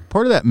around.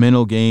 Part of that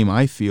mental game,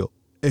 I feel,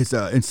 is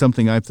it's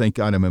something I thank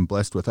God I'm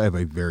blessed with. I have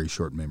a very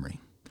short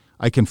memory.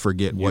 I can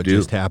forget what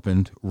just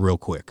happened real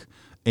quick.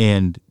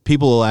 And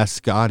people will ask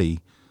Scotty,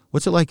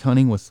 what's it like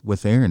hunting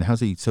with Aaron? How's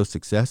he so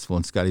successful?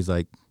 And Scotty's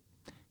like,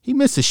 he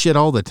misses shit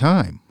all the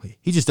time.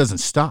 He just doesn't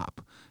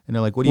stop. And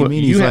they're like, what do you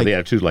mean? You He's have like, the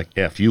attitude like,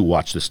 F you,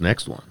 watch this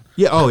next one.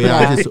 Yeah. Oh,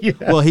 yeah.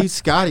 Well,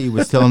 Scotty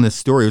was telling this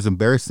story. It was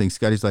embarrassing.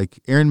 Scotty's like,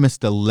 Aaron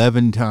missed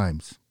 11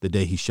 times the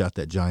day he shot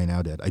that giant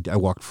outhead. I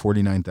walked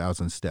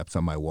 49,000 steps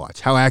on my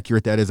watch. How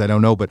accurate that is, I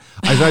don't know, but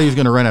I thought he was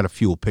going to run out of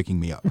fuel picking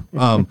me up.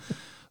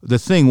 The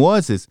thing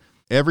is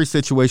every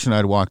situation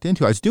I'd walked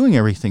into, I was doing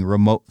everything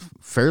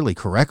fairly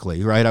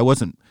correctly, right? I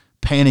wasn't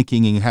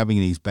panicking and having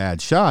these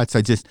bad shots.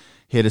 I just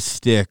hit a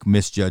stick,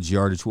 misjudged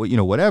yardage,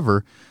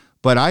 whatever.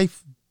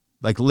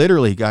 But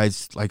literally,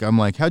 guys, I'm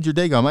like, how'd your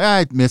day go? I'm like,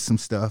 I missed some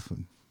stuff.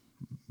 And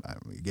I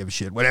don't really give a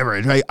shit, whatever.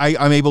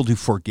 I'm able to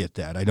forget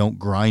that. I don't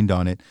grind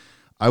on it.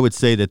 I would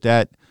say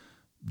that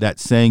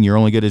saying you're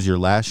only good as your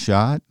last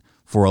shot,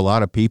 for a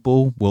lot of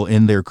people, will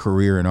end their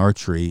career in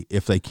archery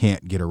if they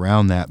can't get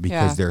around that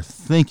because they're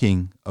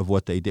thinking of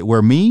what they did.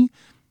 Where me,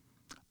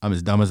 I'm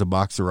as dumb as a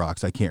box of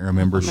rocks. I can't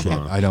remember shit.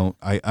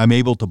 I'm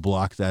able to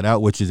block that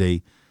out, which is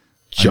I'm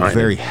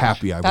very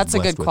happy. That's a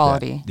good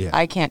quality. Yeah.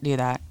 I can't do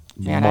that.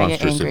 Man, I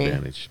get angry.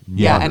 Advantage.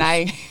 Yeah, and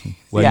I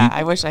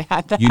wish I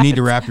had that. You need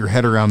to wrap your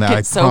head around that.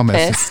 I so promise.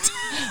 Pissed.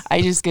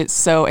 I just get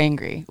so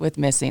angry with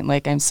missing.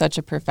 Like, I'm such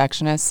a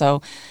perfectionist,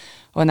 so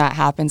when that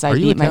happens, I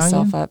beat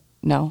myself up.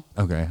 No.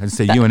 Okay, I'd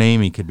say you and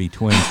Amy could be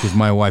twins because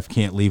my wife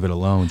can't leave it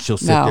alone. She'll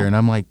sit there, and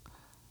I'm like,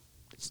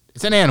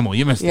 it's an animal.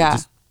 You missed it.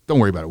 Just don't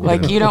worry about it.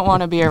 Like, you don't want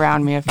to be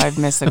around me if I've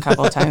missed a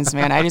couple times,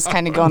 man. I just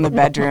kind of go in the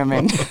bedroom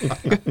and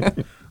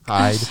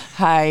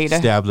hide,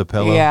 stab the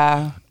pillow.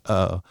 Yeah.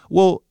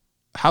 Well,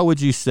 how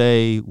would you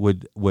say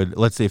would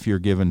let's say if you're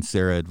giving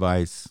Sarah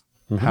advice,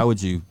 how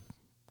would you?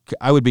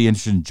 I would be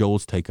interested in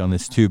Joel's take on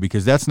this too,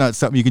 because that's not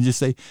something you can just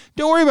say,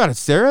 don't worry about it,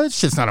 Sarah. It's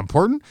just not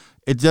important.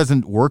 It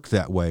doesn't work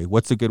that way.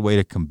 What's a good way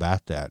to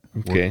combat that?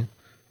 Okay.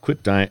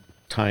 Quit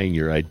tying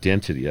your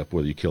identity up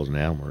whether you killed an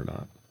animal or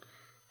not.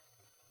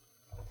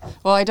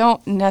 Well, I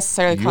don't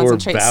necessarily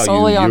concentrate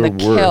solely on the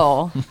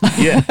kill.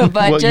 Yeah. But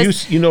well,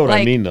 just, you know what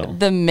I mean, though.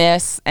 The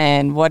miss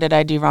and what did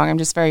I do wrong? I'm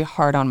just very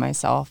hard on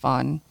myself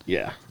on.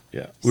 Yeah.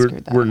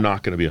 We're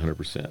not going to be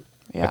 100%.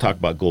 Yeah. I talk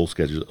about goal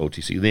schedules at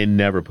OTC. They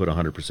never put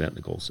 100% in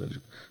the goal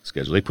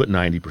schedule. They put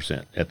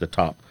 90% at the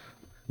top.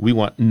 We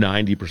want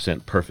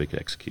 90% perfect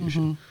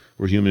execution.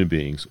 We're human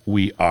beings.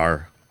 We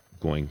are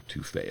going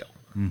to fail.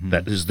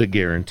 That is the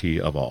guarantee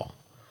of all.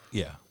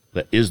 Yeah.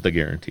 That is the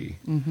guarantee.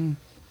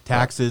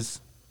 Taxes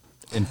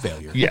and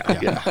failure.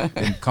 Yeah.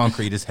 And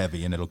concrete is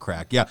heavy and it'll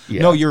crack. Yeah.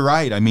 No, you're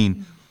right. I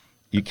mean,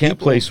 you can't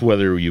place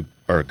whether you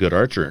are a good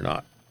archer or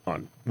not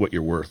on what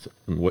you're worth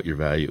and what your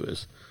value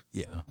is.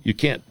 Yeah. You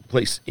can't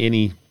place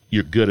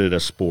you're good at a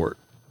sport.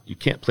 You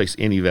can't place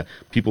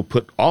people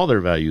put all their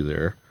value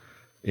there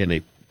and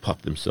they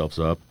puff themselves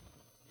up,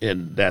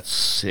 and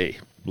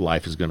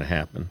life is going to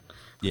happen.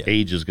 Yeah.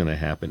 Age is going to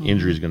happen.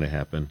 Injury is going to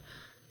happen.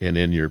 And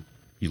then you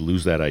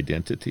lose that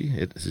identity.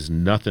 It has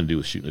nothing to do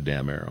with shooting a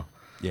damn arrow.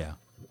 Yeah.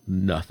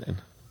 Nothing.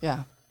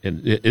 Yeah.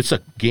 And it's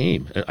a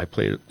game. I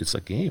play it. It's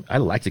a game. I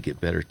like to get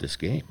better at this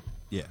game.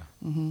 Yeah.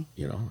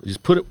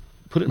 Just put it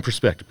in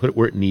perspective. Put it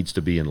where it needs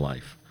to be in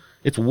life.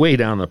 It's way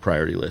down the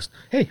priority list.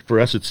 Hey, for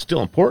us, it's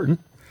still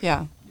important.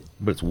 Yeah.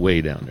 But it's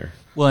way down there.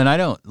 Well,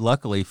 and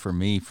luckily for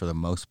me, for the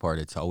most part,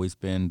 it's always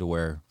been to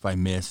where if I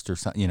missed or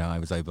something, I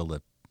was able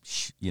to,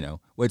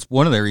 it's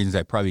one of the reasons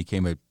I probably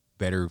became a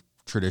better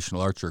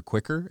traditional archer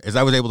quicker, is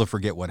I was able to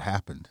forget what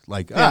happened.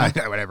 Like,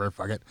 whatever,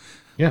 fuck it.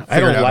 Yeah, I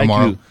don't like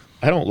you.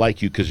 I don't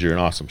like you because you're an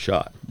awesome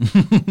shot.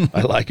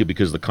 I like you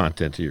because of the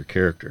content of your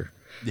character.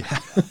 Yeah.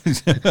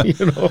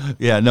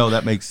 Yeah, no,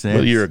 that makes sense.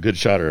 Whether you're a good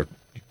shot or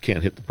you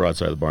can't hit the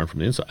broadside of the barn from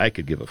the inside, I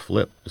could give a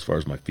flip as far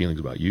as my feelings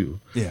about you.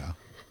 Yeah.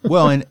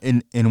 Well,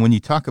 and when you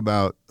talk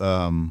about,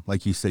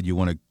 like you said, you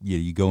want to,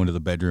 you go into the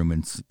bedroom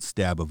and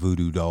stab a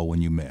voodoo doll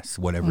when you miss,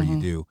 whatever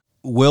you do.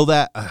 Will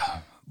that,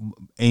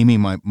 Amy,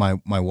 my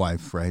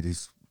wife, right,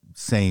 is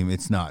same.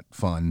 It's not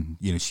fun.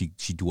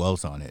 She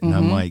dwells on it. And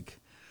I'm like,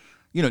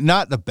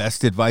 not the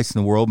best advice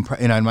in the world.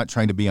 And I'm not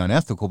trying to be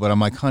unethical, but I'm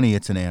like, honey,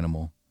 it's an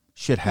animal.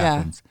 Shit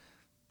happens. Yeah.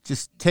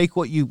 Just take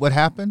what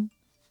happened,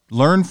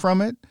 learn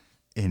from it,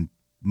 and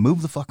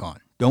move the fuck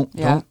on. Don't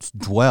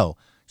dwell.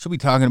 She'll be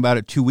talking about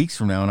it 2 weeks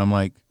from now, and I'm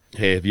like,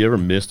 hey, have you ever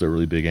missed a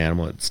really big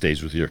animal that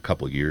stays with you a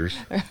couple of years?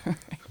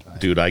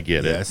 Dude, I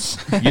get it.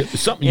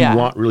 Something you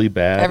want really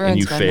bad and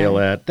you fail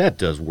at, that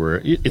does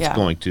work. It's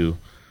going to.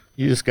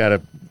 You just got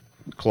to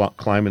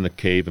climb in the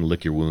cave and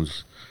lick your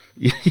wounds.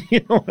 You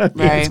know what I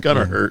mean? Right. It's going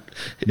to hurt.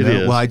 It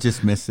is. Well, I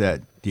just missed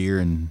that deer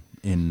in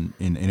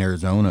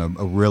Arizona.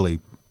 Probably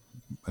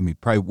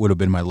would have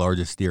been my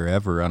largest deer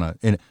ever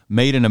and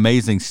made an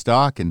amazing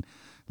stock. And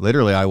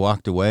literally I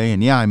walked away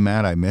and I'm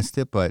mad I missed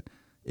it. But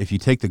if you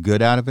take the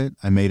good out of it,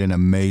 I made an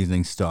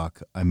amazing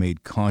stock. I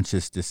made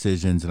conscious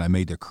decisions and I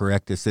made the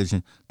correct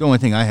decision. The only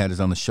thing I had is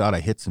on the shot, I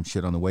hit some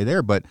shit on the way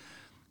there, but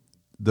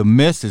the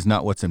miss is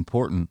not what's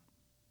important.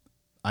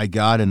 I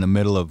got in the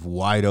middle of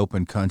wide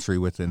open country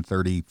within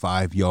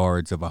 35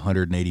 yards of a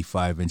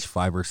 185-inch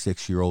 5 or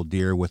 6 year old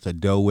deer with a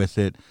doe with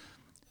it.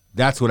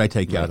 That's what I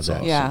take out of that.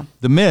 Awesome. Yeah.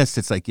 The miss,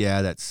 it's like,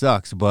 that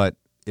sucks. But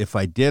if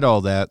I did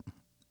all that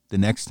the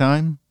next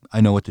time, I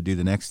know what to do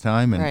the next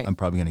time, and I'm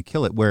probably going to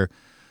kill it. Where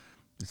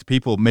it's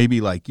people maybe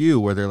like you,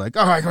 where they're like,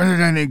 going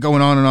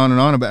on and on and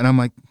on about it. And I'm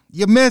like,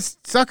 you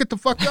missed. Suck it the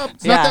fuck up.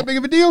 It's not that big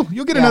of a deal.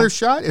 You'll get another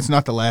shot. It's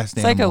not the last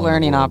It's like a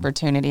learning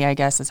opportunity, I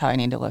guess, is how I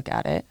need to look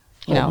at it.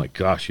 Oh my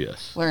gosh,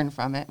 yes. Learn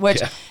from it.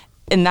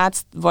 And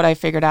that's what I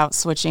figured out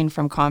switching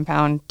from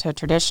compound to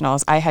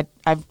traditionals.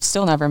 I've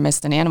still never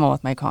missed an animal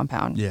with my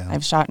compound. Yeah.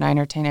 I've shot 9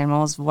 or 10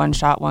 animals, 1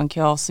 shot, 1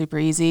 kill, super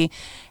easy.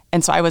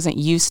 And so I wasn't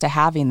used to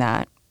having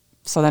that.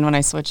 So then when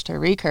I switched to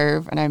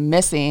recurve and I'm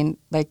missing,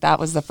 that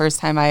was the first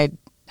time I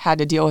had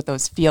to deal with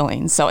those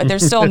feelings. So they're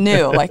still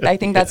new. I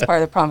think that's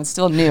part of the problem. It's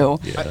still new.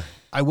 Yeah.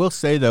 I will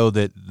say, though,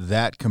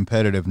 that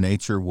competitive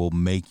nature will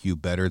make you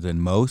better than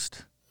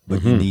most,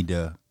 but you need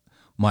to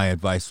my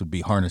advice would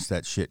be harness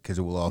that shit because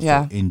it will also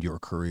Yeah. end your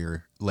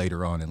career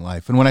later on in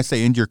life. And when I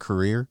say end your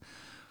career,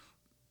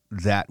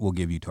 that will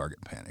give you target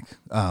panic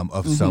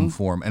of some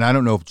form. And I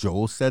don't know if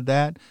Joel said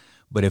that,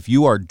 but if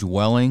you are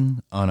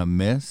dwelling on a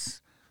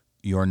miss,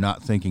 you're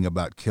not thinking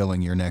about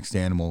killing your next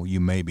animal. You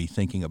may be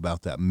thinking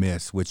about that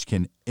miss, which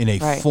can, in a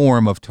Right.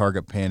 form of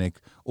target panic,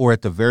 or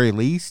at the very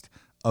least,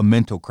 a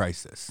mental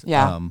crisis.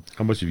 Yeah.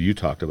 How much have you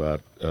talked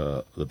about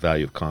the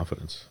value of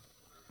confidence?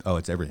 Oh,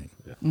 it's everything.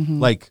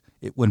 Like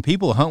when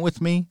people hunt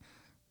with me,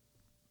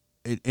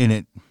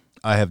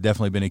 I have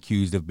definitely been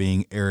accused of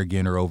being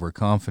arrogant or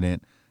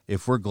overconfident.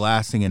 If we're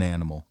glassing an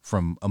animal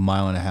from a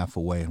mile and a half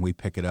away and we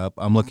pick it up,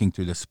 I'm looking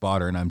through the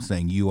spotter and I'm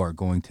saying, you are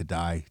going to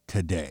die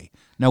today.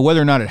 Now,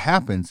 whether or not it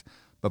happens,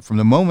 but from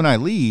the moment I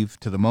leave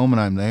to the moment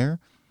I'm there,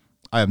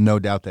 I have no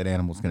doubt that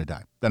animal's going to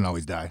die. Doesn't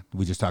always die.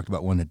 We just talked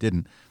about one that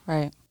didn't.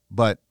 Right.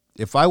 But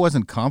if I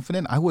wasn't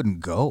confident, I wouldn't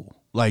go.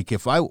 Like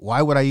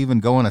why would I even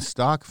go on a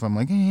stalk if I'm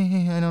like,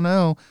 I don't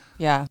know.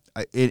 Yeah.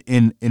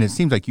 And it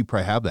seems like you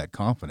probably have that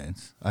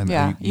confidence. I mean,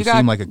 Yeah. you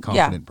seem like a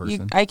confident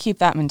person. I keep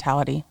that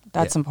mentality.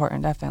 That's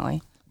important,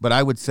 definitely. But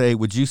I would say,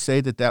 would you say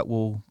that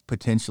will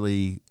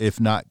potentially, if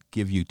not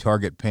give you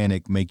target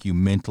panic, make you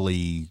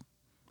mentally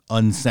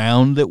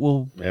unsound that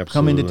will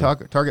come into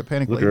Absolutely. target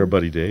panic Look at later? our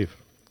buddy Dave.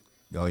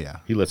 Oh, yeah.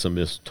 He lets a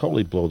miss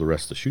totally blow the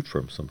rest of the shoot for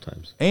him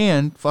sometimes.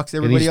 And fucks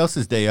everybody he's-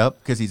 else's day up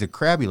because he's a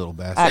crabby little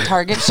bastard. At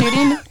target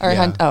shooting or Yeah.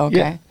 hunt? Oh,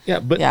 okay. Yeah,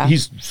 but Yeah.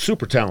 he's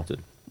super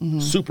talented.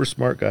 Super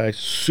smart guy,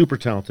 super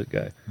talented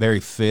guy.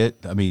 Very fit.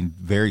 I mean,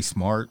 very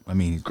smart. I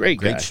mean, Great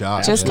guy. shot.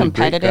 Just Absolutely great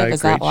competitive. guy,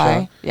 Is that great why?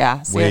 shot.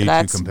 Yeah. See, Way too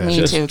that's competitive.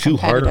 me Just too. too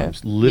hard on him.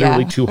 competitive.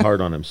 Literally Yeah. too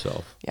hard on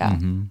himself. Yeah.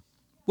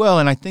 Well,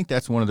 and I think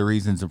that's one of the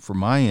reasons for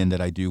my end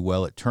that I do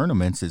well at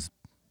tournaments is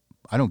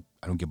I don't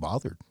get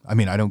bothered. I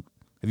mean, I don't.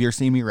 Have you ever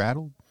seen me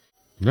rattled?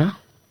 No.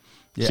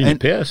 Yeah, Seen you and-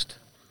 pissed.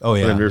 Oh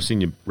But yeah. I've never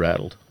seen you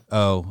rattled.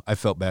 Oh, I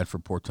felt bad for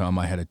poor Tom.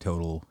 I had a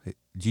total.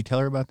 Did you tell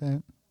her about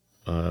that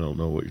I don't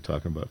know what you're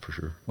talking about for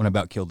sure. when I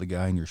about killed the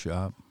guy in your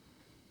shop?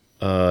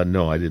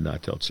 No, I did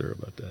not tell Sarah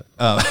about that.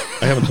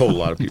 I haven't told a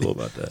lot of people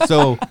about that.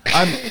 So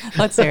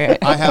Let's hear it.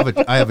 I have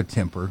a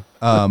temper,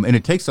 and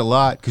it takes a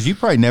lot because you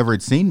probably never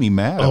had seen me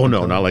mad. Oh, up no,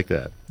 until- not like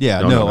that.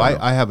 Yeah, no,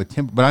 I have a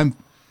temper, but I'm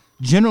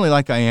generally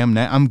like I am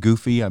now. I'm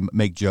goofy. I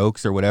make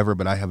jokes or whatever,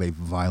 but I have a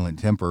violent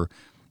temper.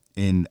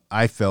 And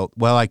I felt,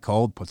 I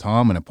called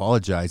Tom and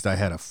apologized. I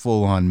had a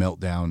full-on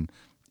meltdown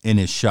in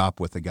his shop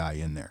with a guy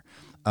in there.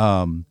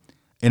 And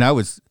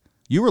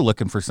you were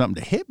looking for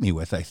something to hit me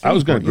with, I think. I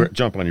was going weren't to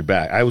jump on your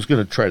back. I was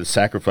going to try to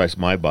sacrifice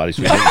my body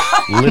so you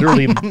could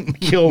literally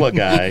kill a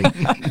guy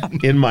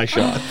in my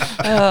shop.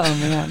 Oh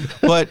man.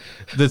 But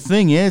the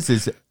thing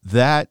is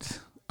that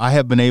I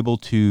have been able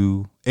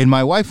to, and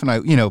my wife and I,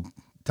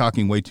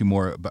 talking way too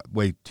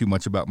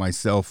much about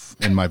myself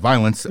and my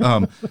violence,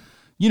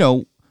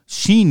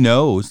 she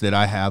knows that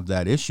I have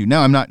that issue.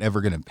 Now, I'm not ever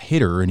going to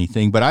hit her or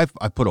anything, but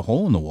I put a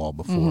hole in the wall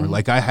before.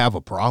 Like, I have a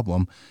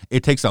problem.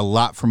 It takes a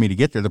lot for me to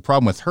get there. The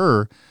problem with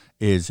her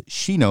is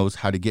she knows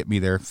how to get me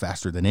there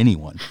faster than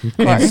anyone.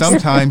 And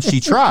sometimes she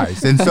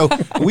tries. And so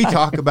we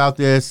talk about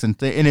this, and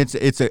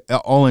it's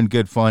all in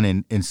good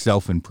fun and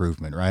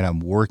self-improvement, right? I'm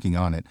working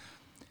on it.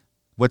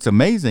 What's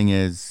amazing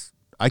is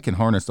I can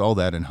harness all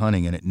that in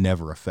hunting, and it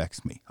never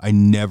affects me.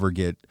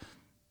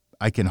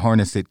 I can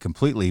harness it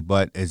completely,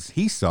 but as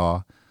he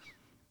saw,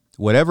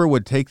 whatever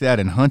would take that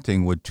in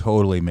hunting would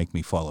totally make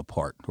me fall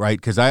apart, right?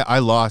 Because I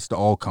lost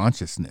all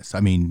consciousness. I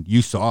mean,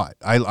 you saw it.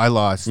 I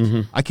lost,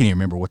 I can't even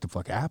remember what the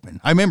fuck happened.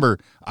 I remember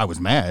I was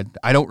mad.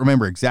 I don't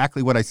remember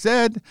exactly what I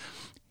said.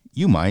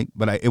 You might,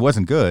 but it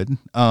wasn't good.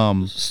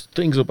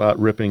 Things about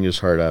ripping his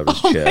heart out of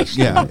his chest.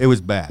 Yeah, it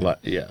was bad.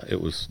 Yeah,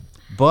 it was.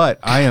 But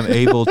I am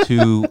able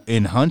to,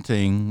 in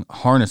hunting,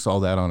 harness all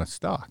that on a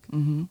stock.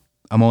 Mm-hmm.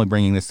 I'm only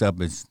bringing this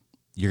up as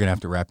you're going to have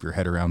to wrap your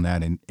head around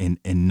that and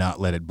not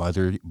let it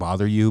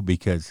bother you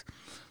because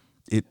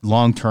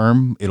long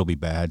term, it'll be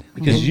bad.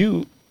 Because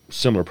you,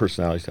 similar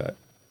personality type.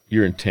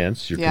 You're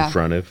intense. You're Yeah.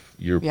 confrontive.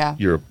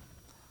 You're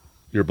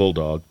a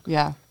bulldog.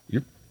 Yeah.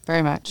 You're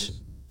Very much.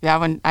 Yeah.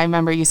 When I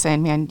remember you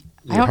saying, "Man,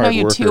 I You're a don't know hard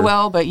you too worker.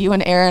 well, but you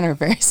and Aaron are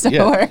very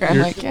similar." I'm you're-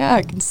 like, yeah,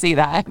 I can see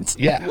that.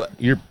 Yeah,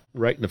 you're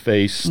right in the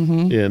face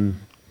and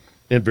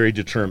very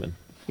determined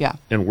Yeah.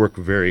 and work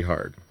very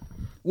hard.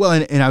 Well,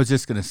 and I was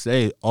just going to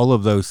say, all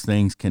of those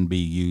things can be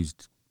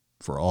used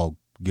for all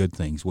good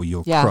things. Well,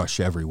 you'll Yeah. crush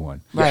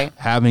everyone. Right.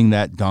 Having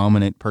that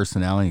dominant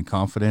personality and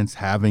confidence,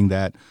 having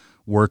that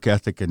work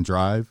ethic and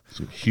drive.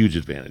 Some huge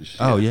advantage.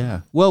 Oh,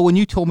 yeah. Well, when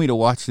you told me to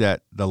watch The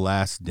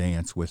Last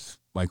Dance with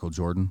Michael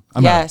Jordan.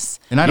 I'm Yes.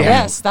 Not, and I don't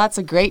Yes, that's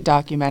a great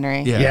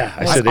documentary. Yeah. Yeah,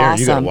 I It's said, Aaron,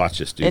 you got to awesome. watch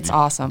this, dude. It's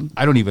awesome.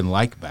 I don't even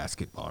like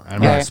basketball. I'm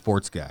not a Right.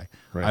 sports guy.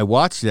 Right. I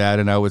watched that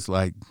and I was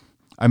like,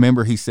 I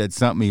remember he said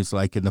something. He's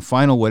like, in the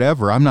final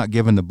whatever, I'm not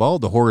giving the ball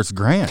to Horace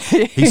Grant.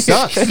 He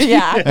sucks.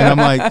 Yeah. And I'm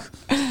like,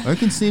 I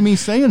can see me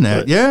saying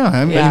that.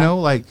 Yeah. Yeah.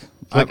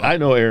 Like I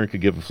know Aaron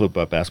could give a flip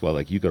up basketball.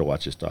 Like you got to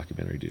watch this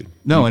documentary, dude.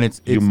 No, and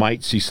it's you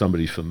might see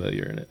somebody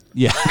familiar in it.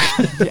 Yeah,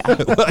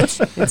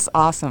 It's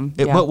awesome.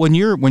 But when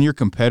you're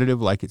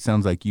competitive, like it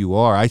sounds like you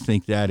are, I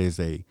think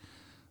that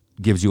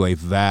gives you a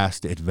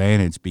vast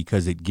advantage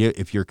because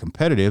if you're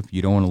competitive,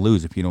 you don't want to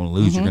lose. If you don't want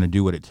to lose, you're going to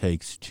do what it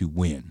takes to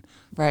win.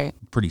 Right.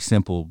 Pretty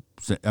simple.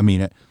 I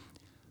mean,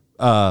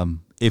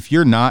 if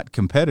you're not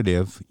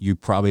competitive, you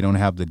probably don't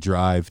have the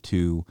drive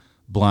to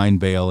blind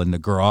bail in the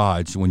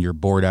garage when you're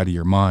bored out of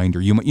your mind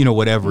or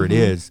whatever it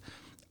is.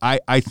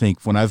 I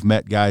think when I've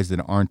met guys that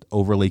aren't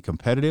overly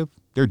competitive,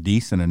 they're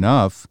decent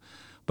enough,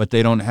 but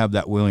they don't have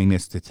that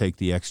willingness to take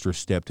the extra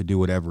step to do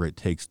whatever it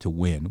takes to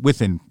win.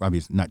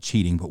 Obviously not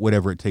cheating, but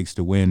whatever it takes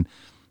to win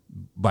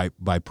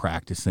by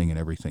practicing and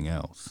everything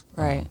else.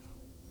 Right.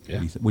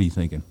 Yeah. What are you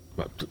thinking?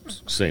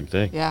 Same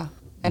thing. Yeah.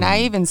 And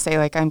I even say,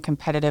 like, I'm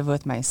competitive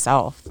with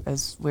myself,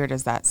 as weird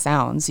as that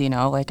sounds,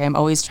 like I'm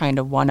always trying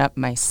to one-up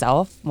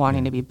myself,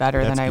 wanting to be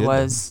better than I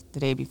was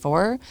the day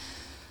before.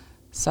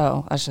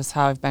 So that's just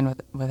how I've been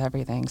with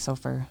everything. So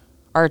for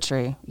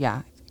archery,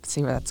 I can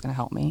see where that's going to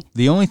help me.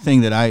 The only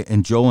thing that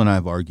and Joel and I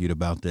have argued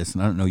about this,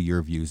 and I don't know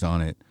your views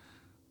on it,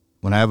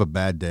 when I have a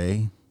bad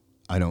day,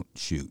 I don't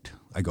shoot.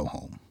 I go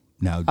home.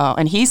 Now. Oh,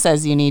 and he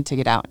says you need to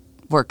get out,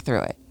 work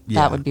through it.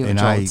 Yeah, that would be what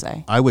Joel would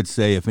say. I would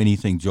say if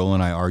anything Joel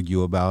and I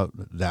argue about,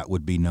 that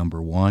would be number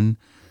one.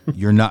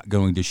 You're not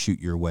going to shoot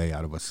your way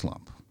out of a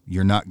slump.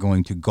 You're not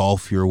going to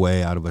golf your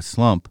way out of a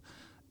slump,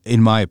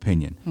 in my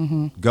opinion.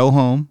 Mm-hmm. Go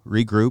home,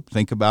 regroup,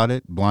 think about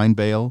it, blind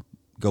bail,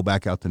 go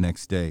back out the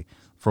next day.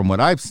 From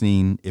what I've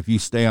seen, if you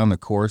stay on the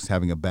course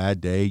having a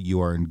bad day, you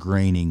are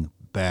ingraining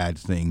bad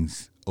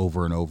things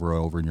over and over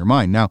and over in your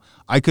mind. Now,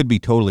 I could be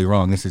totally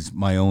wrong. This is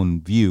my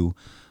own view,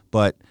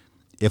 but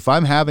if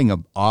I'm having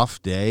an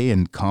off day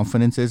and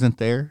confidence isn't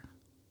there,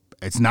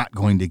 it's not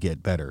going to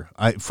get better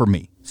for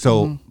me.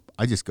 So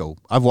I just go.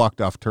 I've walked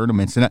off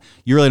tournaments, and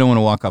you really don't want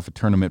to walk off a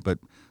tournament, but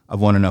I've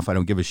won enough. I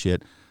don't give a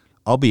shit.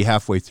 I'll be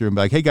halfway through and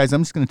be like, hey, guys,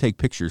 I'm just going to take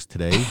pictures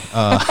today.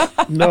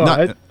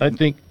 I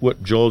think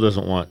what Joel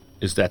doesn't want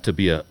is that to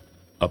be a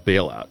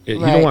bailout. You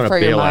don't want to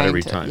bail out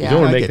every time. You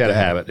don't want to make that a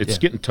habit. It's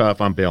getting tough.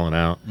 I'm bailing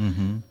out.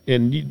 Mm-hmm.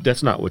 And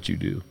that's not what you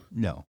do.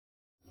 No.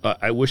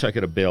 I wish I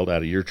could have bailed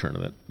out of your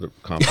tournament, the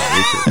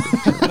Compound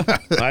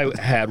Tournament. I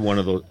had one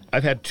of those.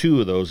 I've had two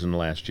of those in the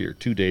last year.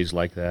 2 days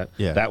like that.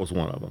 Yeah. That was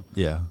one of them.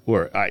 Yeah.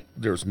 Where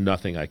there was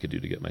nothing I could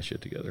do to get my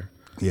shit together.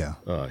 Yeah.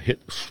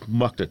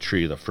 Smucked a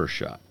tree the first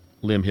shot.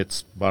 Limb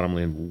hits bottom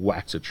limb,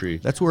 whacks a tree.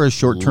 That's where a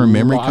short-term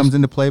memory comes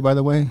into play, by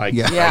the way. I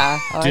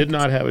did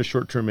not have a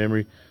short-term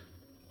memory.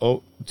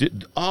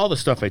 Did all the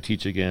stuff I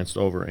teach against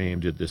over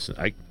aim, did this.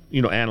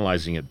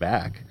 Analyzing it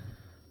back,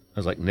 I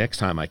was like, next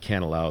time I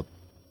can't allow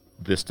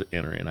this to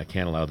enter in. I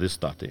can't allow this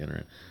thought to enter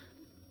in.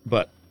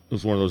 But it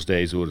was one of those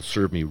days it would have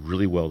served me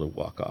really well to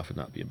walk off and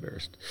not be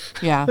embarrassed.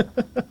 Yeah.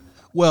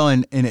 Well,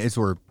 and as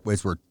we're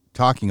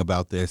talking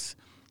about this,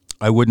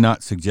 I would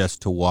not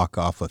suggest to walk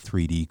off a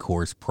 3D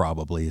course.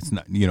 Probably it's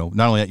not.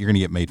 Not only that, you're going to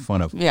get made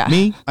fun of. Yeah.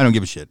 Me, I don't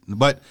give a shit.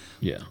 But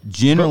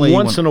generally,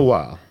 once in a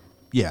while,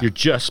 you're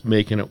just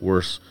making it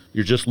worse.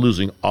 You're just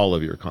losing all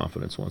of your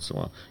confidence once in a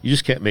while. You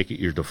just can't make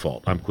it your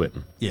default. I'm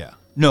quitting. Yeah.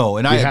 No,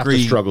 and I agree. You have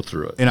to struggle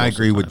through it. And I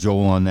agree with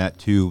Joel on that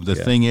too. The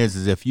thing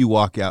is if you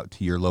walk out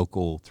to your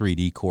local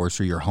 3D course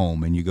or your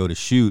home and you go to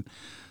shoot,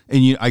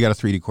 and I got a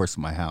 3D course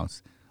in my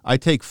house. I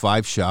take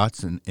 5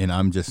 shots and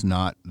I'm just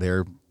not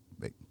there.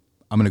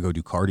 I'm going to go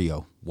do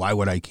cardio. Why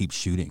would I keep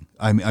shooting?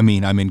 I'm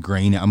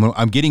ingrained.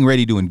 I'm getting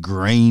ready to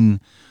ingrain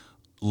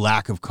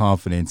lack of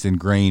confidence,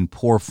 ingrain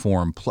poor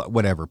form,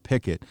 whatever,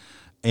 pick it.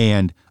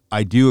 And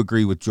I do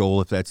agree with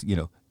Joel if that's,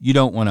 you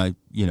don't want to,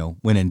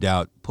 when in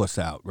doubt, puss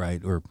out,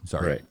 right? Or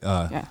sorry.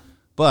 Right.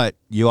 But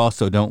you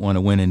also don't want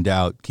to, when in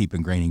doubt, keep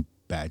ingraining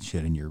bad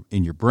shit in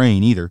your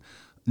brain either.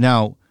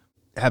 Now,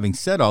 having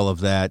said all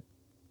of that,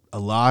 a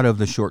lot of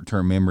the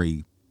short-term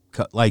memory,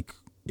 like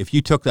if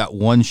you took that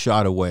one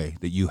shot away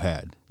that you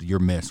had, your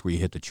miss where you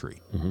hit the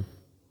tree,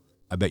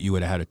 I bet you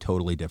would have had a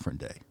totally different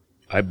day.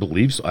 I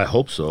believe so. I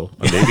hope so.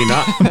 Maybe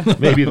not.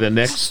 Maybe the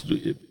next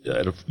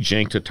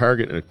jank to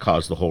target it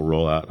caused the whole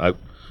rollout. I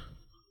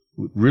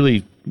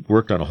really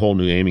worked on a whole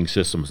new aiming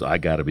system. I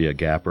got to be a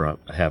gapper.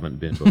 I haven't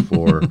been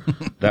before.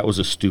 That was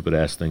a stupid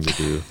ass thing to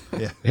do.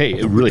 Yeah. Hey,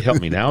 it really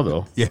helped me now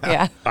though.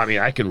 Yeah. I mean,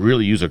 I can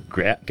really use a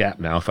gap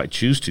now if I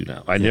choose to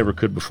now. I never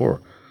could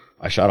before.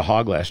 I shot a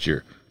hog last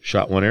year.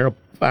 Shot one arrow,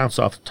 bounced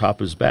off the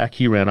top of his back.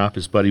 He ran off.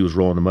 His buddy was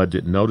rolling in the mud,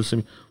 didn't notice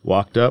him.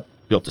 Walked up,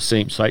 built the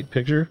same sight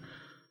picture.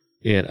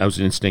 And I was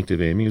instinctive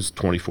aiming. It was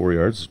 24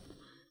 yards.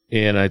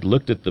 And I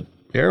looked at the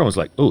arrow and was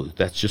like, oh,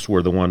 that's just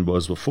where the one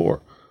was before.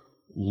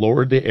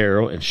 Lowered the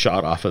arrow and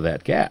shot off of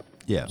that gap.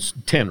 Yeah.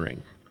 10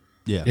 ring.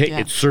 Yeah. Hey,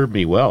 it served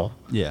me well.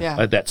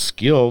 Yeah. That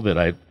skill that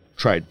I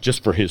tried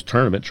just for his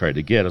tournament, tried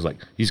to get, I was like,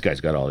 these guys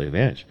got all the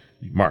advantage.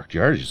 Marked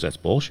yardages, that's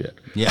bullshit.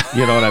 Yeah.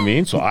 You know what I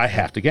mean? So I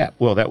have to gap.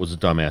 Well, that was a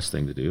dumbass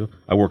thing to do.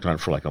 I worked on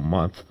it for like a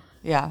month.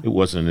 Yeah. It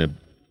wasn't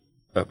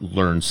a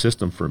learned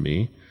system for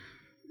me.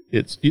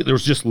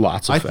 There's just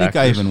lots of factors. I think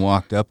I even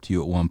walked up to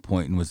you at one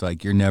point and was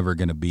like, "You're never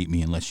going to beat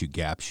me unless you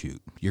gap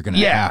shoot. You're going to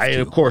have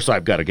to." Of course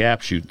I've got a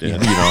gap shoot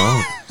then,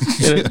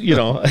 you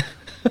know.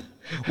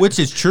 Which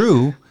is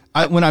true.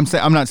 I'm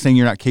not saying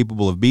you're not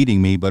capable of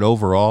beating me, but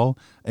overall,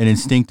 an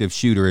instinctive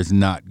shooter is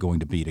not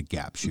going to beat a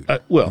gap shooter.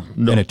 No.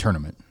 In a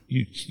tournament.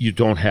 You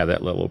don't have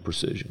that level of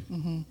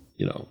precision.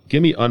 You know,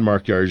 give me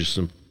unmarked yards or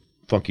some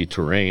funky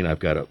terrain. I've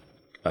got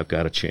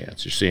a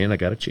chance. You're saying I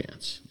got a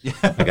chance.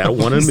 I got a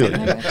 1 in a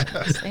million.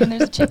 Saying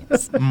there's a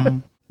chance.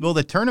 Well,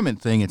 the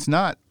tournament thing, it's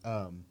not.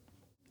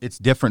 It's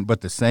different,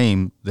 but the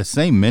same. The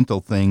same mental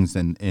things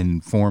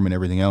and form and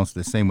everything else.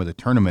 The same with a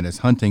tournament as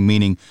hunting,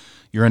 meaning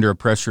you're under a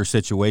pressure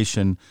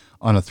situation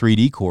on a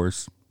 3D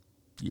course.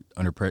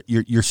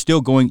 You're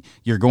still going.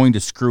 You're going to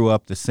screw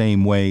up the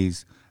same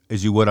ways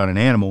as you would on an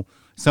animal.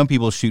 Some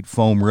people shoot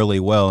foam really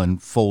well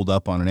and fold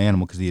up on an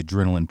animal because the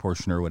adrenaline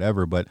portion or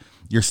whatever, but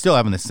you're still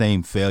having the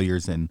same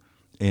failures in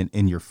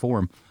your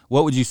form.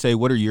 What would you say?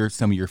 What are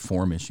some of your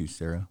form issues,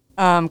 Sarah?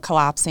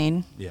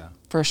 Collapsing. Yeah,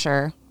 for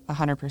sure,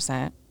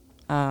 100%.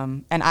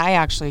 And I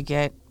actually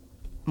get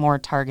more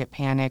target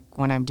panic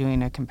when I'm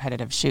doing a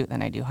competitive shoot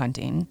than I do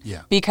hunting.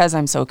 Yeah, because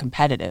I'm so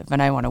competitive and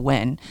I want to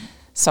win.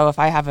 So if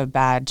I have a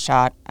bad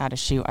shot at a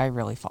shoot, I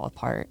really fall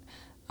apart.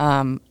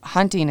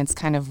 Hunting, it's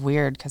kind of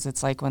weird because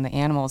it's like when the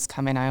animals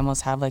come in, I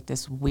almost have like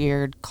this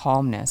weird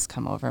calmness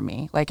come over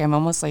me. Like I'm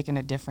almost like in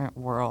a different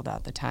world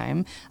at the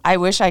time. I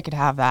wish I could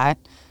have that,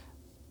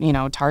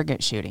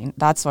 target shooting.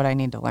 That's what I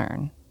need to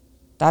learn.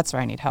 That's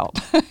where I need help.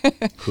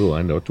 Cool.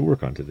 I know what to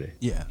work on today.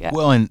 Yeah.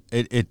 Well, and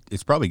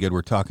it's probably good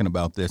we're talking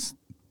about this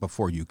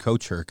before you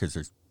coach her because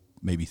there's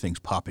maybe things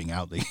popping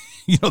out that,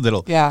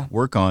 that'll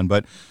work on.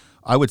 But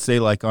I would say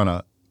like on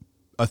a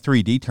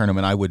 3D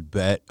tournament, I would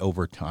bet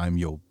over time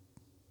you'll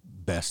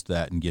best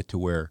that and get to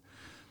where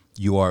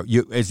you are.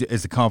 As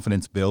the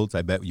confidence builds,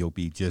 I bet you'll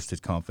be just as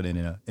confident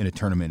in a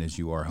tournament as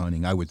you are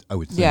hunting. I would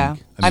think. Yeah.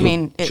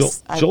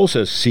 Joel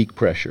says seek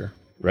pressure,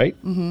 right?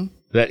 Mm-hmm.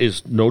 That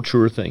is no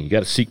truer thing. You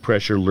got to seek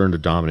pressure, learn to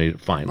dominate it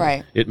finally.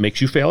 Right. It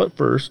makes you fail at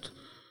first.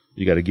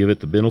 You got to give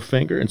it the middle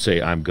finger and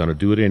say, I'm going to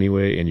do it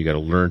anyway, and you got to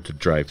learn to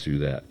drive through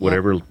that,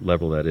 whatever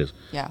level that is.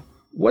 Yeah.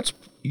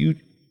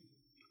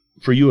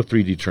 For you, a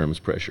 3D term is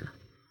pressure.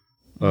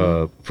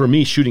 For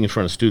me, shooting in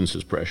front of students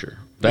is pressure.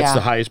 That's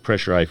the highest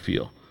pressure I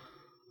feel.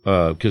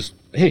 Because,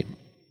 hey,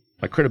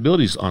 my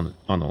credibility's on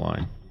the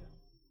line.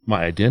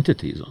 My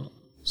identity's on,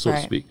 so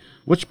to speak.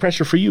 What's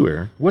pressure for you,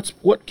 Aaron?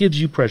 What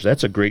gives you pressure?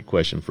 That's a great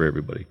question for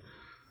everybody.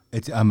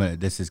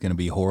 This is going to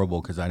be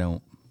horrible because I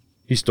don't.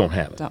 You just don't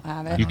have it. Don't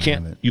have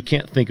it. You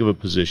can't think of a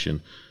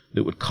position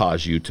that would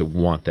cause you to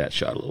want that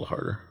shot a little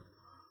harder.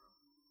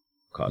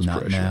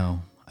 Not pressure.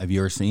 Now. Have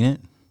you ever seen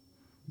it?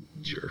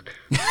 Jerk.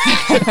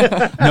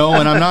 No,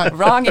 and I'm not.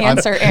 Wrong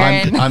answer,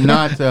 Aaron. I'm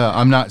not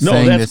no,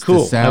 saying that's this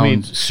cool. to sound. I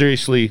mean,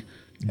 seriously,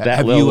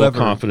 that level of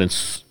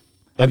confidence.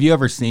 Have you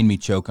ever seen me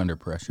choke under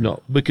pressure?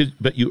 No,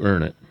 but you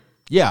earn it.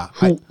 Yeah.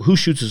 Who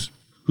shoots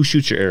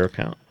your arrow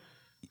count?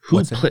 Who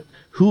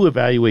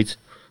evaluates?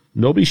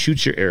 Nobody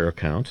shoots your arrow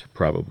count,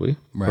 probably,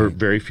 or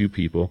very few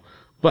people.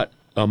 But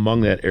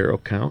among that arrow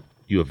count,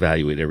 you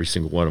evaluate every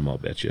single one of them, I'll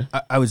bet you.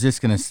 I was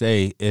just going to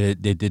say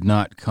it did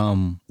not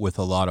come with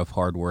a lot of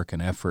hard work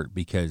and effort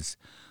because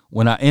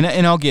when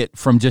I'll get,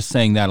 from just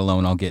saying that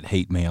alone, I'll get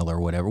hate mail or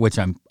whatever, which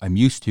I'm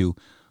used to.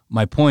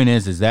 My point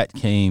is that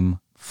came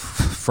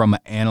from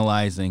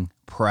analyzing,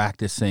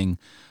 practicing,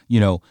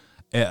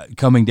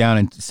 coming down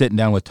and sitting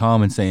down with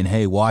Tom and saying,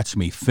 hey, watch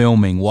me,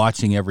 filming,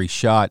 watching every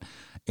shot.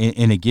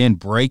 And again,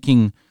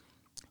 breaking.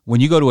 When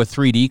you go to a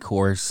 3D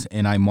course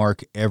and I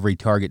mark every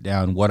target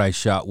down, what I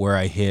shot, where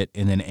I hit,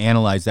 and then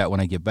analyze that when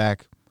I get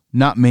back,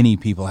 not many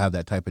people have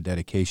that type of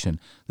dedication.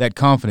 That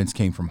confidence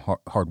came from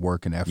hard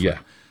work and effort. Yeah.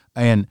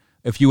 And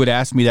if you would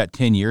ask me that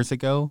 10 years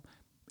ago,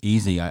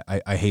 easy.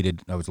 I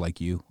hated, I was like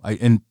you.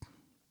 And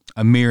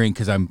I'm mirroring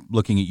because I'm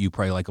looking at you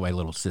probably like my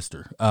little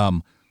sister.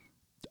 A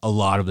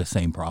lot of the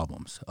same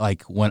problems.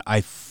 Like when I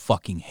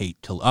fucking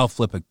hate I'll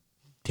flip a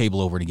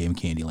table over in a game of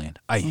Candyland.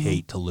 I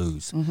hate to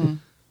lose. Mm-hmm.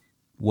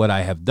 What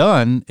I have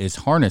done is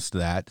harnessed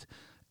that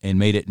and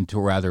made it into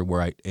rather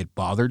where it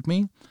bothered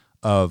me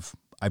of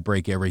I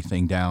break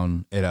everything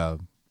down at a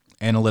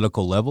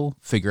analytical level,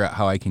 figure out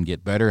how I can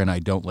get better, and I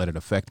don't let it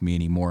affect me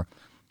anymore.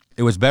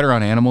 It was better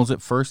on animals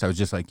at first. I was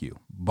just like you.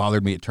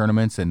 Bothered me at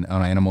tournaments, and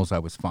on animals I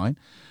was fine.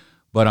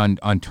 But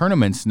on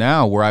tournaments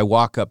now where I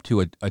walk up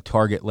to a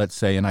target, let's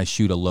say, and I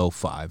shoot a low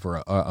 5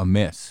 or a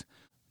miss,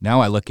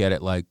 now I look at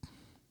it like,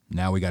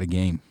 now we got a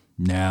game.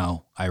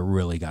 Now I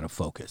really got to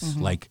focus.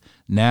 Mm-hmm. Like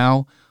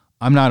now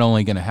I'm not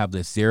only going to have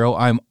this 0,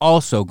 I'm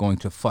also going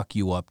to fuck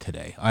you up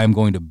today. I'm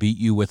going to beat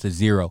you with a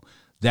 0.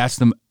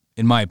 That's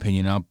in my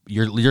opinion,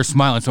 you're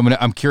smiling, so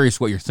I'm curious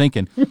what you're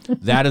thinking.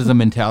 That is the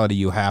mentality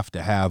you have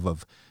to have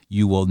of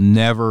you will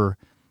never,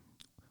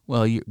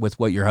 with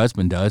what your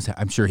husband does,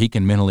 I'm sure he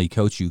can mentally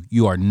coach you.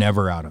 You are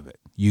never out of it.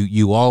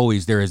 You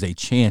always, there is a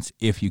chance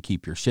if you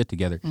keep your shit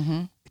together.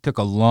 Mm-hmm. It took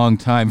a long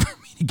time for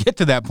me to get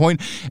to that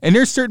point. And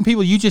there's certain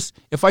people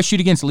if I shoot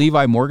against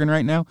Levi Morgan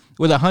right now,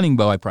 with a hunting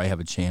bow, I probably have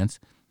a chance.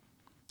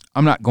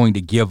 I'm not going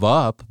to give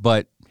up,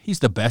 but he's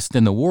the best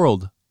in the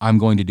world. I'm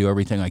going to do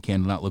everything I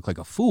can to not look like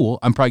a fool.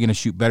 I'm probably going to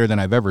shoot better than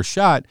I've ever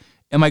shot.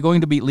 Am I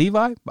going to beat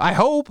Levi? I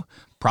hope.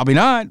 Probably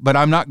not, but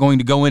I'm not going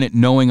to go in it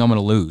knowing I'm going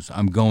to lose.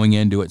 I'm going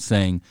into it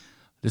saying,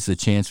 this is a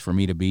chance for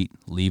me to beat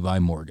Levi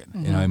Morgan,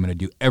 and I'm going to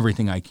do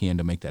everything I can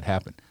to make that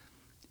happen.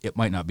 It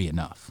might not be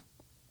enough.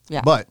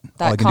 Yeah. But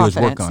that all I can do is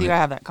work on you it. gotta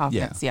have that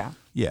confidence. Yeah.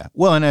 Yeah.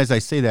 Well, and as I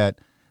say that,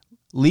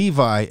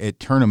 Levi at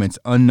tournaments,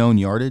 unknown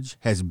yardage,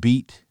 has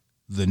beat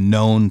the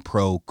known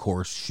pro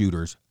course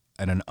shooters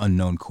at an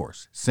unknown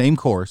course. Same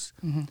course.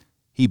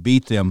 He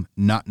beat them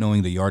not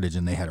knowing the yardage,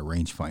 and they had a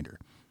rangefinder.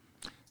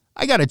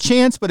 I got a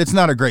chance, but it's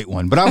not a great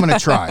one. But I'm going to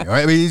try.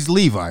 Right? I mean, he's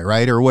Levi,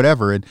 right, or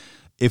whatever. And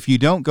if you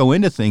don't go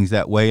into things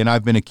that way, and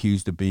I've been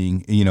accused of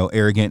being,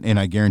 arrogant, and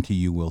I guarantee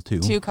you will too.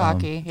 Too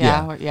cocky.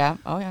 Yeah.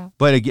 Oh, yeah.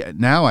 But again,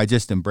 now I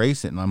just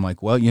embrace it, and I'm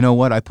like, well, you know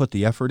what? I put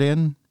the effort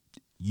in.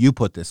 You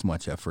put this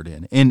much effort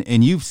in.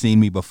 And you've seen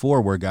me before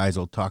where guys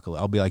will talk.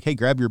 I'll be like, hey,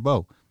 grab your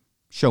bow.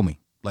 Show me.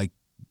 Like,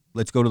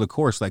 let's go to the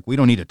course. Like, we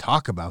don't need to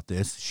talk about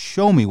this.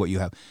 Show me what you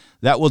have.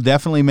 That will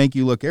definitely make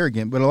you look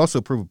arrogant, but it'll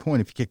also prove a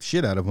point if you kick the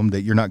shit out of them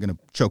that you're not going to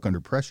choke under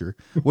pressure.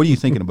 What are you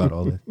thinking about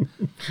all this?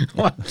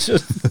 Well,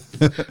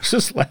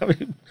 just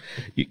laughing.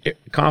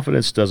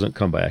 Confidence doesn't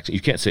come by accident.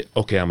 You can't say,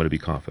 okay, I'm going to be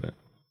confident.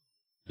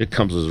 It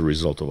comes as a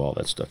result of all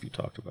that stuff you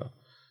talked about.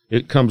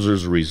 It comes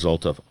as a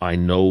result of, I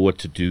know what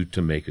to do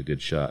to make a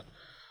good shot.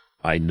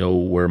 I know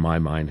where my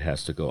mind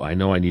has to go. I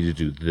know I need to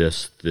do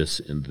this, this,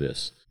 and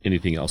this.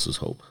 Anything else is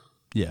hope.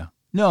 Yeah.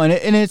 No, and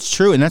it's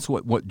true, and that's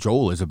what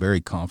Joel is, a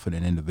very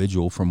confident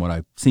individual from what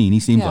I've seen. He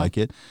seems like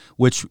it,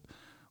 what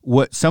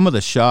some of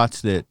the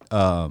shots that,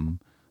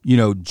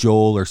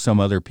 Joel or some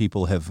other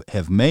people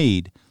have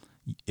made,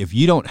 if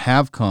you don't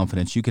have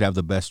confidence, you could have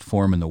the best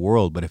form in the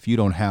world, but if you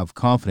don't have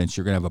confidence,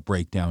 you're going to have a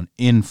breakdown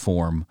in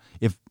form.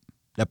 If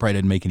that probably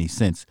didn't make any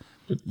sense.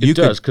 It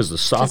does, because the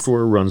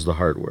software runs the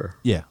hardware.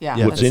 Yeah.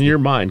 What's in your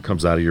mind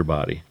comes out of your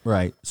body.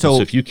 Right.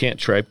 So if you can't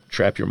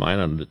trap your mind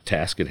on the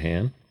task at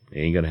hand, it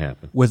ain't going to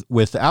happen.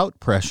 Without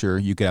pressure,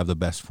 you could have the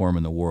best form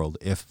in the world.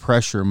 If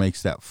pressure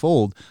makes that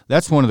fold,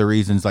 that's one of the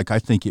reasons, like, I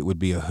think it would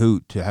be a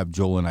hoot to have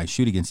Joel and I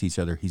shoot against each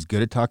other. He's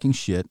good at talking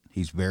shit.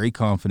 He's very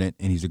confident,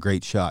 and he's a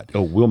great shot.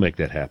 Oh, we'll make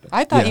that happen.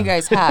 I thought you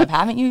guys have.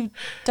 Haven't you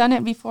done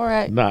it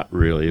before? Not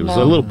really. It was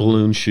a little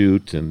balloon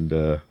shoot, and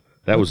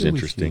that was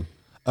interesting.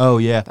 Oh,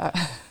 yeah.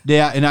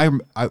 Yeah, and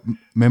I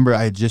remember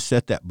I had just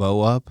set that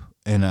bow up,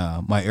 and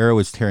my arrow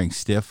was tearing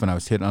stiff, and I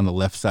was hitting on the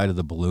left side of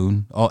the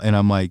balloon. And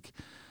I'm like,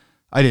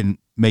 I didn't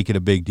make it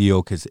a big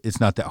deal because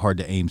it's not that hard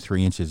to aim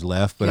 3 inches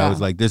left, but I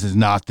was like, this is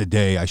not the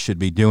day I should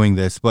be doing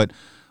this. But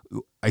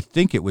I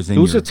think it was It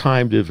was a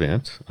timed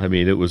event. I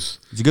mean, it's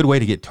a good way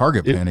to get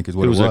target panic is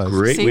what it was. It was a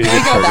great way to there get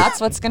you go. target. That's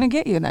what's going to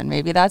get you then.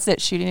 Maybe that's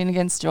it. Shooting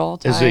against Joel,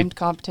 timed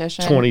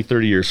competition. 20,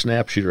 30-year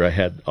snap shooter, I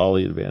had all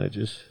the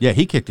advantages. Yeah,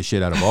 he kicked the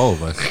shit out of all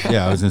of us.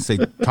 Yeah, I was going to say,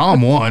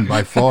 Tom won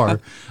by far.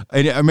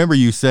 And I remember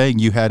you saying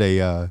you had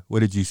a,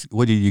 what did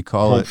you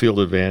call Home it? field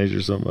advantage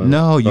or something?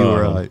 No,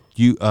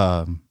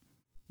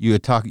 you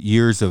had talked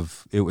years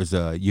of,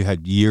 you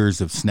had years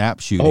of snap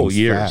shooting. Oh,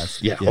 years.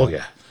 Fast. Yeah. Oh,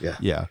 yeah. Yeah.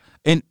 Yeah.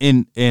 And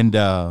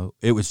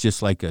it was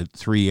just like a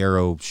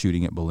 3-arrow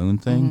shooting at balloon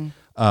thing.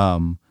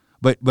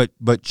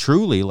 But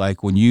truly,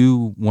 like, when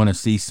you want to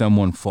see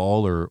someone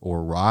fall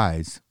or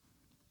rise,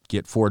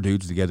 get 4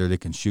 dudes together that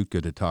can shoot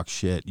good to talk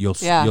shit. You'll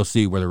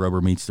see where the rubber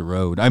meets the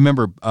road. I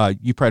remember,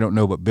 you probably don't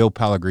know, but Bill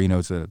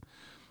Pellegrino's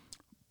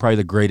probably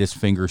the greatest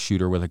finger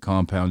shooter with a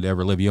compound to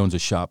ever live. He owns a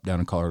shop down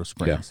in Colorado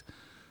Springs. Yeah.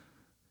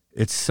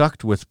 It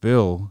sucked with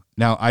Bill.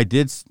 Now, I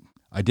did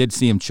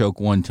see him choke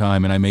one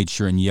time, and I made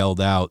sure and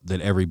yelled out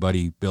that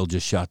Bill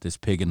just shot this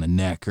pig in the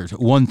neck. Or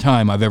one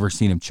time I've ever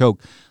seen him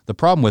choke. The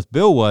problem with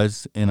Bill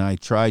was, and I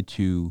tried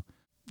to,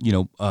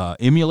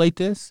 emulate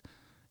this,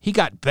 he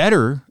got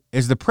better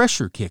as the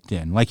pressure kicked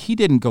in. Like, he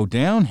didn't go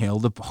downhill.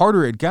 The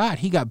harder it got,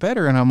 he got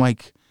better. And I'm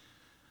like,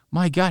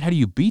 my God, how do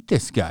you beat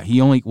this guy?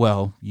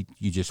 You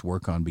just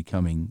work on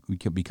becoming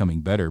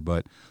better.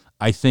 But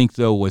I think,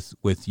 though,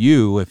 with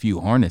you, if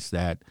you harness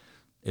that,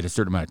 at a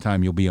certain amount of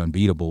time, you'll be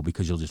unbeatable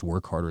because you'll just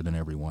work harder than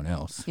everyone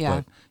else. Yeah.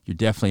 But you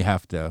definitely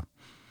have to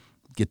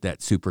get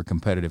that super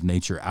competitive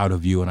nature out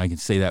of you. And I can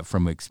say that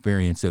from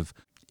experience of,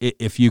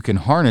 if you can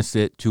harness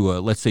it to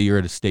let's say you're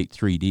at a state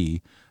 3D,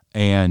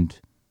 and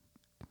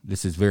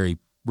this is very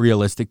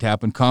realistic to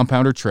happen,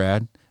 compound or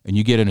trad, and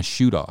you get in a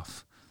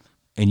shoot-off,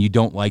 and you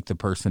don't like the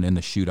person in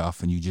the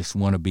shoot-off, and you just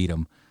want to beat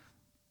them,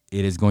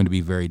 it is going to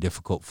be very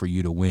difficult for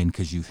you to win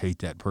because you hate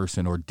that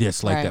person or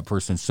dislike that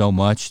person so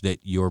much that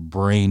your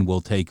brain will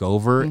take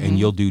over and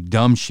you'll do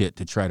dumb shit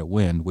to try to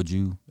win. Would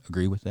you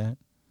agree with that?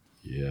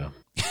 Yeah.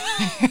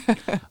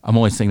 I'm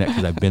only saying that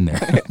because I've been there.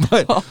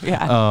 But,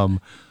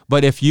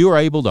 but if you are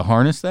able to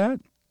harness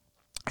that,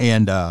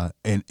 and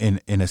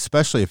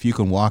especially if you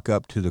can walk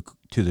up to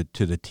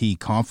the tee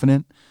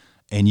confident,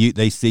 and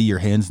they see your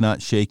hands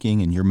not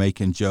shaking and you're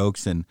making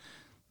jokes, and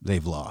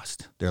they've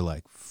lost. They're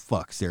like,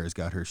 fuck, Sarah's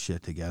got her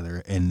shit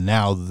together. And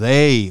now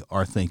they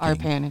are thinking. Are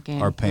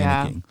panicking.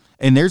 Yeah.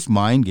 And there's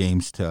mind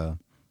games to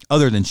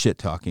other than shit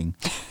talking.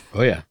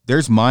 Oh, yeah.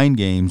 There's mind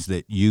games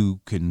that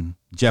you can.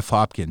 Jeff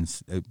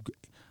Hopkins,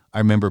 I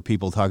remember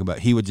people talk about,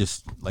 he would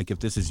just, like, if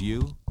this is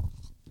you,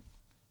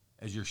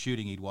 as you're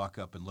shooting, he'd walk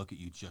up and look at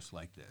you just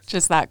like this.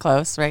 Just that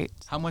close, right?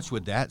 How much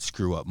would that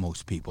screw up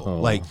most people? Oh,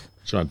 like,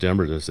 John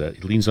Denver does that.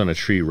 He leans on a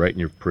tree right in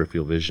your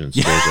peripheral vision and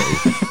stares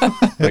at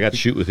you. I got to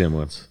shoot with him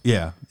once.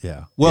 yeah.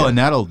 Well, and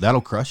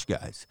that'll crush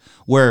guys.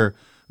 Where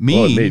me,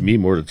 Well, it made me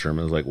more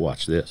determined. I was like,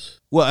 watch this.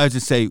 well, I was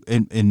just say,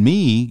 in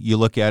me, you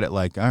look at it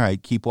like, all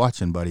right, keep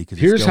watching, buddy. Cause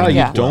Here's how you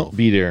Yeah. don't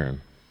beat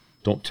Aaron.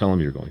 Don't tell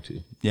him you're going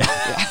to. Yeah.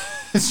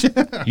 This is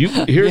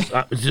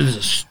the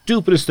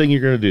stupidest thing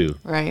you're going to do.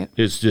 Right.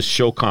 Is just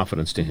show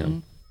confidence to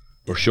him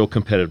or show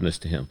competitiveness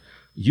to him.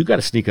 You got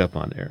to sneak up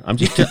on there. I'm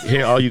just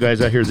hey, all you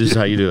guys out here, this is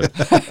how you do it.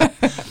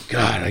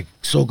 God, I'm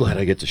so glad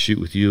I get to shoot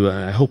with you.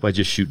 I hope I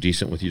just shoot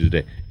decent with you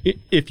today.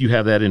 If you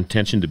have that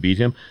intention to beat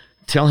him,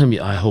 tell him,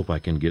 I hope I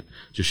can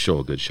just show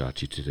a good shot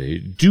to you today.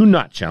 Do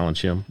not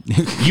challenge him.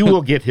 You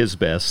will get his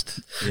best.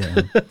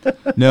 Yeah.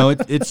 No,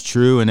 it's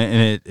true, and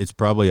it's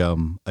probably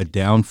a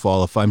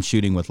downfall if I'm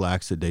shooting with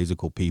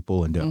lackadaisical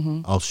people,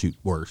 and I'll shoot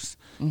worse.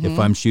 If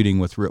I'm shooting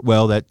with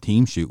that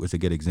team shoot was a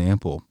good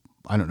example.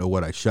 I don't know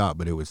what I shot,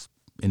 but it was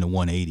in the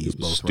 180s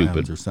both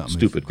rounds or something.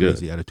 Stupid it was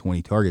crazy good. out of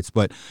 20 targets,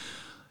 but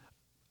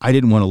I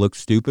didn't want to look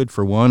stupid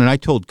for one, and I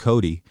told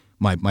Cody,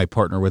 my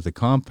partner with the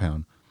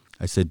compound,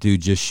 I said,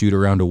 dude, just shoot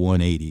around a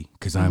 180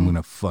 because I'm going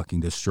to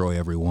fucking destroy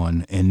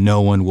everyone, and no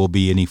one will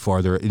be any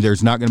farther.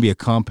 There's not going to be a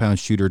compound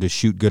shooter to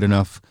shoot good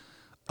enough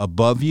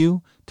above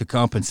you to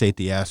compensate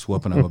the ass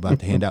whooping I'm about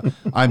to hand out.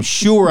 I'm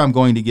sure I'm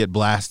going to get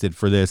blasted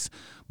for this,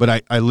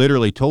 but I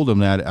literally told him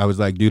that. I was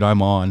like, dude,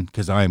 I'm on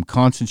because I am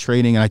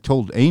concentrating. And I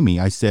told Amy,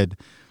 I said,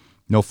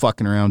 no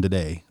fucking around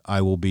today.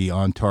 I will be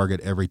on target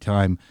every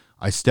time.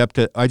 I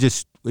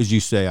just, as you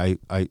say,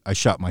 I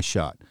shot my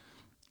shot.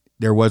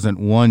 There wasn't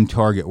one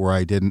target where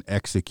I didn't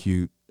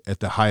execute at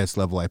the highest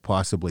level I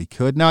possibly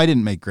could. Now, I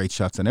didn't make great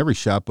shots on every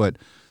shot, but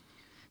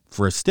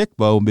for a stick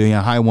bow, being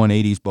a high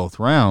 180s both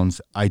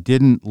rounds, I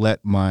didn't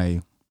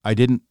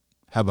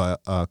have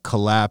a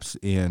collapse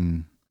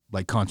in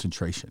like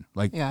concentration.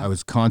 Like I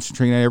was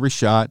concentrating on every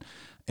shot,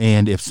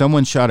 and if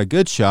someone shot a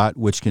good shot,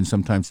 which can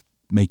sometimes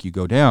make you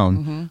go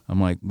down, I'm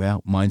like,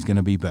 well, mine's going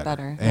to be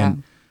better.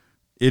 And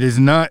it is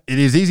not. It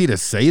is easy to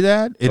say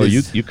that.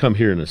 You come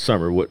here in the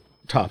summer. What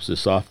tops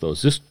this off, though,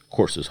 is this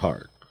course is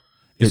hard.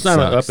 It's not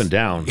an up and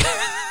down.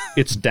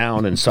 It's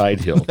down and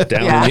side hill,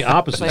 down on the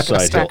opposite like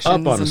side hill,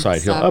 up on the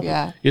side hill. Up.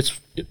 Yeah.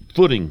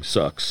 Footing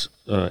sucks.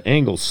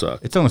 Angles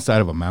suck. It's on the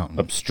side of a mountain.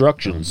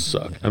 Obstructions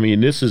suck. I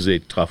mean, this is a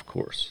tough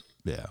course.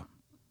 Yeah.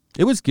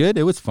 It was good.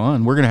 It was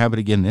fun. We're going to have it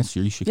again this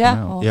year. You should come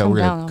out. We'll we're come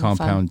going to have a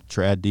compound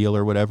trad deal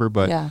or whatever.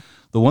 But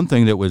the one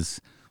thing that was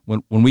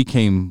when we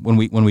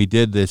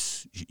did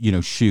this,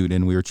 shoot,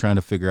 and we were trying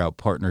to figure out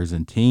partners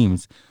and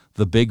teams,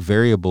 the big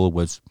variable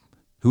was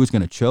who was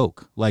going to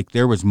choke. Like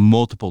there was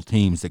multiple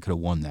teams that could have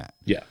won that.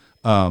 Yeah.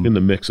 In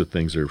the mix of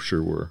things, there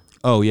sure were.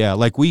 Oh yeah.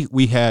 Like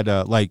we had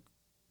like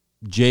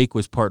Jake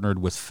was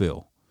partnered with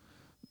Phil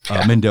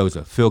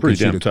Mendoza. Phil pretty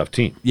can shoot damn tough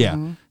team.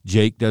 Yeah.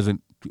 Jake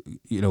doesn't,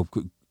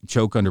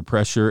 choke under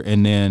pressure,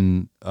 and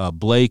then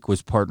Blake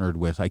was partnered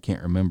with, I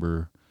can't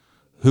remember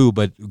who,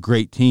 but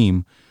great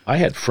team. I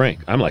had Frank.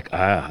 I'm like,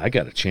 I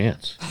got a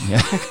chance.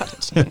 Yeah.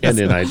 And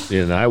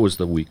then I was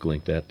the weak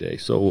link that day.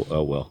 So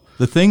well.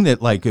 The thing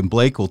that and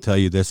Blake will tell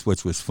you this,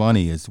 which was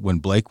funny, is when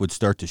Blake would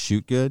start to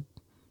shoot good,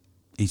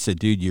 he said,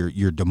 dude,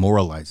 you're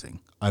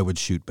demoralizing. I would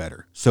shoot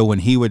better. So when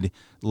he would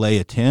lay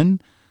a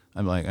 10,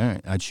 I'm like, all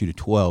right, I'd shoot a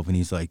 12. And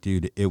he's like,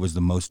 dude, it was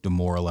the most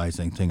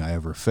demoralizing thing I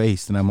ever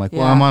faced. And I'm like,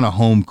 well, I'm on a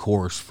home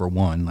course for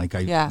one. Like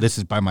this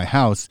is by my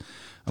house.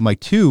 I'm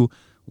like, two,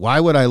 why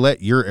would I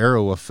let your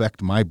arrow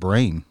affect my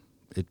brain?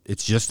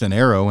 It's just an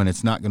arrow, and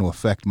it's not going to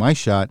affect my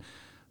shot.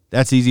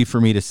 That's easy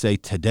for me to say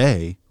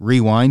today.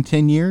 Rewind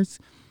 10 years,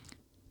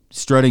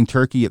 strutting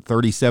turkey at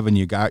 37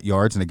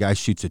 yards, and a guy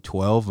shoots at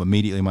 12.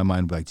 Immediately in my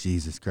mind, I'm like,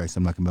 Jesus Christ,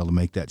 I'm not going to be able to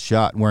make that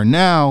shot. Where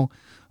now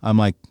I'm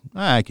like,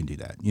 I can do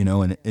that,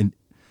 and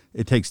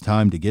it takes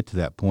time to get to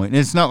that point. And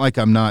it's not like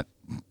I'm not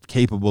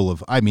capable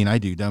of, I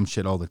do dumb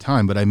shit all the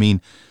time, but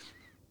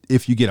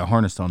if you get a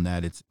harness on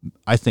that,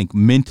 I think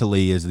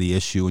mentally is the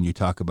issue when you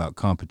talk about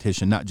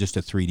competition, not just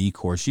a 3D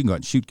course. You can go out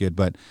and shoot good,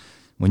 but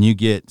when you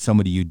get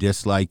somebody you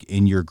dislike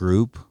in your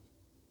group,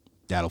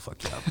 that'll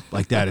fuck you up.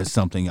 Like that is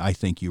something I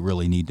think you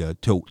really need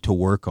to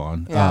work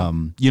on,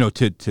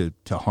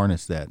 to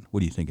harness that.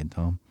 What are you thinking,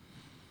 Tom?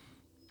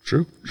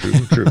 True.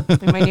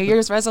 My New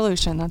Year's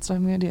resolution. That's what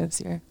I'm going to do this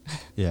year.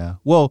 Yeah.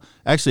 Well,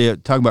 actually,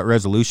 talking about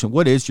resolution,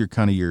 what is your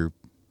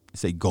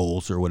say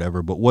goals or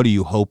whatever, but what are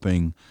you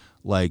hoping?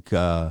 Like,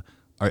 are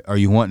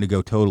you wanting to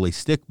go totally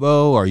stick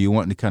bow? Are you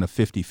wanting to kind of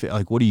 50-50?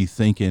 Like, what are you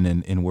thinking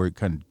and where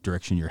kind of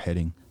direction you're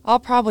heading? I'll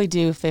probably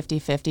do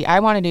 50-50. I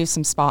want to do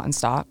some spot and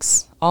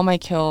stocks. All my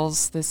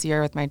kills this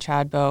year with my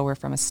trad bow were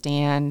from a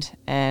stand,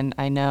 and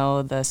I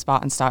know the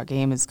spot and stock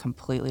game is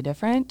completely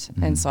different,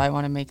 and so I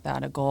want to make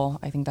that a goal.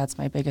 I think that's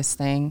my biggest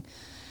thing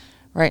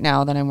right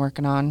now that I'm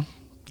working on.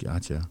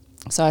 Gotcha.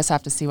 So I just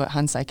have to see what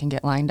hunts I can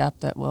get lined up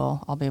that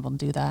I'll be able to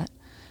do that.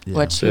 Yeah.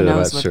 Which who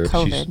knows with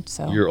COVID.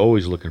 So you're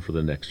always looking for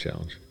the next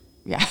challenge.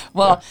 Yeah.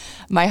 Well,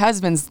 my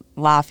husband's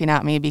laughing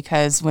at me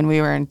because when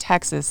we were in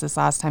Texas this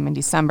last time in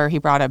December, he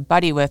brought a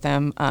buddy with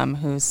him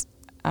who's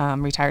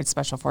retired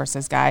Special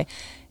Forces guy,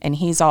 and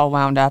he's all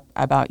wound up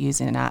about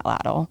using an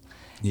atlatl.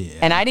 Yeah.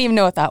 And I didn't even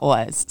know what that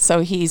was.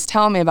 So he's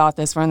telling me about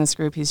this. We're in this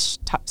group. He's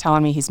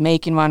telling me he's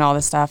making one, all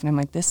this stuff. And I'm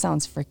like, this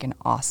sounds freaking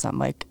awesome.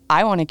 Like,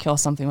 I want to kill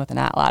something with an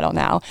atlatl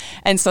now.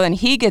 And so then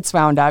he gets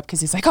wound up because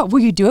he's like, oh, will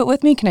you do it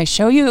with me? Can I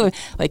show you?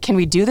 Like, can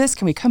we do this?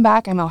 Can we come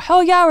back? I'm like,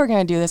 hell yeah, we're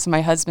going to do this. And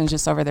my husband's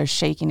just over there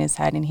shaking his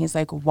head. And he's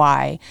like,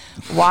 why?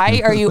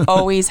 Why are you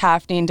always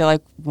having to,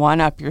 like,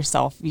 one-up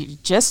yourself? You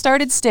just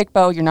started stick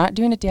bow. You're not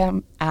doing a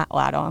damn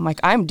atlatl. I'm like,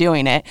 I'm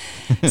doing it.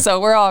 So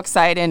we're all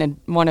excited. And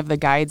one of the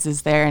guides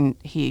is there. And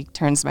he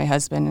turns to my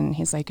husband and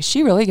he's like, is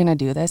she really going to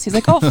do this? He's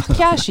like, oh, fuck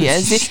yeah, she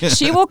is.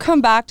 She will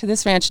come back to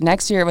this ranch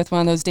next year with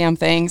one of those damn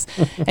things.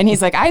 And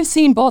he's like, I've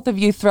seen both of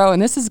you throw,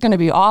 and this is going to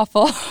be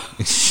awful.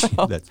 So,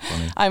 that's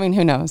funny. I mean,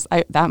 who knows?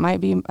 That might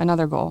be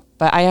another goal.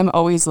 But I am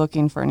always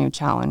looking for a new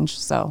challenge.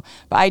 So,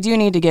 but I do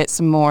need to get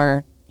some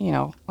more,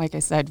 like I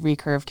said,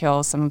 recurve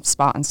kills, some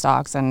spot and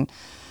stalks, and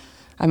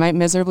I might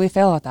miserably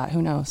fail at that.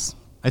 Who knows?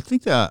 I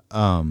think that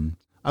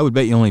I would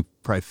bet you only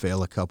probably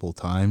fail a couple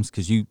times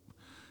because I'd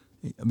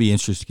be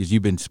interested because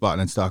you've been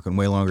spotting and stalking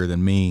way longer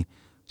than me.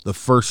 The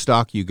first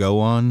stalk you go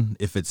on,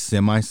 if it's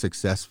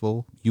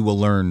semi-successful, you will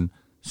learn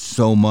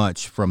so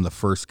much from the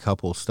first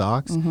couple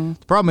stalks. Mm-hmm.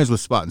 The problem is with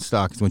spot and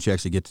stalk is once you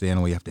actually get to the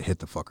animal, you have to hit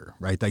the fucker,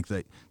 right? Like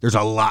there's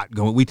a lot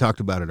going. We talked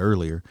about it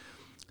earlier.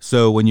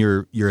 So when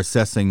you're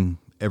assessing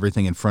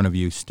everything in front of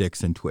you,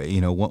 sticks and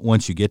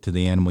once you get to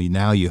the animal,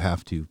 now you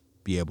have to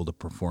be able to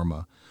perform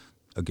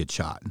a good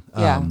shot.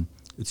 Yeah.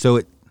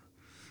 So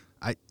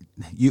what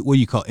do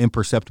you call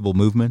imperceptible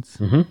movements?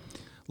 Mm-hmm.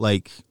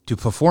 Like to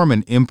perform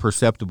an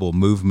imperceptible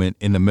movement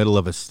in the middle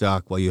of a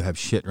stalk while you have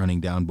shit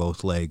running down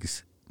both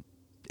legs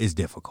is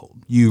difficult.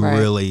 You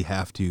really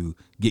have to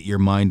get your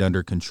mind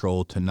under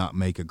control to not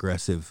make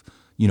aggressive,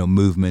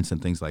 movements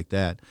and things like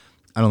that.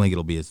 I don't think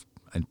it'll be as.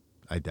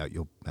 I doubt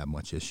you'll have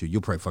much issue.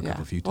 You'll probably fuck up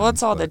a few times. Well,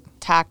 it's all the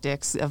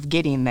tactics of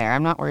getting there.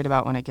 I'm not worried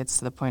about when it gets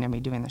to the point of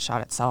me doing the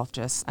shot itself.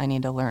 Just I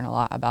need to learn a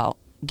lot about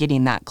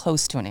getting that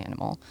close to an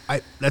animal.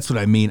 That's what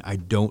I mean. I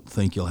don't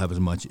think you'll have as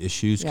much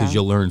issues because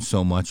you'll learn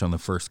so much on the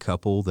first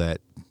couple that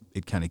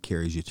it kind of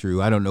carries you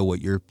through. I don't know what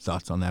your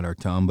thoughts on that are,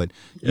 Tom, but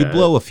you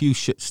blow a few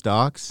shit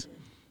stalks,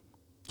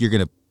 you're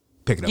going to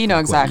pick it up. You know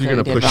exactly. You're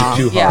going to push it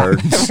too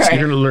hard. Right.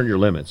 You're going to learn your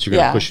limits. You're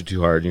going to push it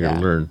too hard. And you're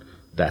going to learn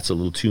that's a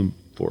little too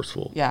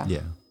forceful. Yeah.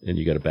 Yeah. And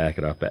you got to back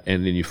it up.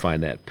 And then you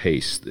find that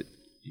pace that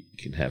you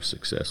can have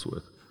success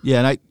with.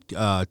 Yeah, and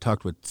I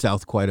talked with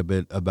South quite a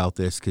bit about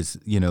this because,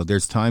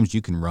 there's times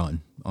you can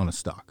run on a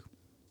stalk.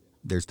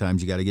 There's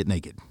times you got to get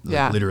naked.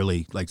 Yeah.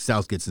 Literally, like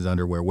South gets his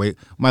underwear.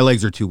 My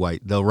legs are too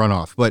white. They'll run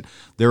off. But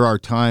there are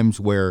times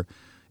where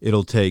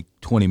it'll take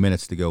 20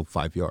 minutes to go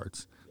 5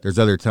 yards. There's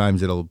other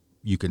times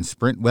you can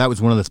sprint. Well, that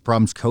was one of the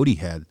problems Cody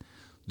had.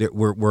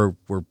 We're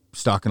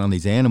stalking on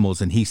these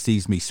animals, and he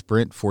sees me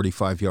sprint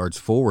 45 yards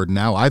forward.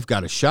 Now I've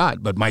got a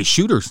shot, but my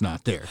shooter's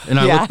not there. And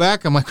I look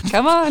back, I'm like,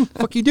 come on. What the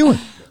fuck you doing?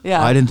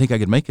 Yeah. I didn't think I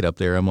could make it up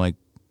there. I'm like,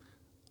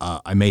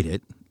 I made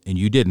it, and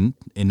you didn't,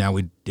 and now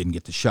we didn't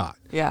get the shot.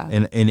 Yeah.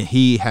 And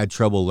he had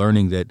trouble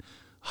learning that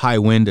high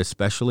wind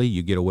especially,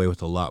 you get away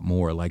with a lot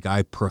more. Like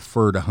I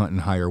prefer to hunt in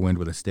higher wind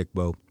with a stick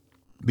bow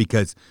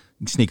because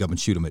you can sneak up and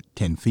shoot them at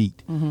 10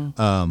 feet.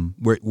 Mm-hmm.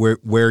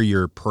 Where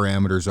your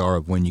parameters are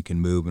of when you can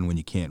move and when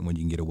you can't and when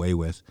you can get away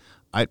with.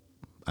 I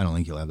don't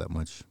think you'll have that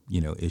much,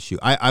 issue.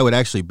 I would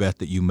actually bet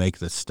that you make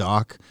the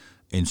stalk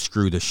and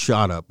screw the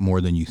shot up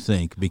more than you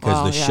think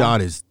because the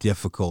shot is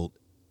difficult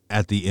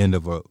at the end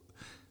of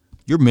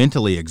you're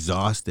mentally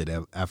exhausted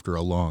after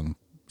a long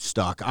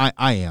stalk.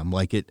 I am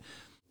like it.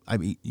 I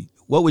mean,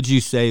 what would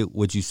you say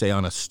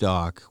on a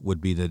stalk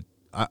would be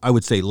I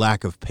would say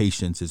lack of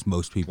patience is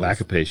most people's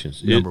lack of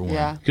patience. Number one.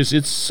 Yeah. Because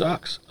it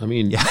sucks. I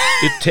mean,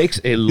 it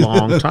takes a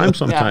long time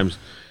sometimes.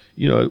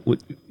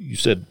 What you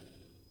said,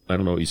 I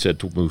don't know what you said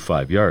to move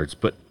 5 yards,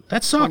 but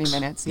that sucks. 20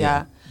 minutes,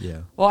 yeah.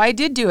 Yeah. Well, I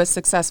did do a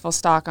successful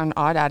stalk on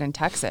Aoudad in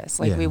Texas.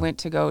 We went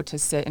to go to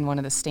sit in one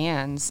of the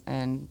stands,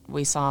 and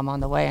we saw him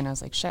on the way, and I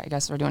was like, shit, I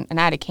guess we're doing. And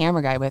I had a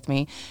camera guy with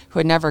me who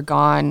had never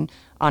gone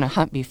on a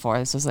hunt before.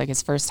 This was like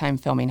his first time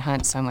filming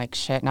hunts. So I'm like,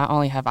 shit, not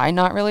only have I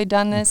not really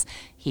done this,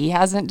 he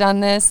hasn't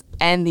done this,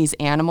 and these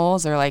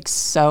animals are like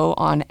so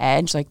on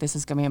edge, like this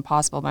is going to be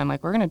impossible. But I'm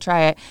like, we're going to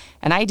try it.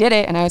 And I did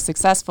it, and I was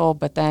successful,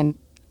 but then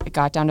it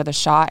got down to the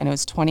shot, and it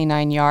was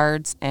 29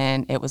 yards,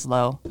 and it was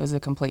low. It was a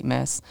complete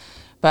miss.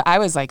 But I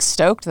was like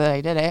stoked that I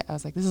did it. I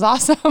was like, this is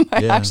awesome.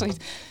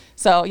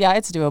 So yeah,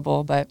 it's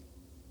doable, but.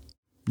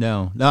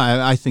 No,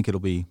 I think it'll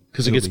be.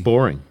 Because it gets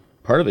boring.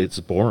 Part of it's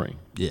boring.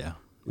 Yeah.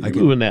 You're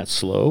moving that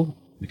slow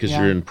because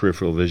you're in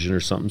peripheral vision or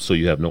something, so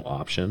you have no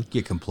option.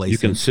 Get complacent. You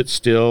can sit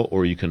still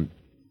or you can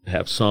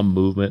have some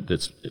movement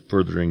that's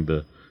furthering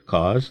the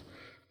cause.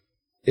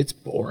 It's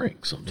boring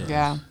sometimes.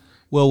 Yeah.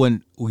 Well,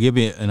 we'll give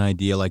you an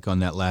idea, like on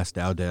that last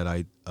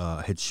Aoudad,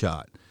 had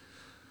shot.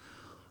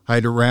 I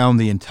had to round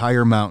the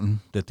entire mountain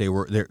that they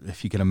were there.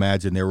 If you can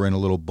imagine, they were in a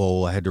little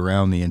bowl. I had to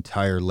round the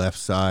entire left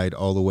side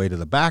all the way to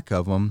the back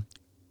of them,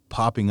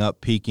 popping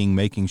up, peeking,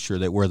 making sure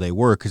that where they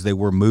were, because they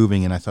were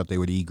moving, and I thought they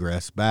would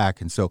egress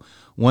back. And so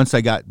once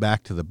I got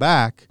back to the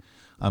back,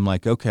 I'm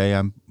like, okay,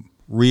 I'm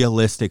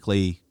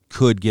realistically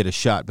could get a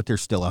shot, but they're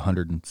still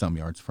 100 and some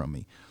yards from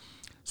me.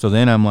 So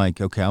then I'm like,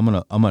 okay,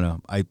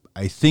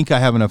 I think I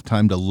have enough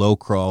time to low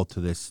crawl to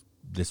this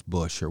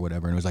bush or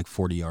whatever, and it was like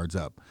 40 yards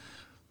up.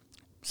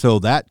 So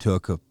that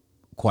took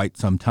quite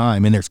some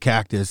time, and there's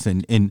cactus,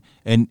 and in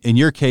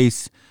your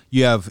case,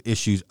 you have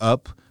issues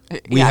up.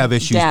 We have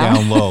issues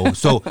down low.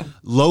 So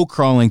low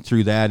crawling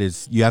through that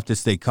is you have to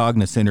stay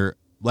cognizant. Or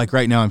like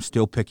right now, I'm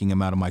still picking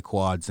them out of my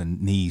quads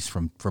and knees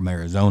from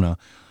Arizona,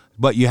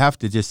 but you have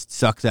to just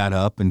suck that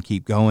up and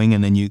keep going.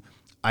 And then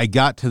I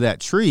got to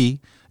that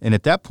tree, and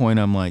at that point,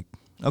 I'm like,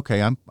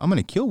 okay, I'm going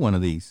to kill one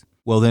of these.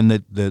 Well, then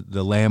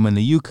the lamb and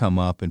the ewe come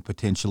up and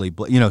potentially,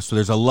 so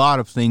there's a lot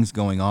of things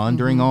going on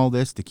during all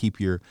this to keep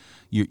your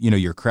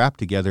crap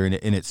together.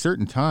 And at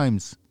certain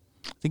times,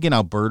 I think in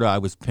Alberta, I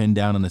was pinned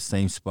down in the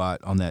same spot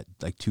on that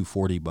like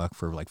 240 buck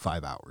for like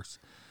 5 hours,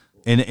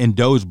 and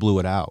does blew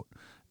it out.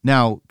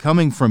 Now,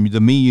 coming from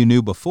the me you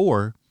knew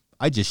before,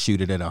 I just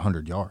shoot it at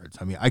 100 yards.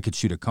 I mean, I could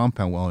shoot a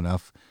compound well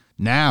enough.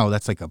 Now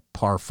that's like a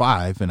par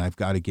 5, and I've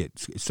got to get.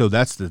 So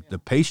that's the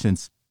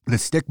patience. The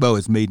stick bow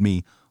has made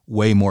me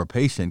way more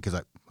patient because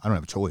I don't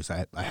have a choice.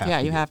 I have. Yeah,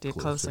 to you get have to get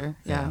closer.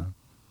 Yeah.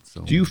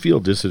 So, Do you feel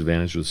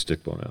disadvantaged with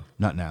stick bow now?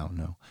 Not now,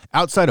 no.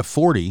 Outside of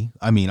 40,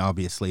 I mean,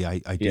 obviously I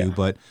do,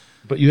 but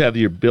you have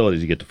the ability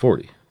to get to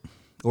 40.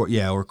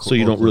 or so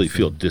you don't really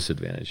feel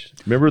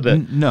disadvantaged. Remember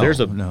that?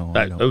 No,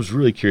 I was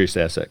really curious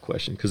to ask that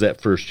question because that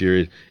first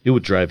year it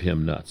would drive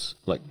him nuts.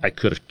 Like I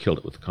could have killed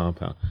it with a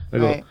compound.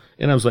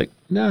 And I was like,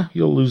 nah,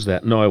 you'll lose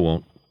that. No, I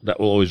won't. That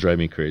will always drive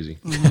me crazy.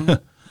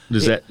 Mm-hmm.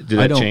 Did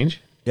that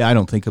change? Yeah, I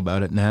don't think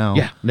about it now.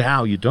 Yeah,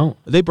 now you don't.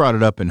 They brought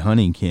it up in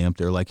hunting camp.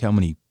 They're like, how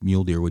many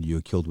mule deer would you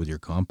have killed with your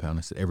compound?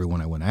 I said,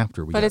 everyone I went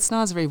after. But it's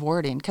not as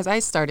rewarding because I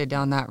started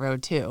down that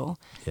road too.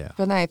 Yeah.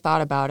 But then I thought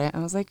about it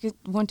and I was like, it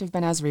wouldn't have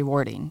been as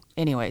rewarding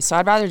anyway. So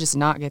I'd rather just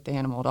not get the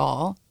animal at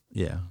all.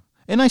 Yeah.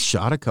 And I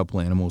shot a couple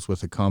animals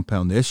with a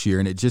compound this year,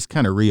 and it just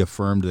kind of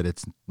reaffirmed that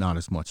it's not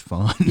as much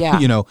fun.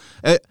 Yeah.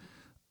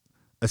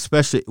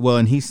 Especially,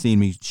 and he's seen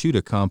me shoot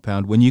a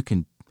compound when you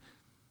can.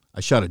 I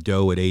shot a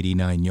doe at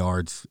 89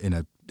 yards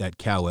and that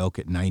cow elk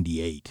at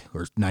 98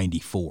 or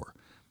 94.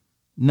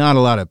 Not a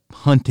lot of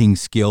hunting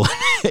skill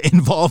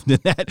involved in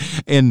that.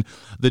 And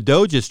the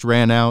doe just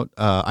ran out.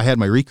 I had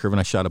my recurve and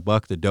I shot a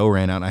buck. The doe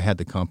ran out and I had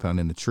the compound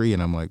in the tree.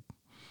 And I'm like,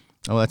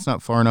 oh, that's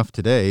not far enough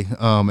today.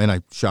 And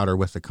I shot her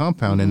with the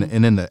compound. Mm-hmm.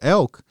 And then the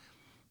elk,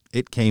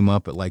 it came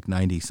up at like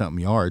 90-something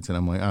yards. And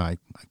I'm like, I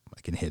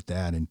can hit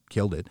that, and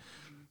killed it.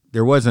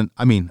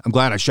 I'm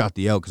glad I shot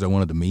the elk because I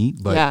wanted the meat.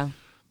 But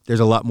there's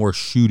a lot more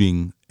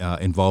shooting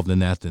involved in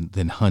that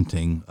than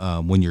hunting.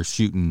 When you're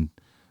shooting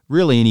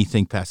really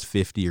anything past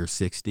 50 or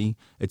 60,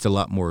 it's a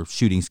lot more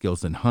shooting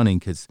skills than hunting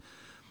because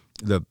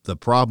the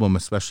problem,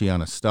 especially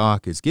on a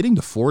stock, is getting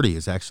to 40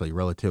 is actually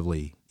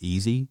relatively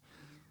easy.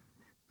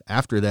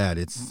 After that,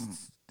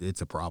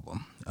 it's a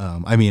problem.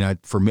 I'd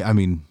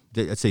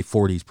say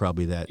 40 is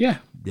probably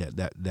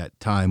that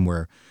time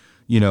where,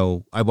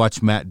 I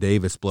watched Matt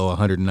Davis blow a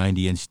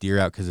 190-inch deer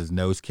out because his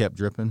nose kept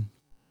dripping,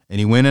 and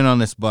he went in on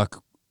this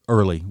buck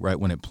early, right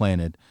when it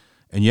planted.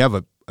 And you have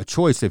a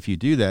choice if you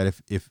do that.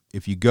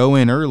 If you go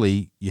in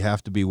early, you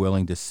have to be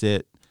willing to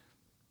sit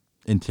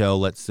until,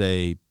 let's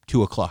say,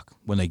 2:00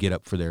 when they get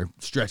up for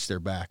stretch their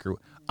back. Or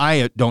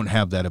I don't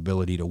have that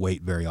ability to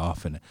wait very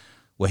often.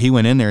 Well, he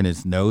went in there and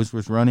his nose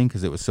was running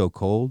because it was so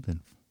cold,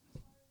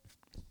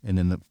 and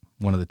then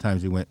one of the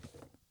times he went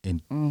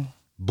and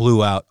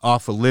blew out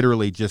off of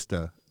literally just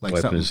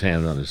wiping his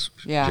hand on his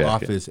jacket.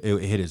 Off it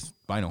hit his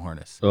bino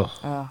harness.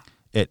 Oh.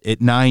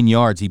 At 9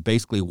 yards, he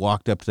basically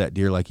walked up to that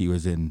deer like he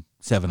was in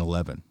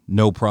 7-Eleven.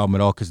 No problem at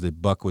all because the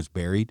buck was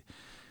buried.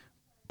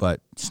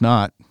 But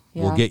snot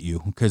will get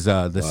you because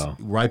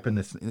ripen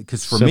this.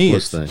 Because for me,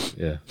 it's thing.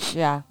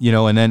 Yeah.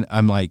 And then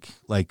I'm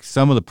like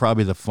some of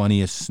probably the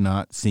funniest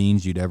snot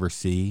scenes you'd ever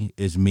see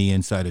is me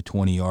inside of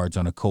 20 yards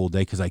on a cold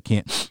day because I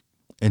can't.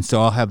 And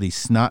so I'll have these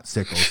snot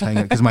sickles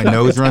hanging because my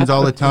nose runs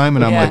all the time,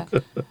 and I'm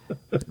like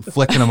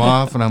flicking them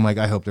off, and I'm like,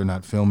 I hope they're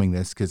not filming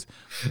this because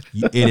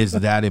it is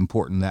that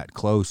important, that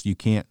close. You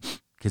can't,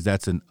 because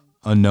that's an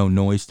unknown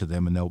noise to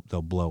them, and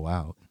they'll blow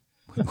out.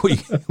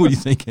 What are you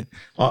thinking?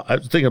 I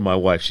was thinking of my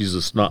wife. She's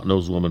a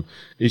snot-nosed woman.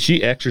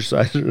 She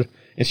exercises,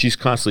 and she's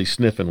constantly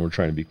sniffing. We're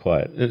trying to be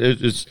quiet.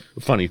 It's a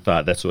funny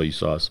thought. That's why you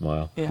saw a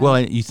smile. Yeah. Well,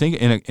 and you think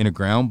in a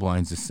ground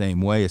blind's the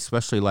same way,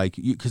 especially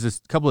because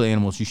there's a couple of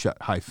animals you shot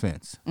high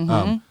fence.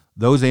 Mm-hmm.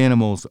 Those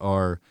animals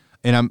are,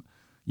 and I'm,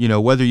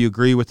 whether you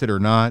agree with it or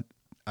not,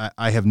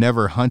 I have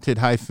never hunted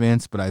high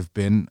fence, but I've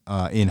been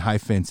in high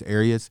fence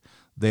areas.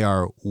 They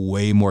are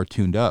way more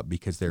tuned up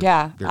because they're.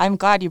 Yeah, I'm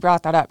glad you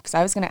brought that up because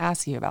I was going to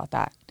ask you about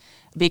that.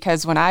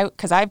 because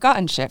because I've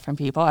gotten shit from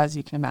people, as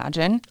you can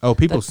imagine. Oh,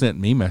 people sent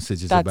me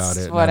messages about it.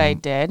 That's what I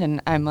did.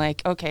 And I'm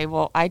like, okay,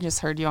 well, I just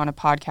heard you on a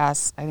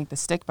podcast, I think the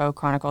Stickbow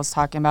Chronicles,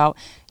 talking about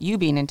you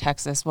being in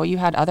Texas. Well, you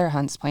had other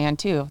hunts planned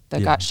too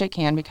that got shit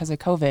canned because of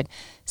COVID.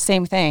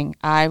 Same thing.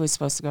 I was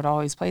supposed to go to all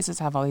these places,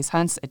 have all these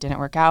hunts. It didn't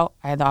work out.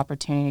 I had the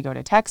opportunity to go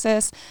to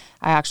Texas.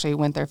 I actually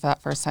went there for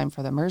that first time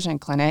for the immersion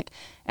clinic,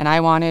 and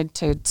I wanted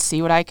to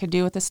see what I could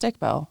do with the stick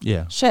bow.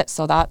 Yeah. Shit.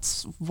 So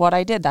that's what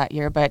I did that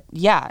year. But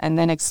yeah, and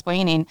then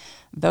explaining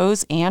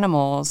those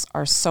animals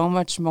are so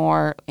much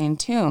more in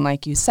tune,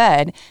 like you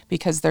said,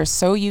 because they're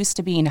so used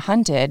to being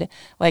hunted.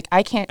 Like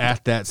I can't.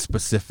 At that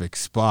specific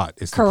spot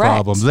is Correct.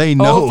 the problem. They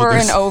know over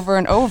and over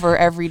and over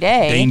every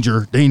day.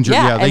 Danger.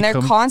 Yeah, and they're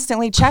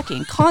constantly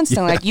checking,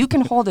 constantly. Like you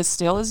can hold as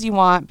still as you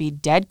want, be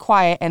dead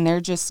quiet, and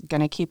they're just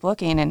gonna keep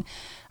looking. And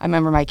I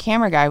remember my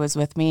camera guy was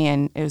with me,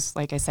 and it was,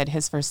 like I said,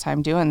 his first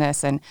time doing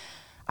this, and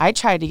I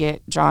tried to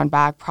get drawn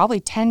back probably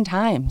 10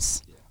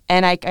 times,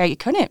 and I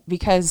couldn't,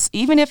 because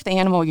even if the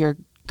animal you're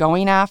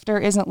going after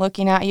isn't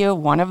looking at you,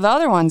 one of the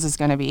other ones is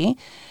gonna be.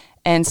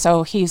 And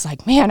so he's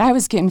like, man, I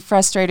was getting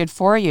frustrated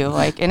for you,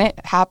 like, and it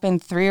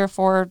happened 3 or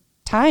 4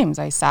 times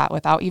I sat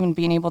without even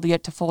being able to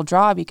get to full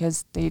draw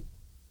because they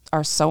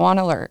are so on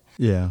alert.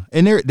 Yeah.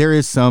 And there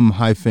is some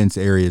high fence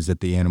areas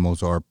that the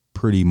animals are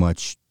pretty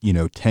much,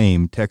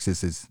 tame.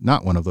 Texas is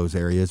not one of those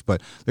areas,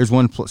 but there's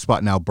one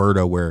spot in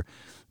Alberta where,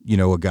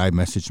 a guy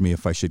messaged me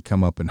if I should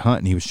come up and hunt,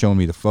 and he was showing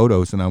me the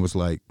photos, and I was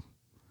like,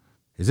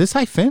 is this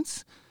high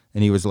fence?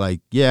 And he was like,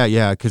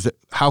 yeah, because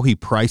how he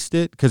priced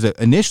it, because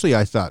initially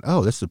I thought,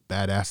 oh, this is a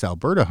badass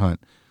Alberta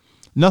hunt.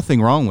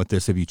 Nothing wrong with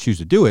this if you choose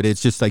to do it.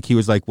 It's just like, he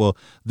was like, well,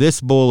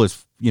 this bull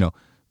is,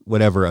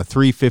 whatever, a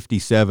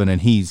 $357,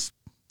 and he's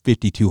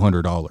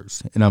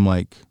 $5,200. And I'm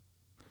like,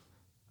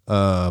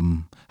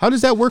 how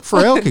does that work for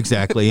elk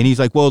exactly? And he's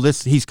like, well,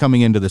 he's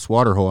coming into this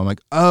water hole. I'm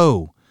like,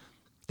 oh,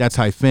 that's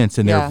high fence.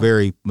 And they're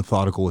very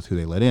methodical with who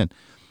they let in.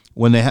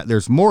 When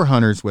there's more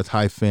hunters with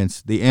high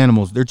fence, the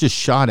animals, they're just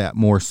shot at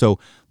more. So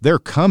they're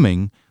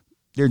coming,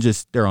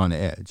 they're on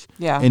edge.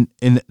 Yeah.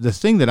 And the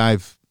thing that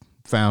I've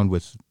found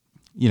with,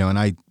 and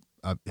I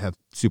have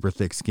super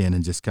thick skin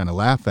and just kind of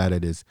laugh at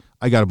it, is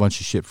I got a bunch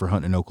of shit for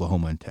hunting in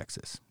Oklahoma and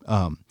Texas.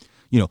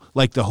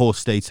 Like the whole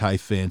state's high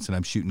fence, and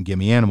I'm shooting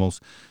gimme animals.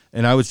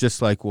 And I was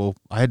just like, well,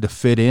 I had to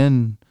fit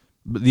in.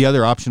 But the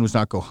other option was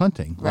not go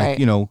hunting. Right.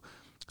 Like,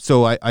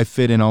 so I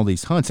fit in all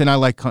these hunts, and I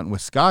like hunting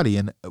with Scotty.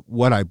 And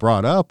what I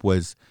brought up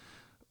was,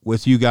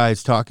 with you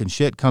guys talking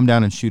shit, come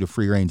down and shoot a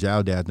free range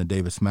Aoudad in the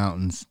Davis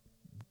Mountains.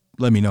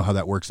 Let me know how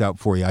that works out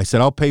for you. I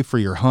said, I'll pay for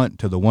your hunt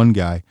to the one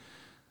guy,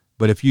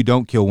 but if you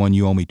don't kill one,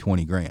 you owe me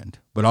 $20,000.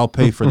 But I'll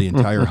pay for the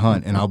entire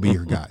hunt, and I'll be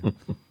your guide.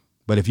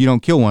 But if you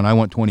don't kill one, I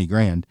want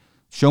 $20,000.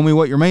 Show me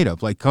what you're made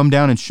of. Like, come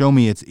down and show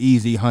me it's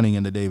easy hunting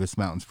in the Davis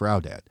Mountains for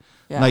Aoudad.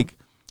 Yeah. Like,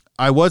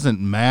 I wasn't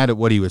mad at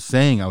what he was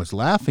saying. I was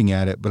laughing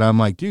at it, but I'm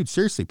like, dude,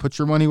 seriously, put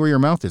your money where your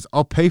mouth is.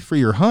 I'll pay for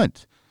your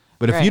hunt.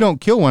 But if you don't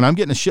kill one, I'm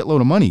getting a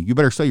shitload of money. You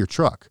better sell your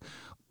truck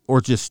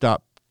or just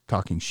stop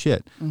talking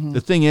shit. Mm-hmm.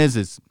 The thing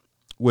is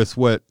with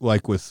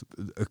with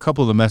a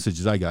couple of the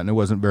messages I got, and it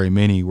wasn't very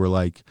many, were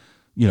like,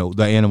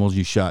 the animals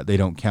you shot, they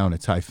don't count.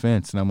 It's high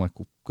fence. And I'm like,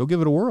 well, go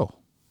give it a whirl.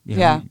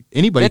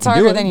 Anybody it's can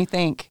do it. harder than you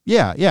think.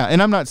 Yeah.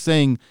 And I'm not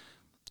saying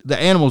the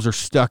animals are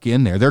stuck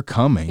in there. They're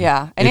coming.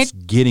 Yeah. And it's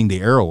getting the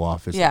arrow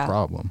off is the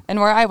problem. And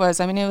where I was,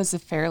 it was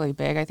fairly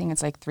big. I think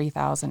it's like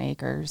 3,000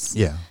 acres.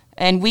 Yeah.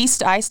 And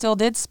I still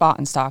did spot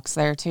and stocks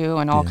there too,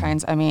 and all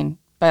kinds.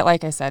 But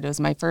like I said, it was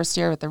my first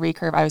year with the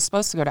recurve. I was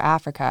supposed to go to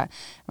Africa.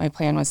 My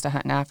plan was to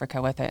hunt in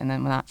Africa with it, and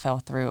then when that fell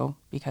through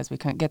because we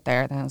couldn't get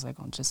there, then I was like,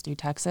 well, just do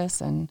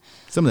Texas. And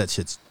some of that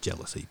shit's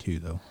jealousy too,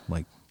 though.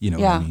 Like, what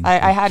yeah, I mean?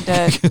 I had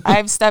to.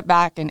 I've stepped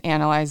back and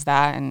analyzed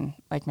that, and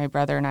like my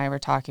brother and I were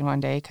talking one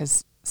day,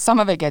 because some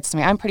of it gets to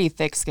me. I'm pretty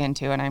thick-skinned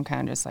too, and I'm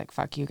kind of just like,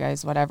 fuck you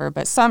guys, whatever.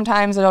 But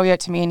sometimes it'll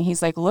get to me, and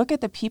he's like, look at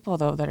the people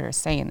though that are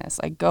saying this.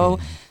 Like, go.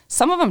 Yeah.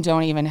 Some of them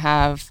don't even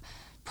have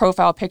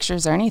profile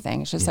pictures or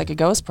anything. It's just like a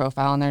ghost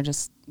profile, and they're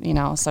just,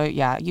 So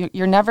yeah,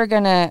 you're never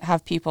gonna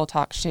have people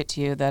talk shit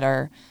to you that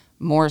are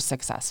more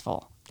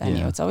successsuccessful than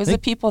you. It's always the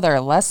people that are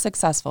less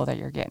successful that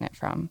you're getting it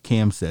from.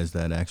 Cam says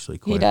that actually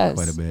quite a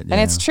bit. And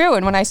it's true.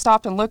 And when I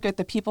stopped and looked at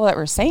the people that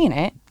were saying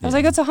it, I was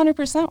like, that's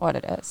 100% what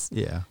it is.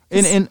 Yeah.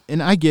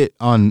 And I get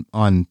on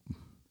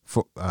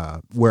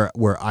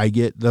where I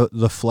get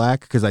the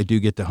flack, because I do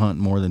get to hunt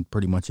more than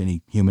pretty much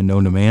any human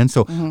known to man.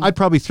 So I'd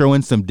probably throw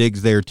in some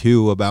digs there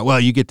too about, well,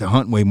 you get to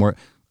hunt way more.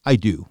 I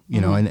do,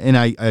 and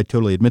I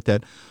totally admit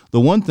that.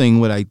 The one thing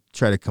what I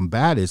try to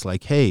combat is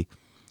like, hey,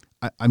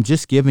 I'm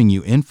just giving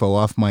you info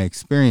off my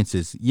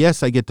experiences.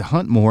 Yes, I get to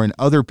hunt more, and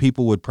other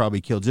people would probably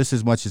kill just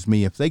as much as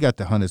me if they got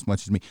to hunt as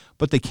much as me,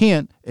 but they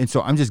can't. And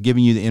so I'm just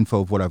giving you the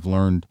info of what I've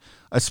learned,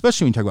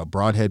 especially when you talk about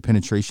broadhead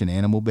penetration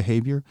animal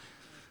behavior.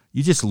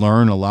 You just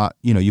learn a lot.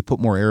 You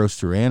put more arrows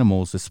through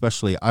animals,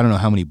 especially, I don't know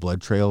how many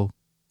blood trail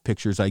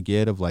pictures I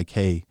get of like,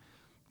 hey,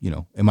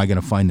 am I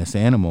going to find this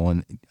animal?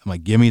 And I'm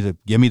like, give me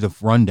the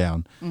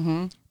rundown.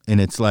 Mm-hmm.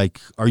 And it's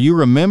like, are you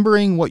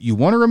remembering what you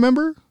want to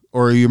remember?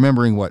 or are you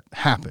remembering what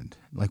happened?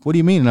 Like, what do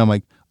you mean? And I'm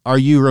like, are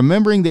you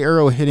remembering the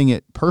arrow hitting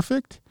it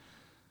perfect?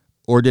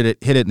 Or did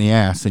it hit it in the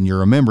ass and you're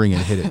remembering it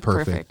hit it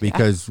perfect? Perfect,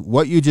 Because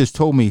what you just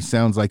told me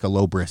sounds like a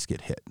low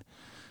brisket hit.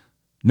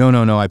 No,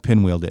 I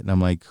pinwheeled it. And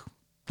I'm like,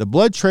 the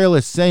blood trail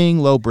is saying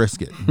low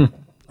brisket.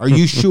 Are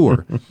you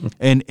sure?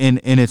 And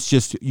it's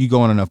just, you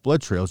go on enough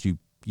blood trails, you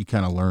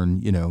kind of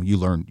learn,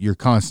 you're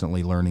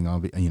constantly learning,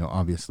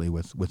 obviously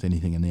with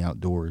anything in the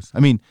outdoors. I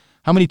mean,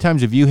 how many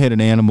times have you hit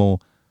an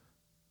animal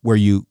where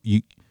you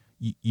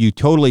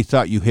totally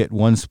thought you hit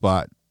one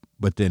spot,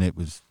 but then it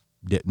was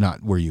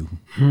not where you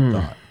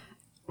thought?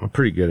 I'm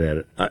pretty good at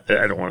it.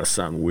 I don't want to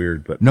sound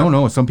weird, but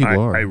no, some people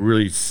are. I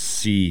really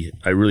see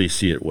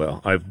it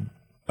well.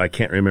 I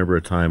can't remember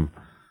a time.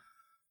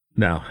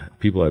 Now,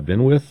 people I've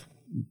been with,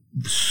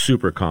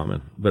 super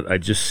common, but I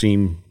just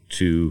seem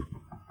to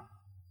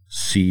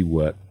see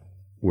where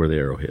the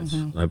arrow hits.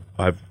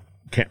 I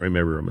can't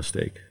remember a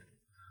mistake,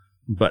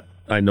 but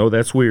I know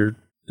that's weird.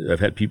 I've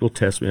had people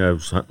test me. I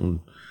was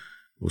hunting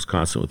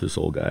Wisconsin with this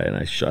old guy, and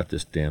I shot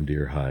this damn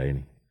deer high,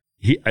 and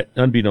he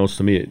unbeknownst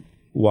to me, it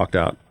walked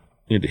out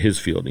into his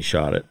field, and he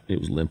shot it. It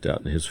was limped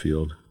out in his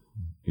field,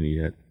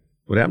 and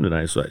what happened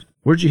tonight? So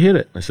where'd you hit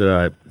it? I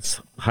said,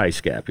 it's high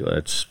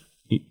scapula.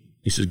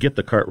 He says, get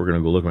the cart. We're going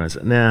to go look. And I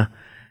said, nah,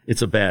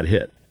 it's a bad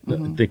hit. I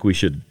think we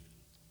should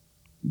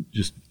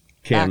just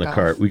can the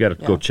cart. We got to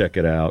go check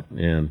it out,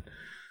 and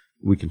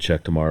we can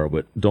check tomorrow.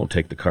 But don't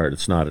take the cart.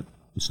 It's not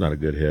a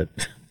good hit.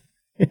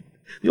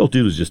 The old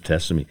dude was just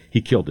testing me.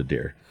 He killed a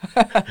deer.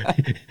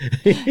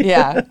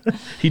 Yeah.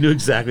 He knew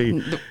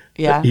exactly.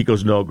 Yeah. He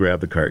goes, no, grab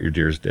the cart. Your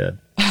deer's dead.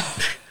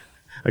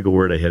 I go,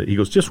 where'd I hit it? He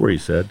goes, just where you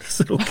said. I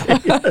said, okay.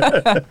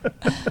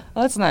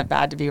 Well, it's not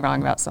bad to be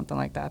wrong about something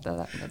like that, though.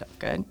 That ended up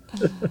good.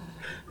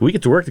 We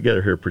get to work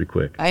together here pretty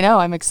quick. I know.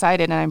 I'm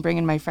excited, and I'm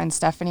bringing my friend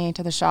Stephanie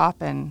to the shop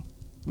and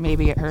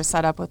maybe get her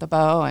set up with a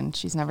bow, and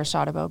she's never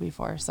shot a bow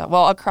before. So,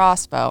 well, a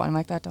crossbow. I'm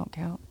like, that don't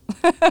count.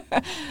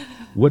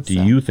 What do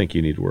you think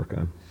you need to work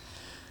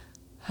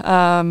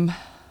on?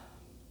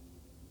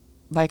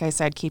 Like I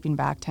said, keeping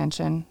back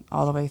tension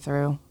all the way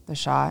through the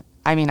shot.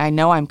 I mean, I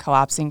know I'm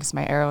collapsing because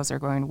my arrows are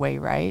going way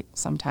right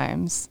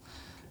sometimes.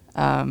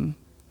 I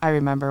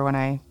remember when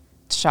I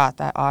shot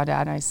that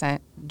aoudad, and I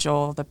sent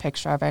Joel the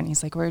picture of it, and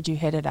he's like, where'd you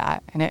hit it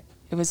at? And it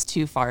was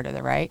too far to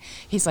the right.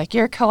 He's like,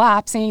 you're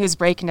collapsing. He was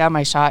breaking down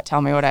my shot,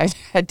 telling me what I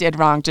did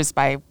wrong just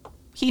by,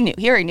 he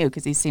already knew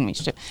because he's seen me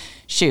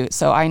shoot.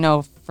 So I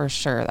know for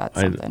sure that's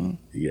something.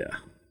 Yeah.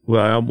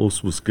 Well, I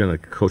almost was going to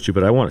coach you,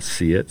 but I want to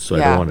see it, so I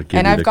don't want to give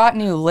and you I've got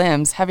new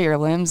limbs, heavier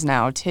limbs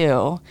now,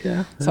 too.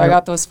 Yeah. So I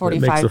got those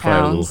 45 makes the fight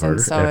a little pounds, harder.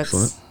 and so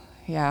Excellent.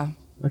 it's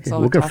Okay,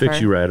 we're going to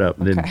fix you right up,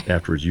 and then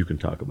afterwards you can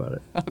talk about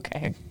it.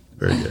 Okay.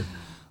 Very good.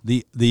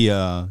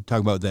 The talk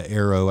about the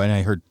arrow, and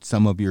I heard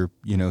some of your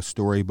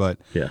story, but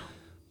yeah,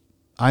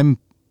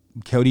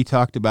 Cody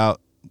talked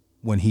about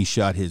when he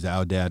shot his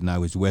aoudad, and I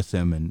was with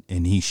him,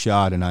 and he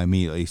shot, and I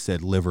immediately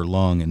said liver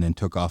lung, and then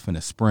took off in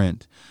a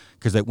sprint,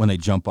 because when they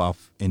jump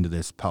off into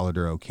this Palo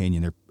Duro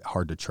Canyon, they're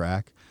hard to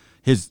track.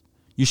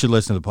 You should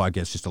listen to the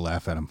podcast just to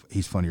laugh at him.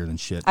 He's funnier than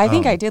shit. I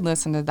think I did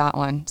listen to that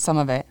one, some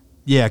of it.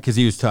 Yeah, because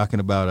he was talking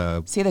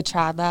about see the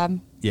Trad Lab?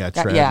 Yeah,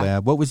 Trad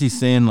Lab. What was he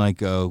saying?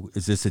 Like,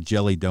 is this a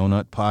jelly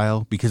donut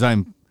pile? Because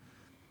I'm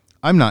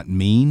not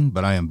mean,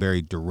 but I am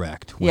very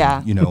direct. When,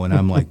 and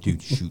I'm like,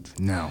 dude, shoot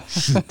now,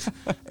 shoot.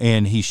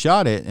 And he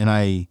shot it,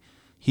 and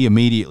he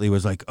immediately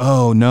was like,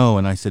 oh no,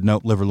 and I said,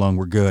 nope, liver lung,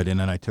 we're good. And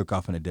then I took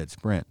off in a dead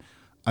sprint.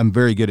 I'm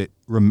very good at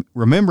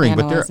remembering,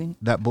 analyzing.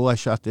 But that bull I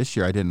shot this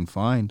year, I didn't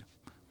find.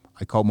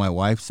 I called my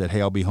wife, said,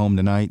 hey, I'll be home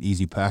tonight.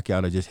 Easy pack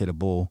out. I just hit a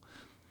bull.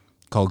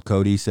 Called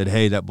Cody, said,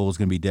 hey, that bull's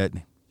going to be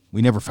dead.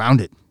 We never found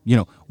it.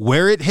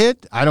 Where it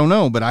hit, I don't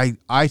know, but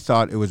I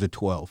thought it was a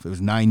 12. It was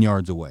 9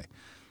 yards away.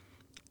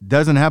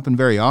 Doesn't happen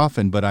very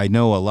often, but I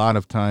know a lot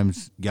of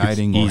times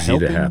guiding it's easy or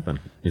helping. to happen.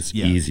 It's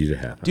easy to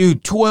happen.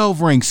 Dude,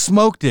 12 ring,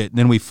 smoked it. And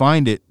then we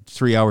find it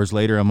 3 hours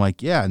later. I'm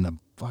like, yeah, in the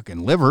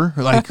fucking liver.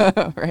 Like,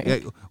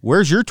 right.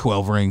 Where's your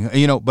 12 ring?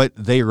 But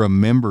they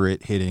remember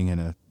it hitting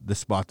in the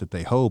spot that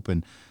they hope.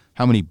 And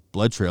how many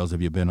blood trails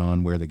have you been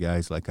on where the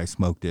guy's like, I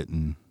smoked it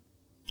and...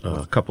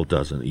 a couple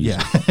dozen, easy.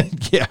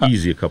 Yeah.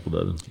 Easy, a couple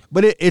dozen.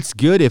 But it's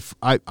good if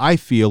I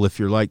feel if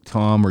you're like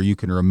Tom or you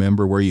can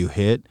remember where you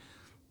hit,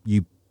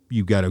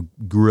 you got a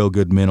real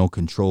good mental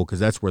control, because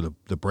that's where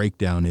the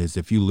breakdown is.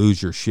 If you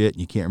lose your shit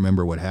and you can't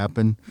remember what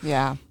happened,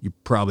 you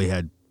probably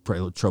had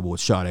trouble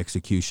with shot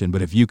execution.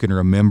 But if you can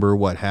remember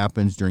what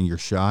happens during your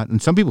shot,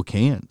 and some people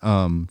can't,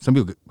 some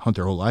people hunt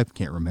their whole life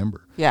can't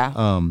remember.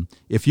 Yeah.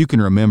 If you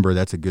can remember,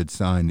 that's a good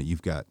sign that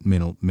you've got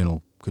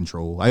mental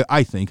control.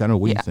 I think. I don't know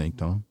what you think,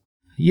 Tom.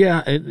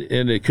 Yeah,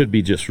 and it could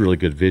be just really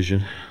good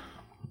vision.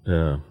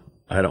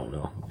 I don't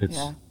know.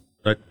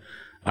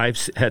 I've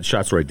had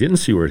shots where I didn't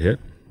see where it hit.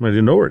 I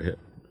didn't know where it hit.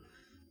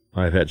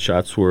 I've had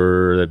shots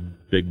where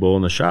that big bull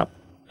in the shop,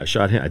 I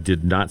shot him. I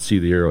did not see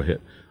the arrow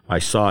hit. I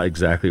saw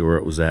exactly where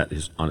it was at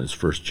on his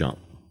first jump.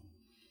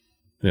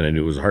 And I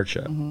knew it was a heart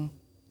shot. Mm-hmm.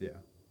 Yeah.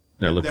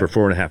 And I looked for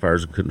 4.5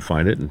 hours and couldn't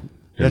find it. And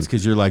That's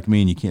because you're like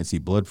me and you can't see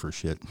blood for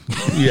shit.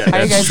 Yeah,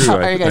 Are you that's guys true.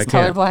 are you guys I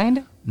can't.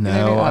 colorblind?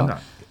 No, I'm not.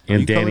 Are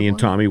And you Danny and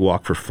colorblind? Tommy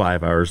walked for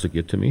 5 hours to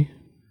get to me,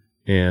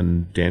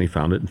 and Danny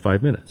found it in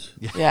 5 minutes.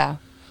 Yeah.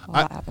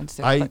 Well, that happens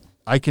too. but-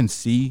 I can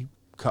see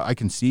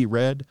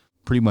red.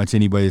 Pretty much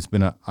anybody that's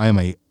been I am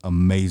a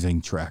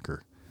amazing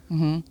tracker.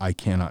 I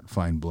cannot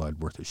find blood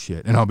worth a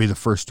shit, and I'll be the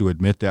first to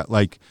admit that.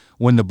 Like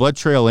when the blood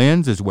trail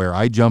ends is where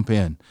I jump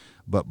in,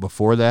 but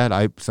before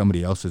that,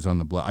 somebody else is on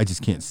the blood. I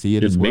just can't see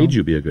it. It as made well.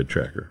 you be a good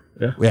tracker.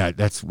 Yeah. Yeah,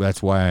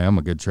 that's why I am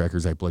a good tracker.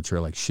 Is I blood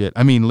trail like shit.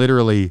 I mean,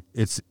 literally,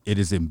 it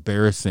is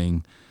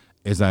embarrassing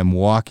as I'm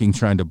walking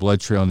trying to blood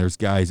trail, and there's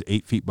guys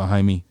 8 feet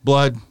behind me,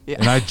 blood,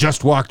 and I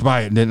just walked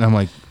by it, and then I'm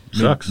like,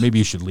 Sucks. maybe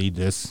you should lead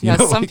this. You Yeah,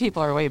 know, some like-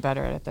 people are way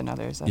better at it than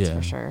others. That's Yeah.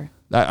 for sure.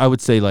 I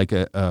would say like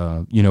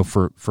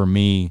for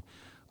me,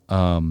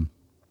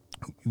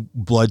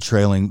 blood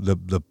trailing,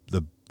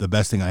 the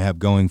best thing I have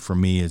going for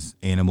me is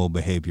animal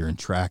behavior and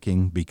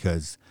tracking,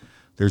 because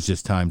there's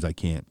just times I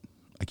can't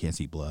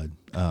see blood.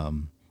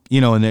 And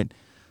that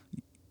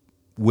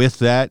with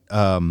that,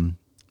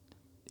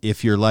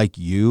 if you're like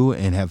you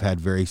and have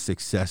had very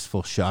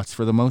successful shots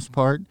for the most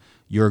part,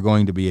 you're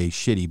going to be a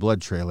shitty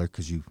blood trailer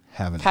because you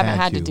haven't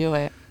Had to do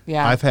it.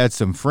 Yeah. I've had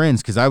some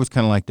friends, because I was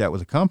kind of like that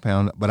with a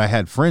compound, but I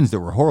had friends that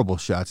were horrible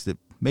shots that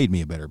made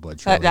me a better blood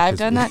trailer. I've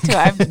done that too.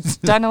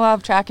 I've done a lot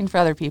of tracking for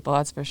other people.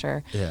 That's for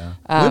sure. Yeah.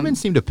 Women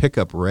seem to pick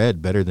up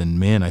red better than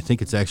men. I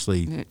think it's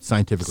actually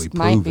scientifically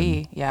proven. Might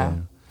be. Yeah.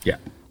 Yeah.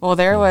 Well,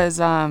 there was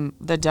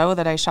the doe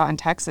that I shot in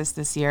Texas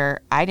this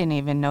year. I didn't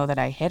even know that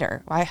I hit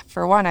her.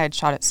 For one, I had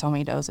shot at so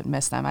many does and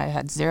missed them. I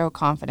had zero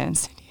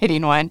confidence in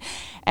hitting one.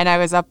 And I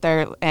was up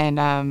there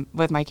and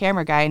with my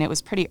camera guy, and it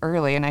was pretty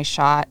early, and I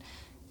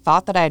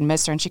thought that I had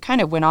missed her, and she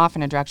kind of went off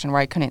in a direction where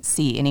I couldn't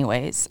see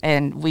anyways.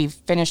 And we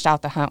finished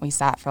out the hunt. We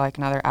sat for like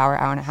another hour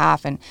and a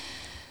half, and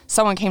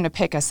someone came to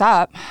pick us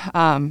up,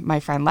 my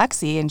friend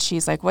Lexi, and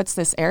she's like, "What's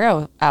this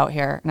arrow out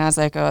here?" And I was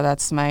like, "Oh,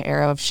 that's my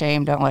arrow of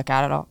shame. Don't look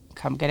at it. I'll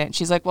come get it." And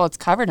she's like, "Well, it's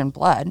covered in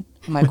blood."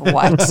 I'm like,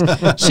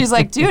 "What?" She's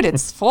like, "Dude,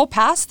 it's full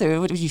pass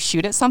through. Did you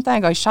shoot at something?" I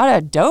go, "I shot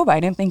at a doe, but I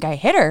didn't think I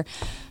hit her."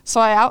 So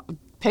I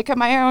pick up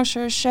my arrow,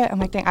 sure as shit. I'm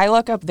like, dang, I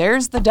look up,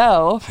 there's the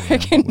doe,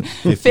 freaking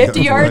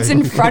 50 yards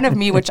in front of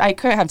me, which I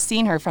could have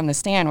seen her from the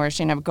stand where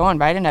she ended up going,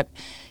 but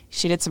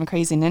she did some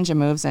crazy ninja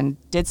moves and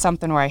did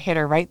something where I hit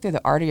her right through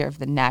the artery of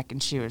the neck,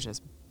 and she was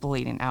just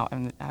bleeding out.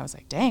 And I was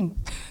like,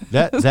 dang.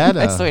 That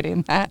Nice way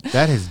doing that.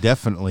 That has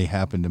definitely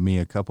happened to me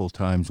a couple of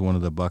times. One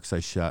of the bucks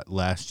I shot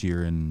last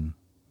year in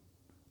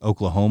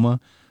Oklahoma,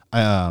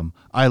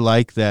 I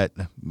like that.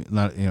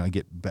 Not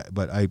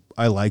but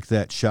I like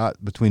that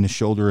shot between the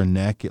shoulder and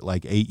neck at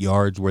like 8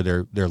 yards where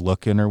they're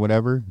looking or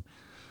whatever.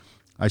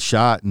 I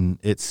shot and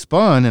it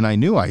spun, and I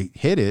knew I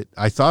hit it.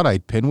 I thought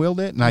I'd pinwheeled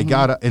it, and I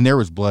got and there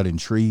was blood in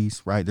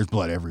trees. Right, there's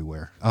blood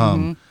everywhere.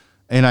 And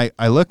I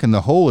look, and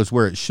the hole is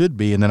where it should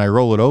be, and then I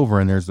roll it over,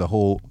 and there's the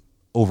hole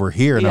over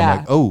here, and I'm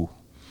like, oh.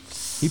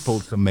 He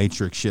pulled some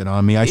Matrix shit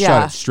on me. I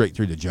shot it straight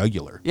through the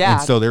jugular. Yeah.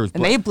 And so there was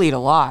blood. And they bleed a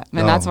lot.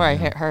 And that's where I yeah.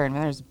 hit her. And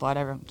there's blood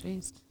everywhere.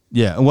 Jeez.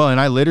 Yeah. Well, and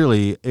I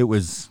literally, it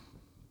was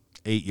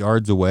 8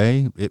 yards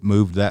away. It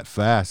moved that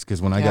fast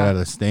because when I got out of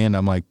the stand,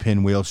 I'm like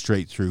pinwheel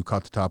straight through,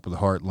 caught the top of the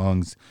heart,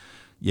 lungs.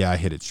 Yeah, I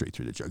hit it straight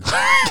through the jugular.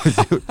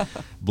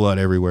 Blood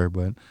everywhere.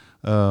 But,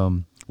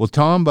 well,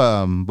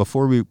 Tom,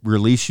 before we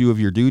release you of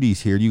your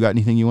duties here, you got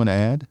anything you want to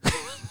add?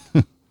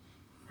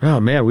 Oh,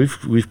 man,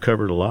 we've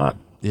covered a lot.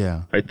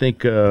 Yeah. I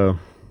think, I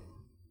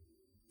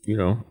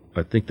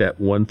think that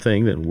one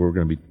thing that we're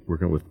going to be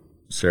working with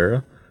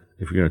Sarah,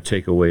 if you're going to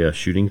take away a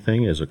shooting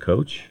thing as a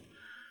coach,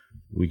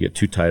 we get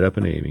too tied up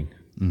in aiming.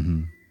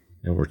 Mm-hmm.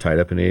 And we're tied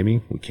up in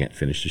aiming, we can't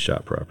finish the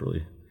shot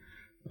properly.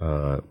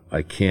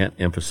 I can't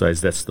emphasize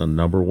that's the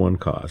number one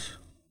cause.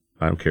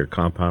 I don't care,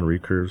 compound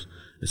recurves,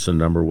 it's the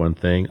number one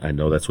thing. I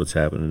know that's what's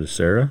happening to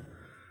Sarah.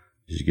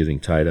 She's getting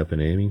tied up in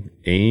aiming.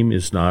 Aim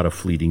is not a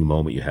fleeting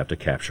moment you have to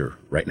capture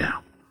right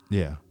now.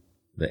 Yeah.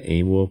 The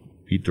aim will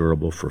be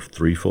durable for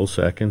 3 full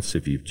seconds.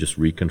 If you just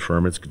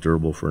reconfirm it's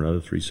durable for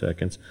another 3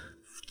 seconds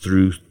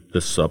through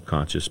the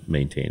subconscious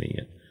maintaining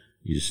it.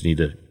 You just need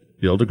to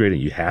build a great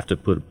aim. You have to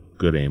put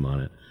good aim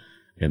on it,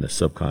 and the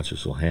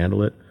subconscious will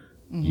handle it.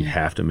 Mm-hmm. You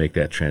have to make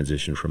that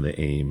transition from the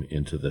aim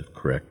into the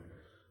correct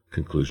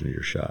conclusion of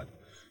your shot.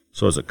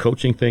 So as a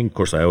coaching thing, of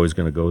course, I always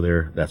going to go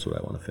there. That's what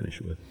I want to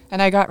finish with.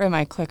 And I got rid of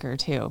my clicker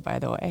too, by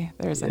the way.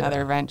 There's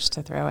another wrench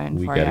to throw in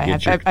We for you. gotta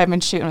get I've been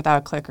shooting without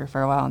a clicker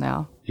for a while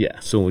now. Yeah.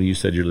 So when you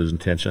said you're losing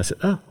tension, I said,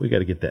 we got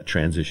to get that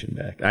transition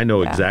back. I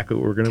know exactly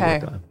what we're going to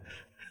work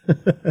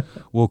on.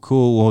 Well,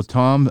 cool. Well,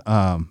 Tom,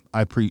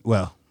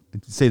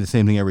 say the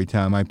same thing every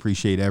time. I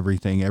appreciate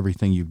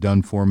everything you've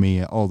done for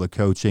me, all the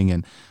coaching,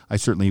 and I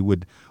certainly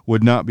would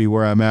not be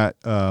where I'm at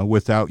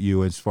without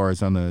you as far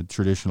as on the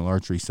traditional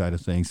archery side of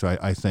things. So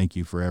I thank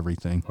you for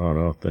everything. Oh,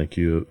 no, thank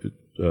you.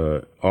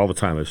 All the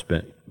time I've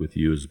spent with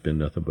you has been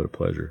nothing but a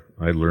pleasure.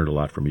 I learned a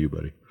lot from you,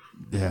 buddy.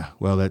 Yeah,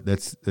 well,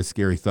 that's a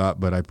scary thought,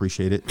 but I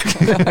appreciate it.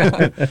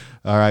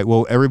 All right.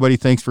 Well, everybody,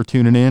 thanks for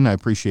tuning in. I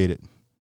appreciate it.